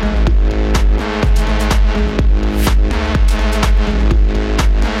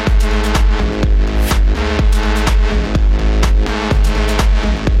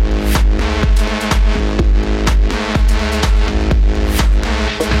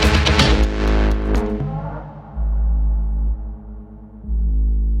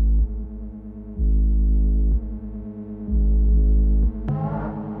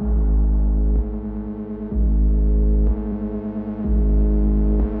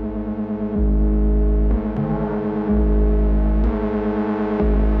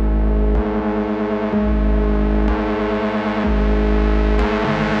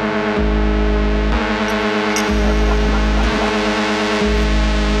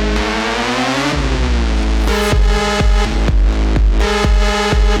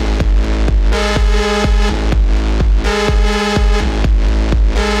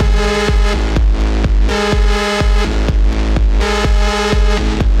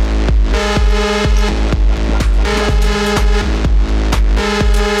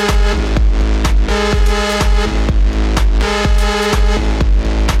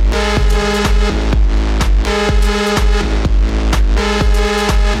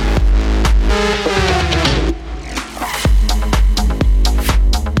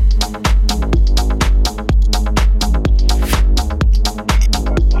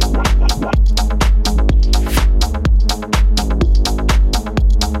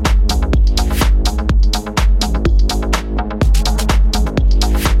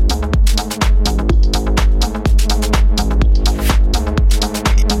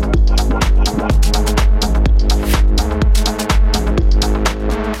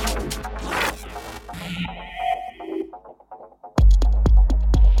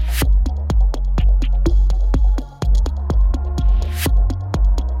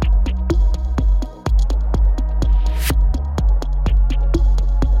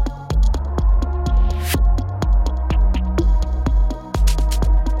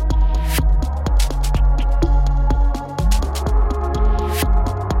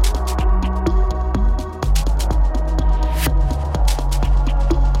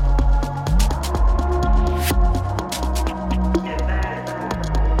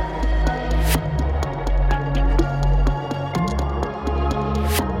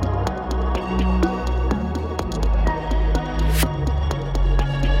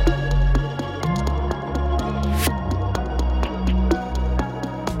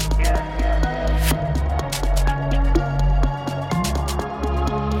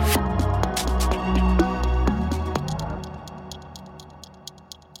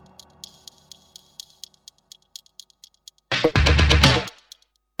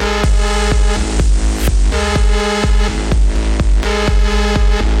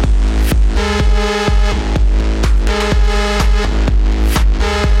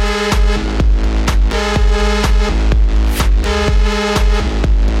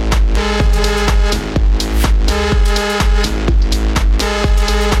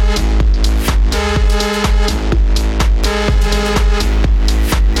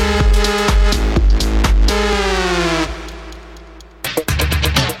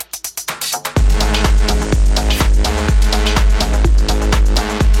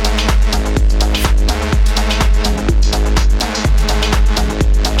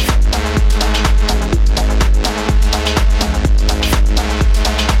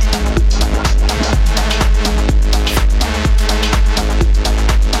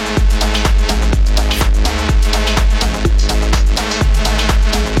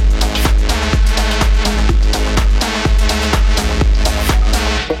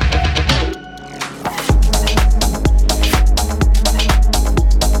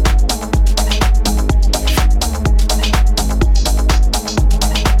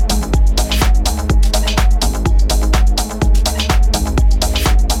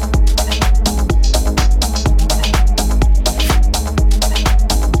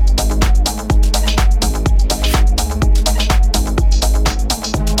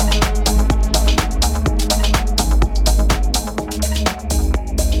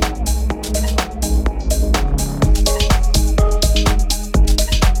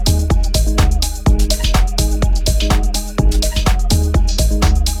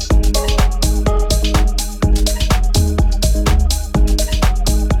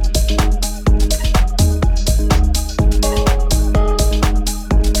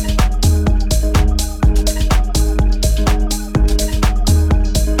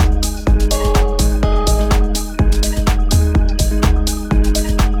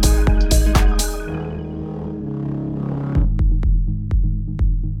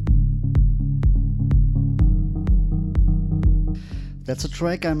 That's a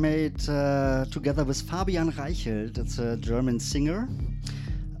track I made together with Fabian Reichelt. It's a German singer.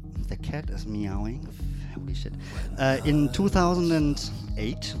 The cat is meowing. Holy shit. In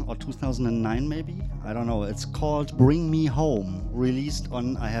 2008 or 2009 maybe? I don't know. It's called Bring Me Home. Released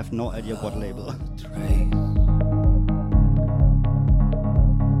on, I have no idea what label.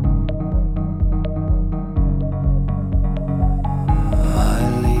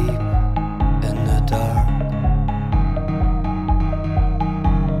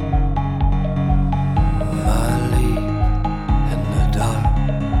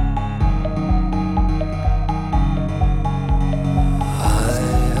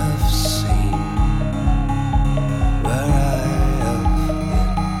 Where I have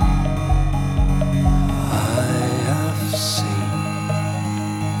been,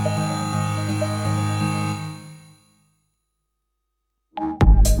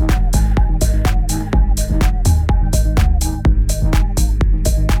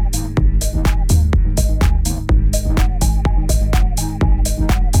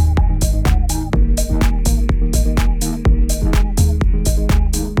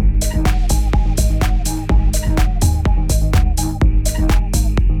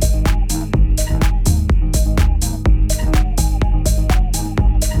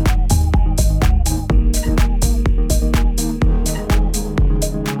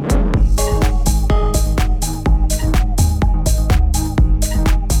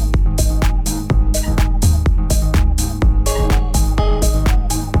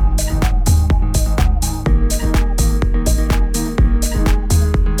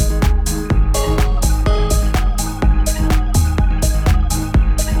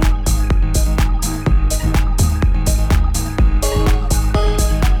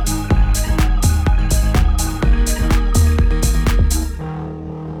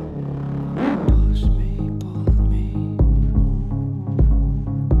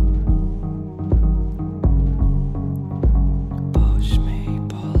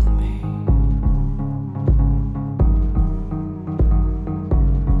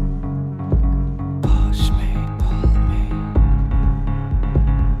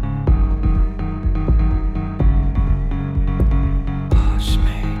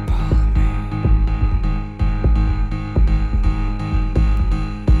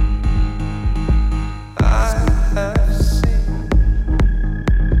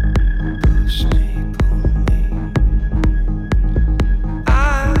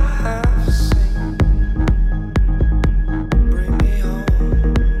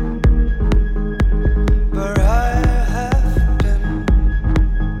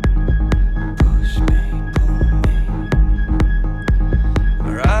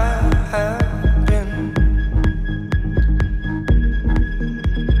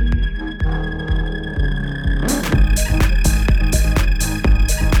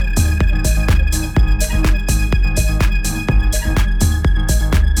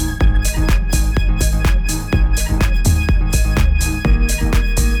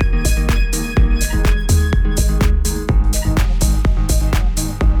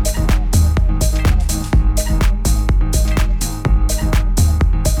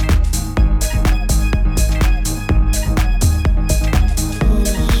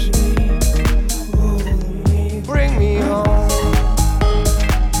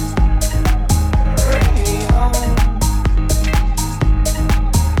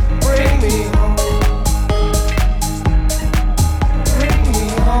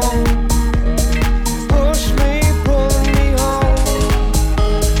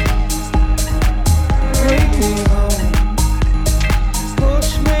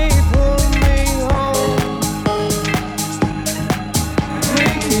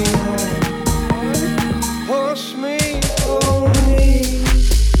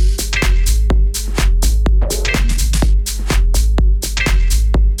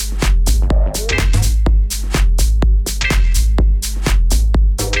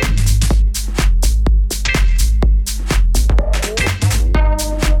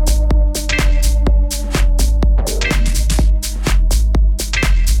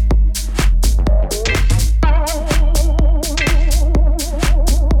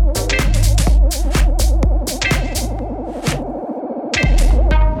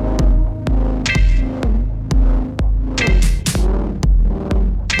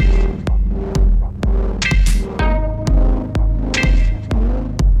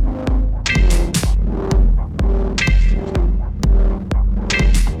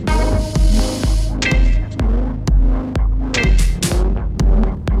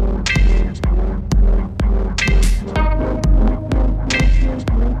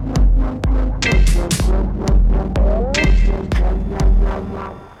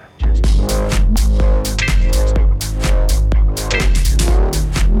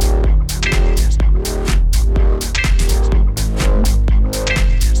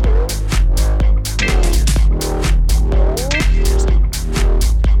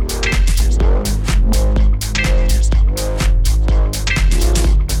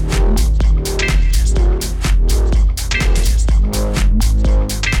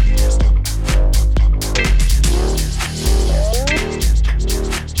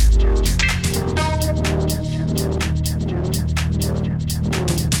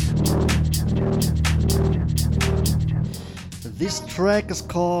 track is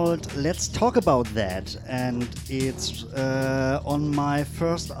called Let's Talk About That, and it's on my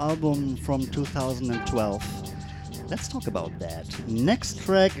first album from 2012. Let's talk about that. Next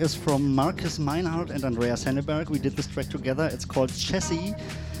track is from Marcus Meinhardt and Andreas Henneberg. We did this track together. It's called Chassis.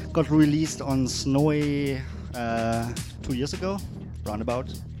 Got released on Snowy 2 years ago, roundabout.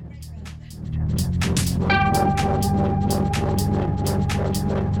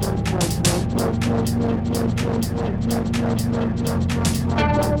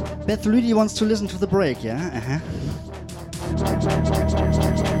 Beth Lüdi wants to listen to the break, yeah? Uh-huh.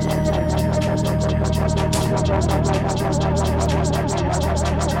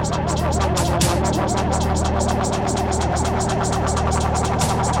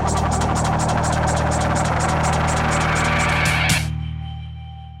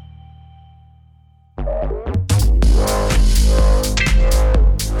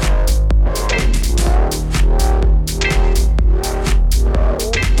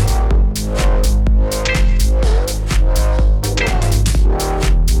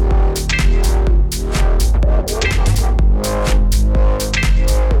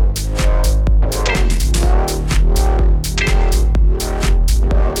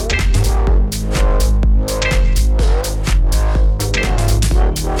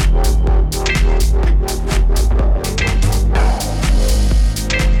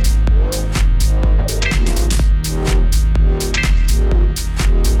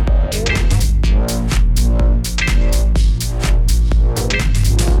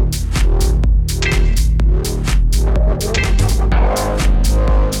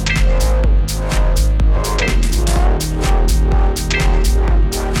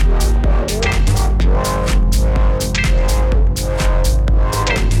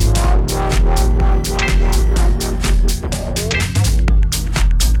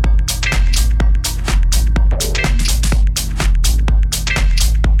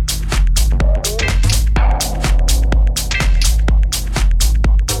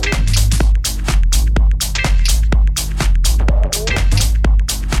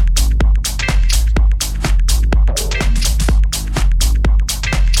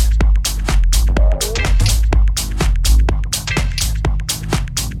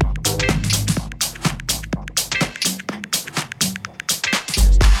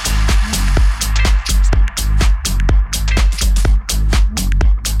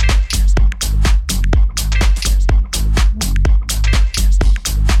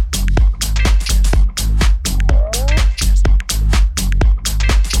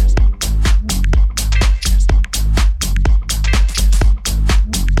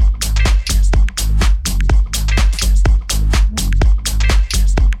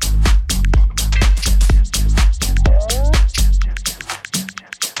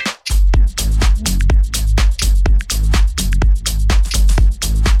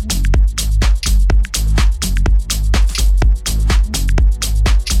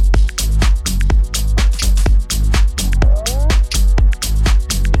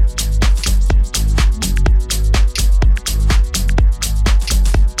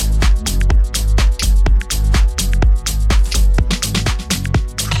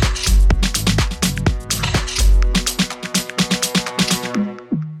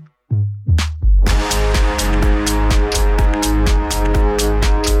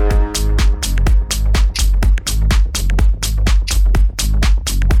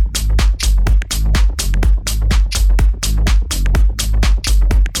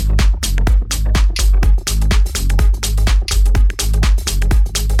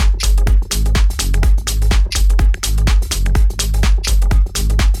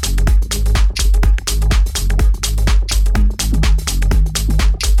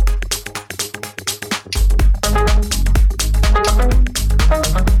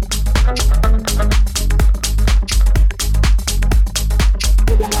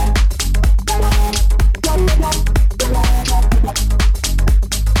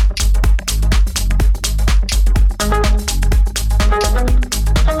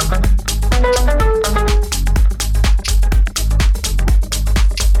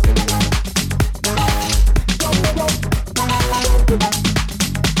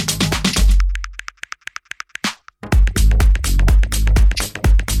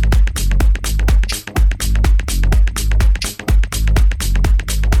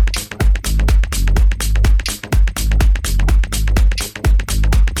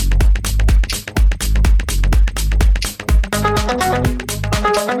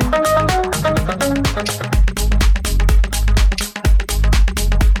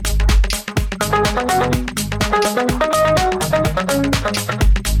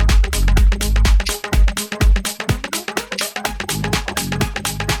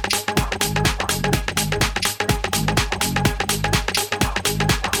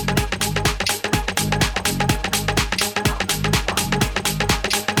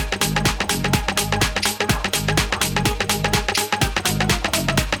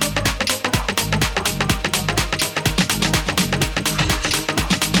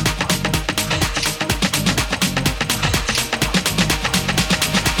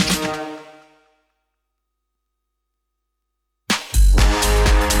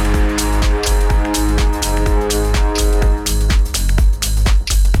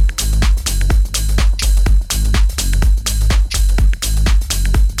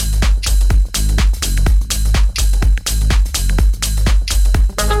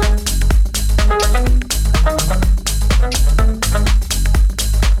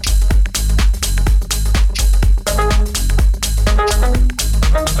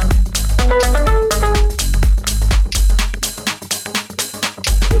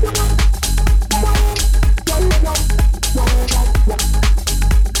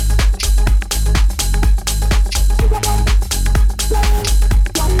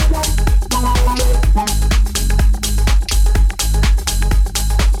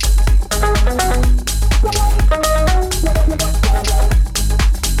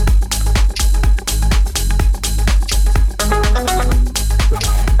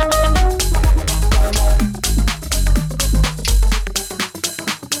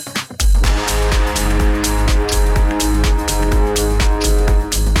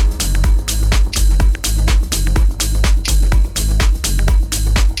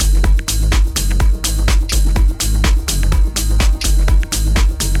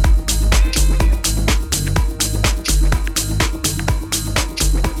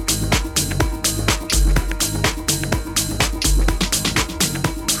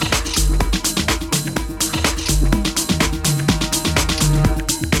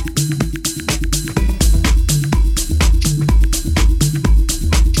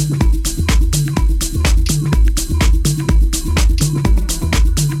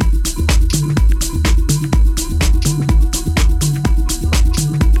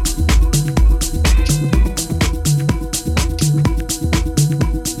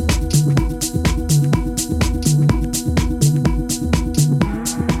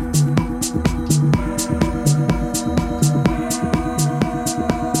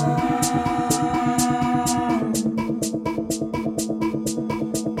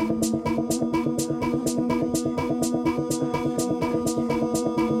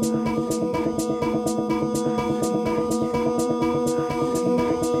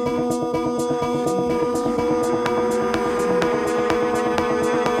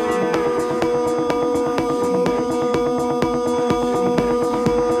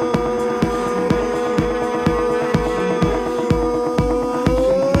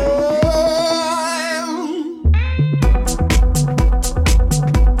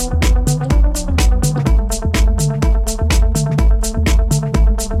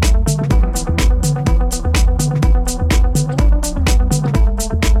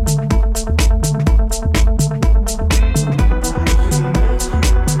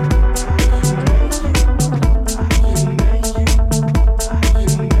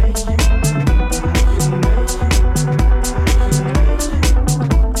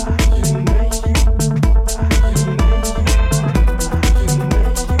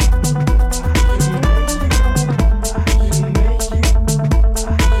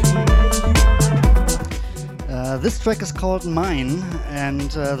 track is called Mine, and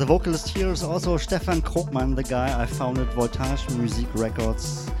the vocalist here is also Stefan Krogmann, the guy I founded Voltage Music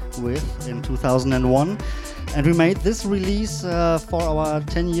Records with in 2001. And we made this release for our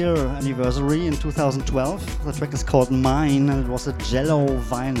 10-year anniversary in 2012. The track is called Mine, and it was a Jello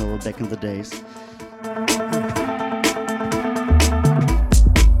vinyl back in the days.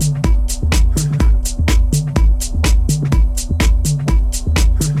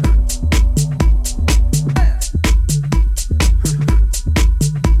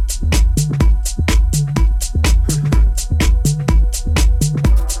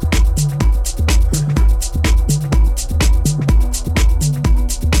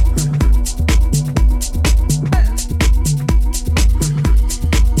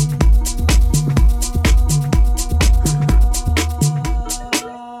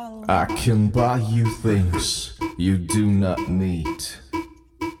 I can buy you things you do not need.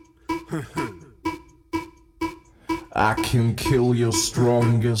 I can kill your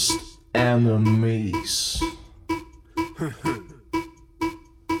strongest enemies.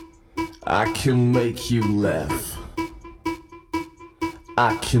 I can make you laugh.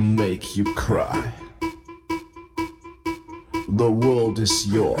 I can make you cry. The world is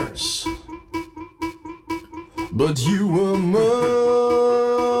yours, but you are mine.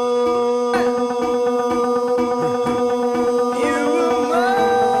 You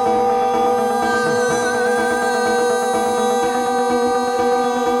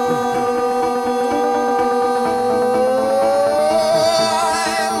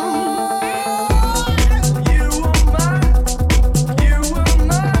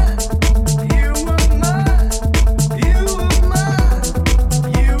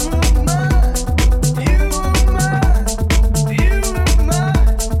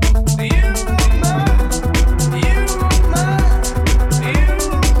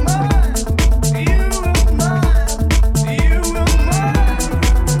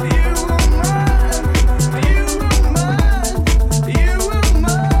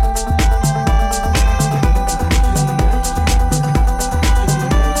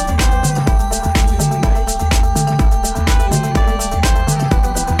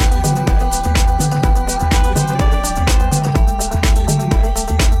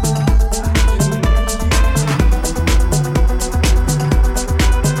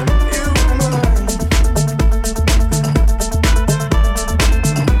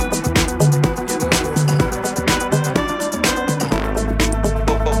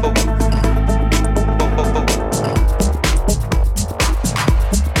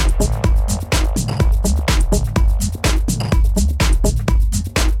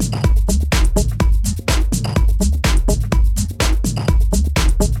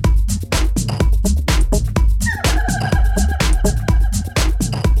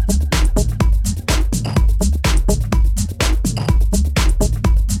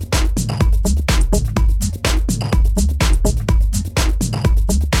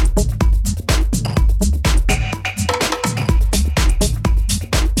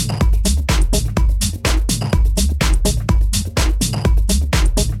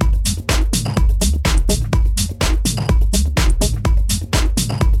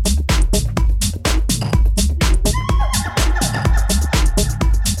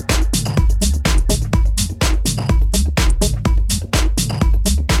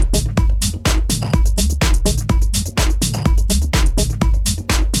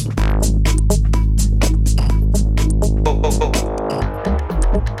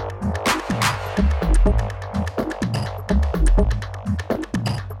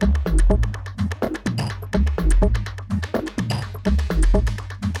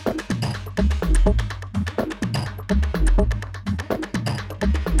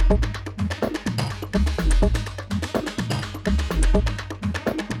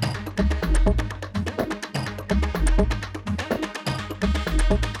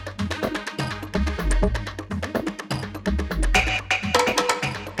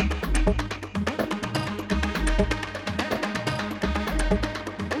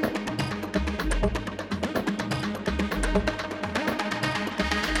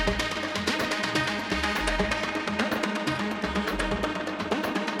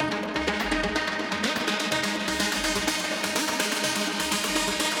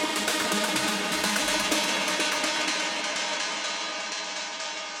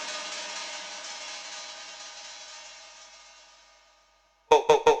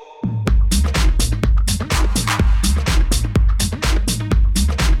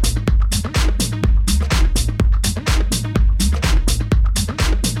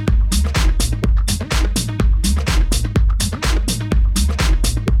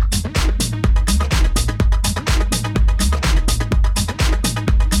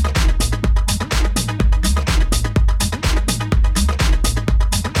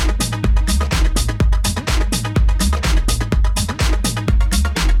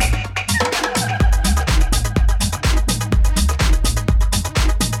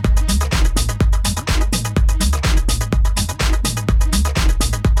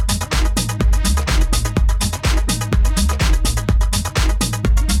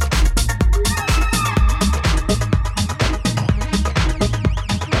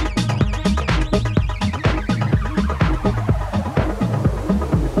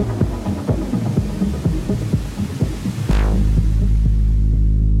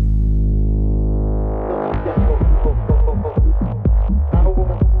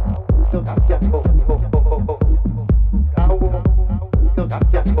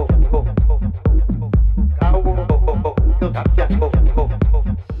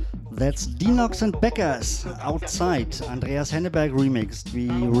That's Dinox and Beckers, Outside, Andreas Henneberg remixed. We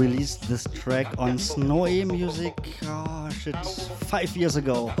released this track on Snowy Music, oh shit, 5 years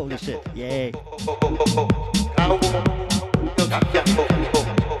ago. Holy shit, yay.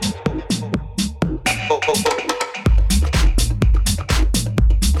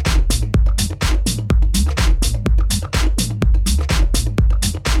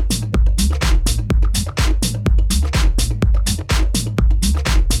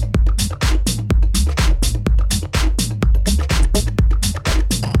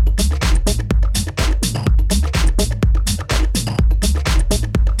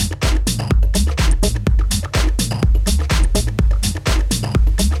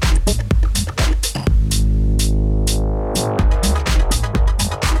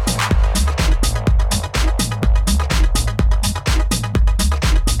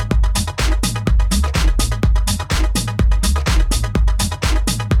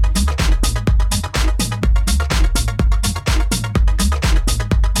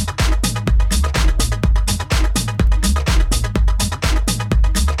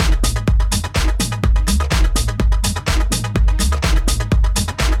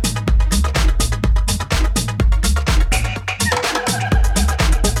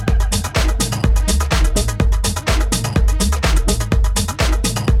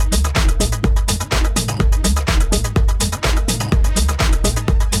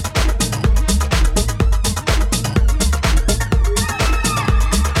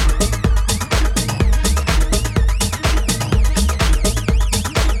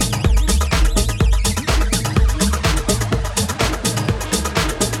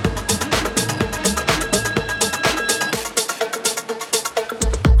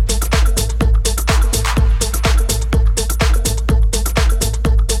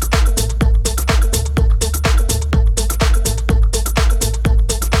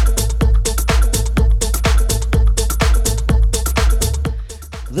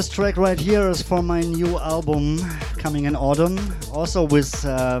 This track right here is for my new album coming in autumn, also with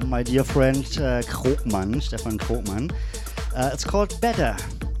my dear friend Krogmann, Stefan Krogmann. It's called Better,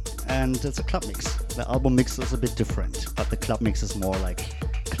 and it's a club mix. The album mix is a bit different, but the club mix is more like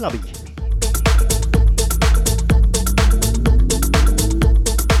clubby.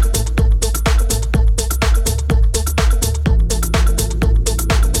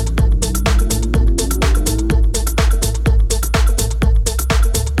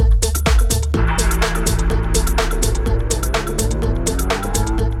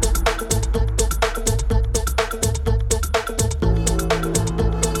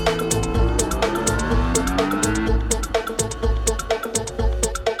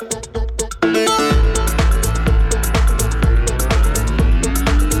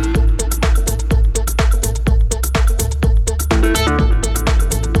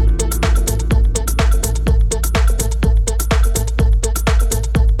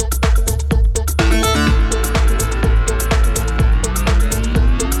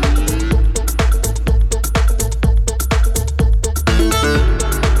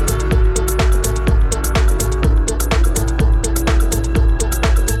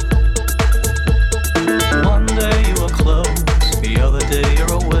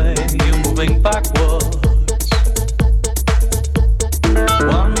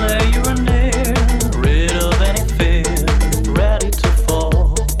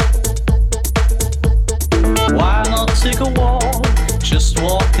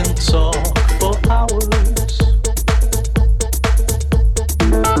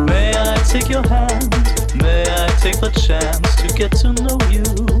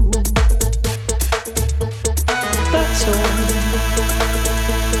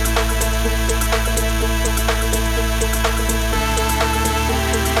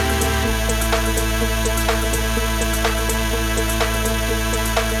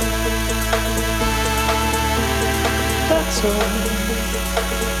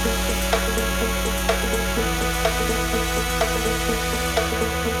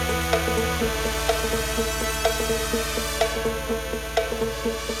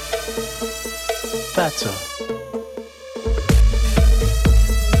 Better.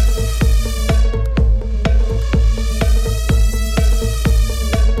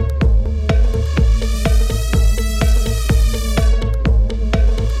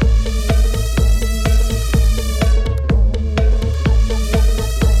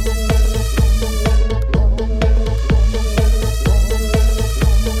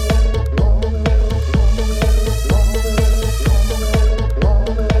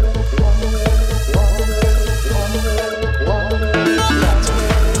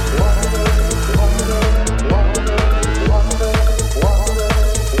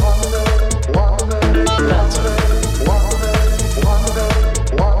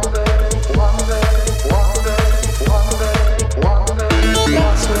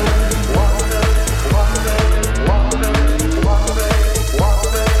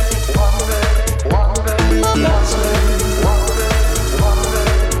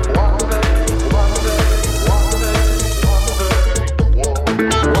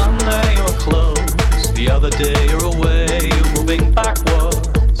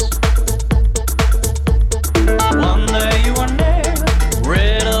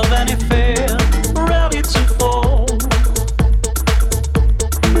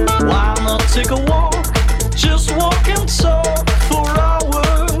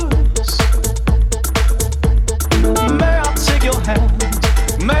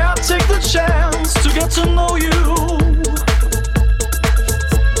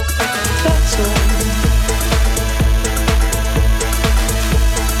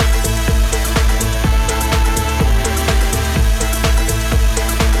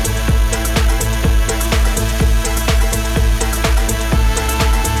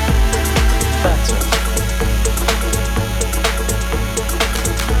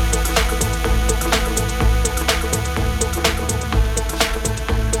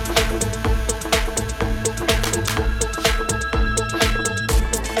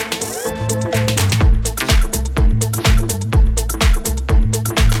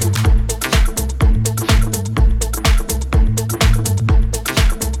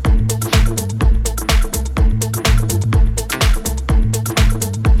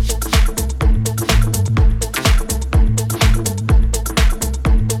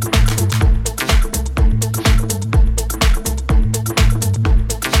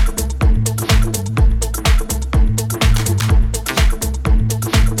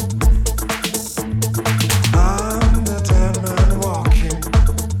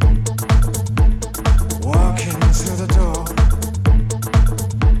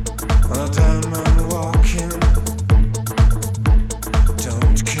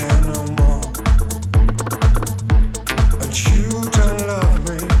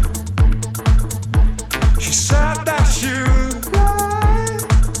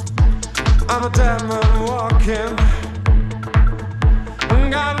 I'm a dead man walking,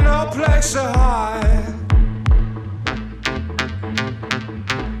 got no place to hide.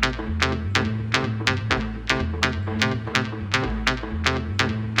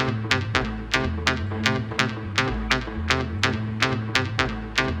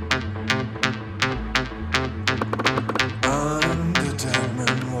 I'm the dead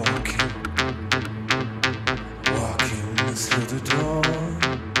man walking, walking through the door.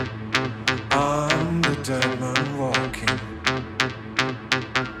 I'm the dead man walking,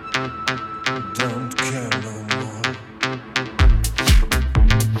 don't care no more.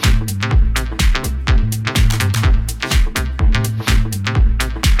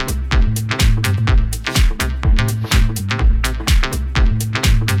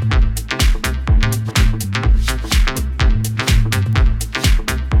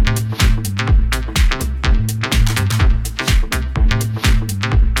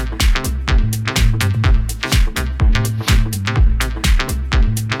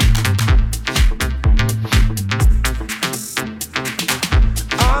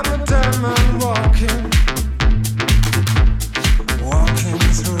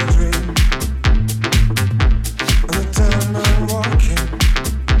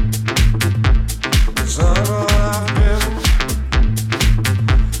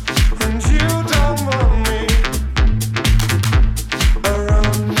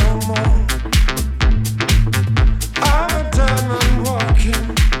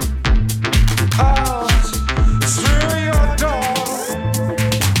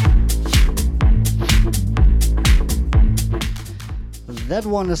 That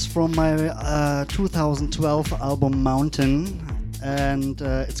one is from my 2012 album Mountain, and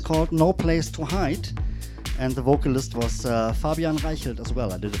it's called No Place to Hide, and the vocalist was Fabian Reichelt as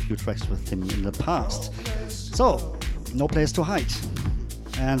well. I did a few tracks with him in the past. So, No Place to Hide.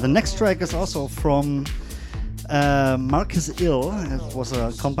 And the next track is also from Marcus Ill. It was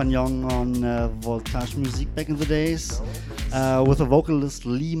a compagnon on Voltage Music back in the days, with the vocalist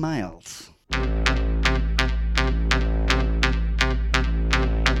Lee Miles.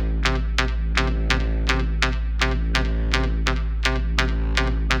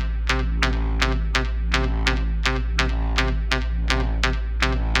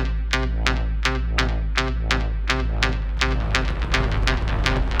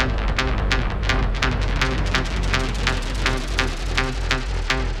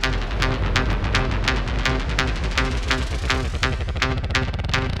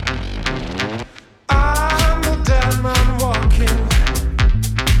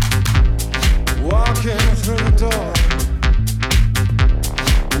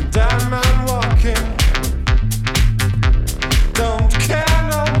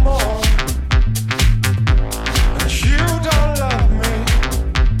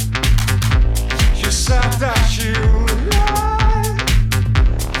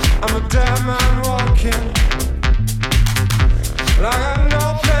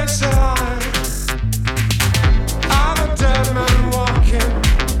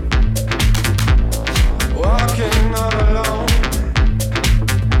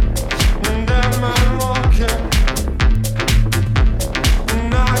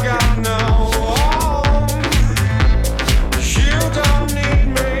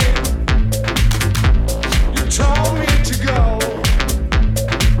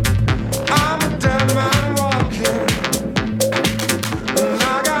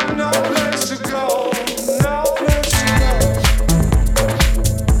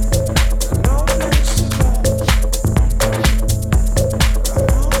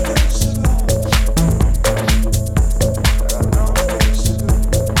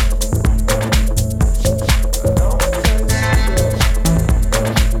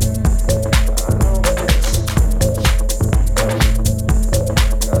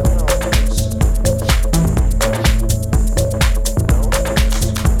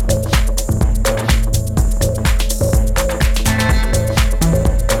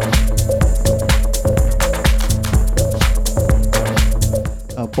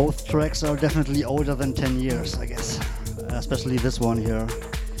 Both tracks are definitely older than 10 years, I guess. Especially this one here.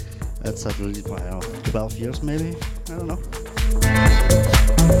 It's at least, I don't know, 12 years maybe? I don't know.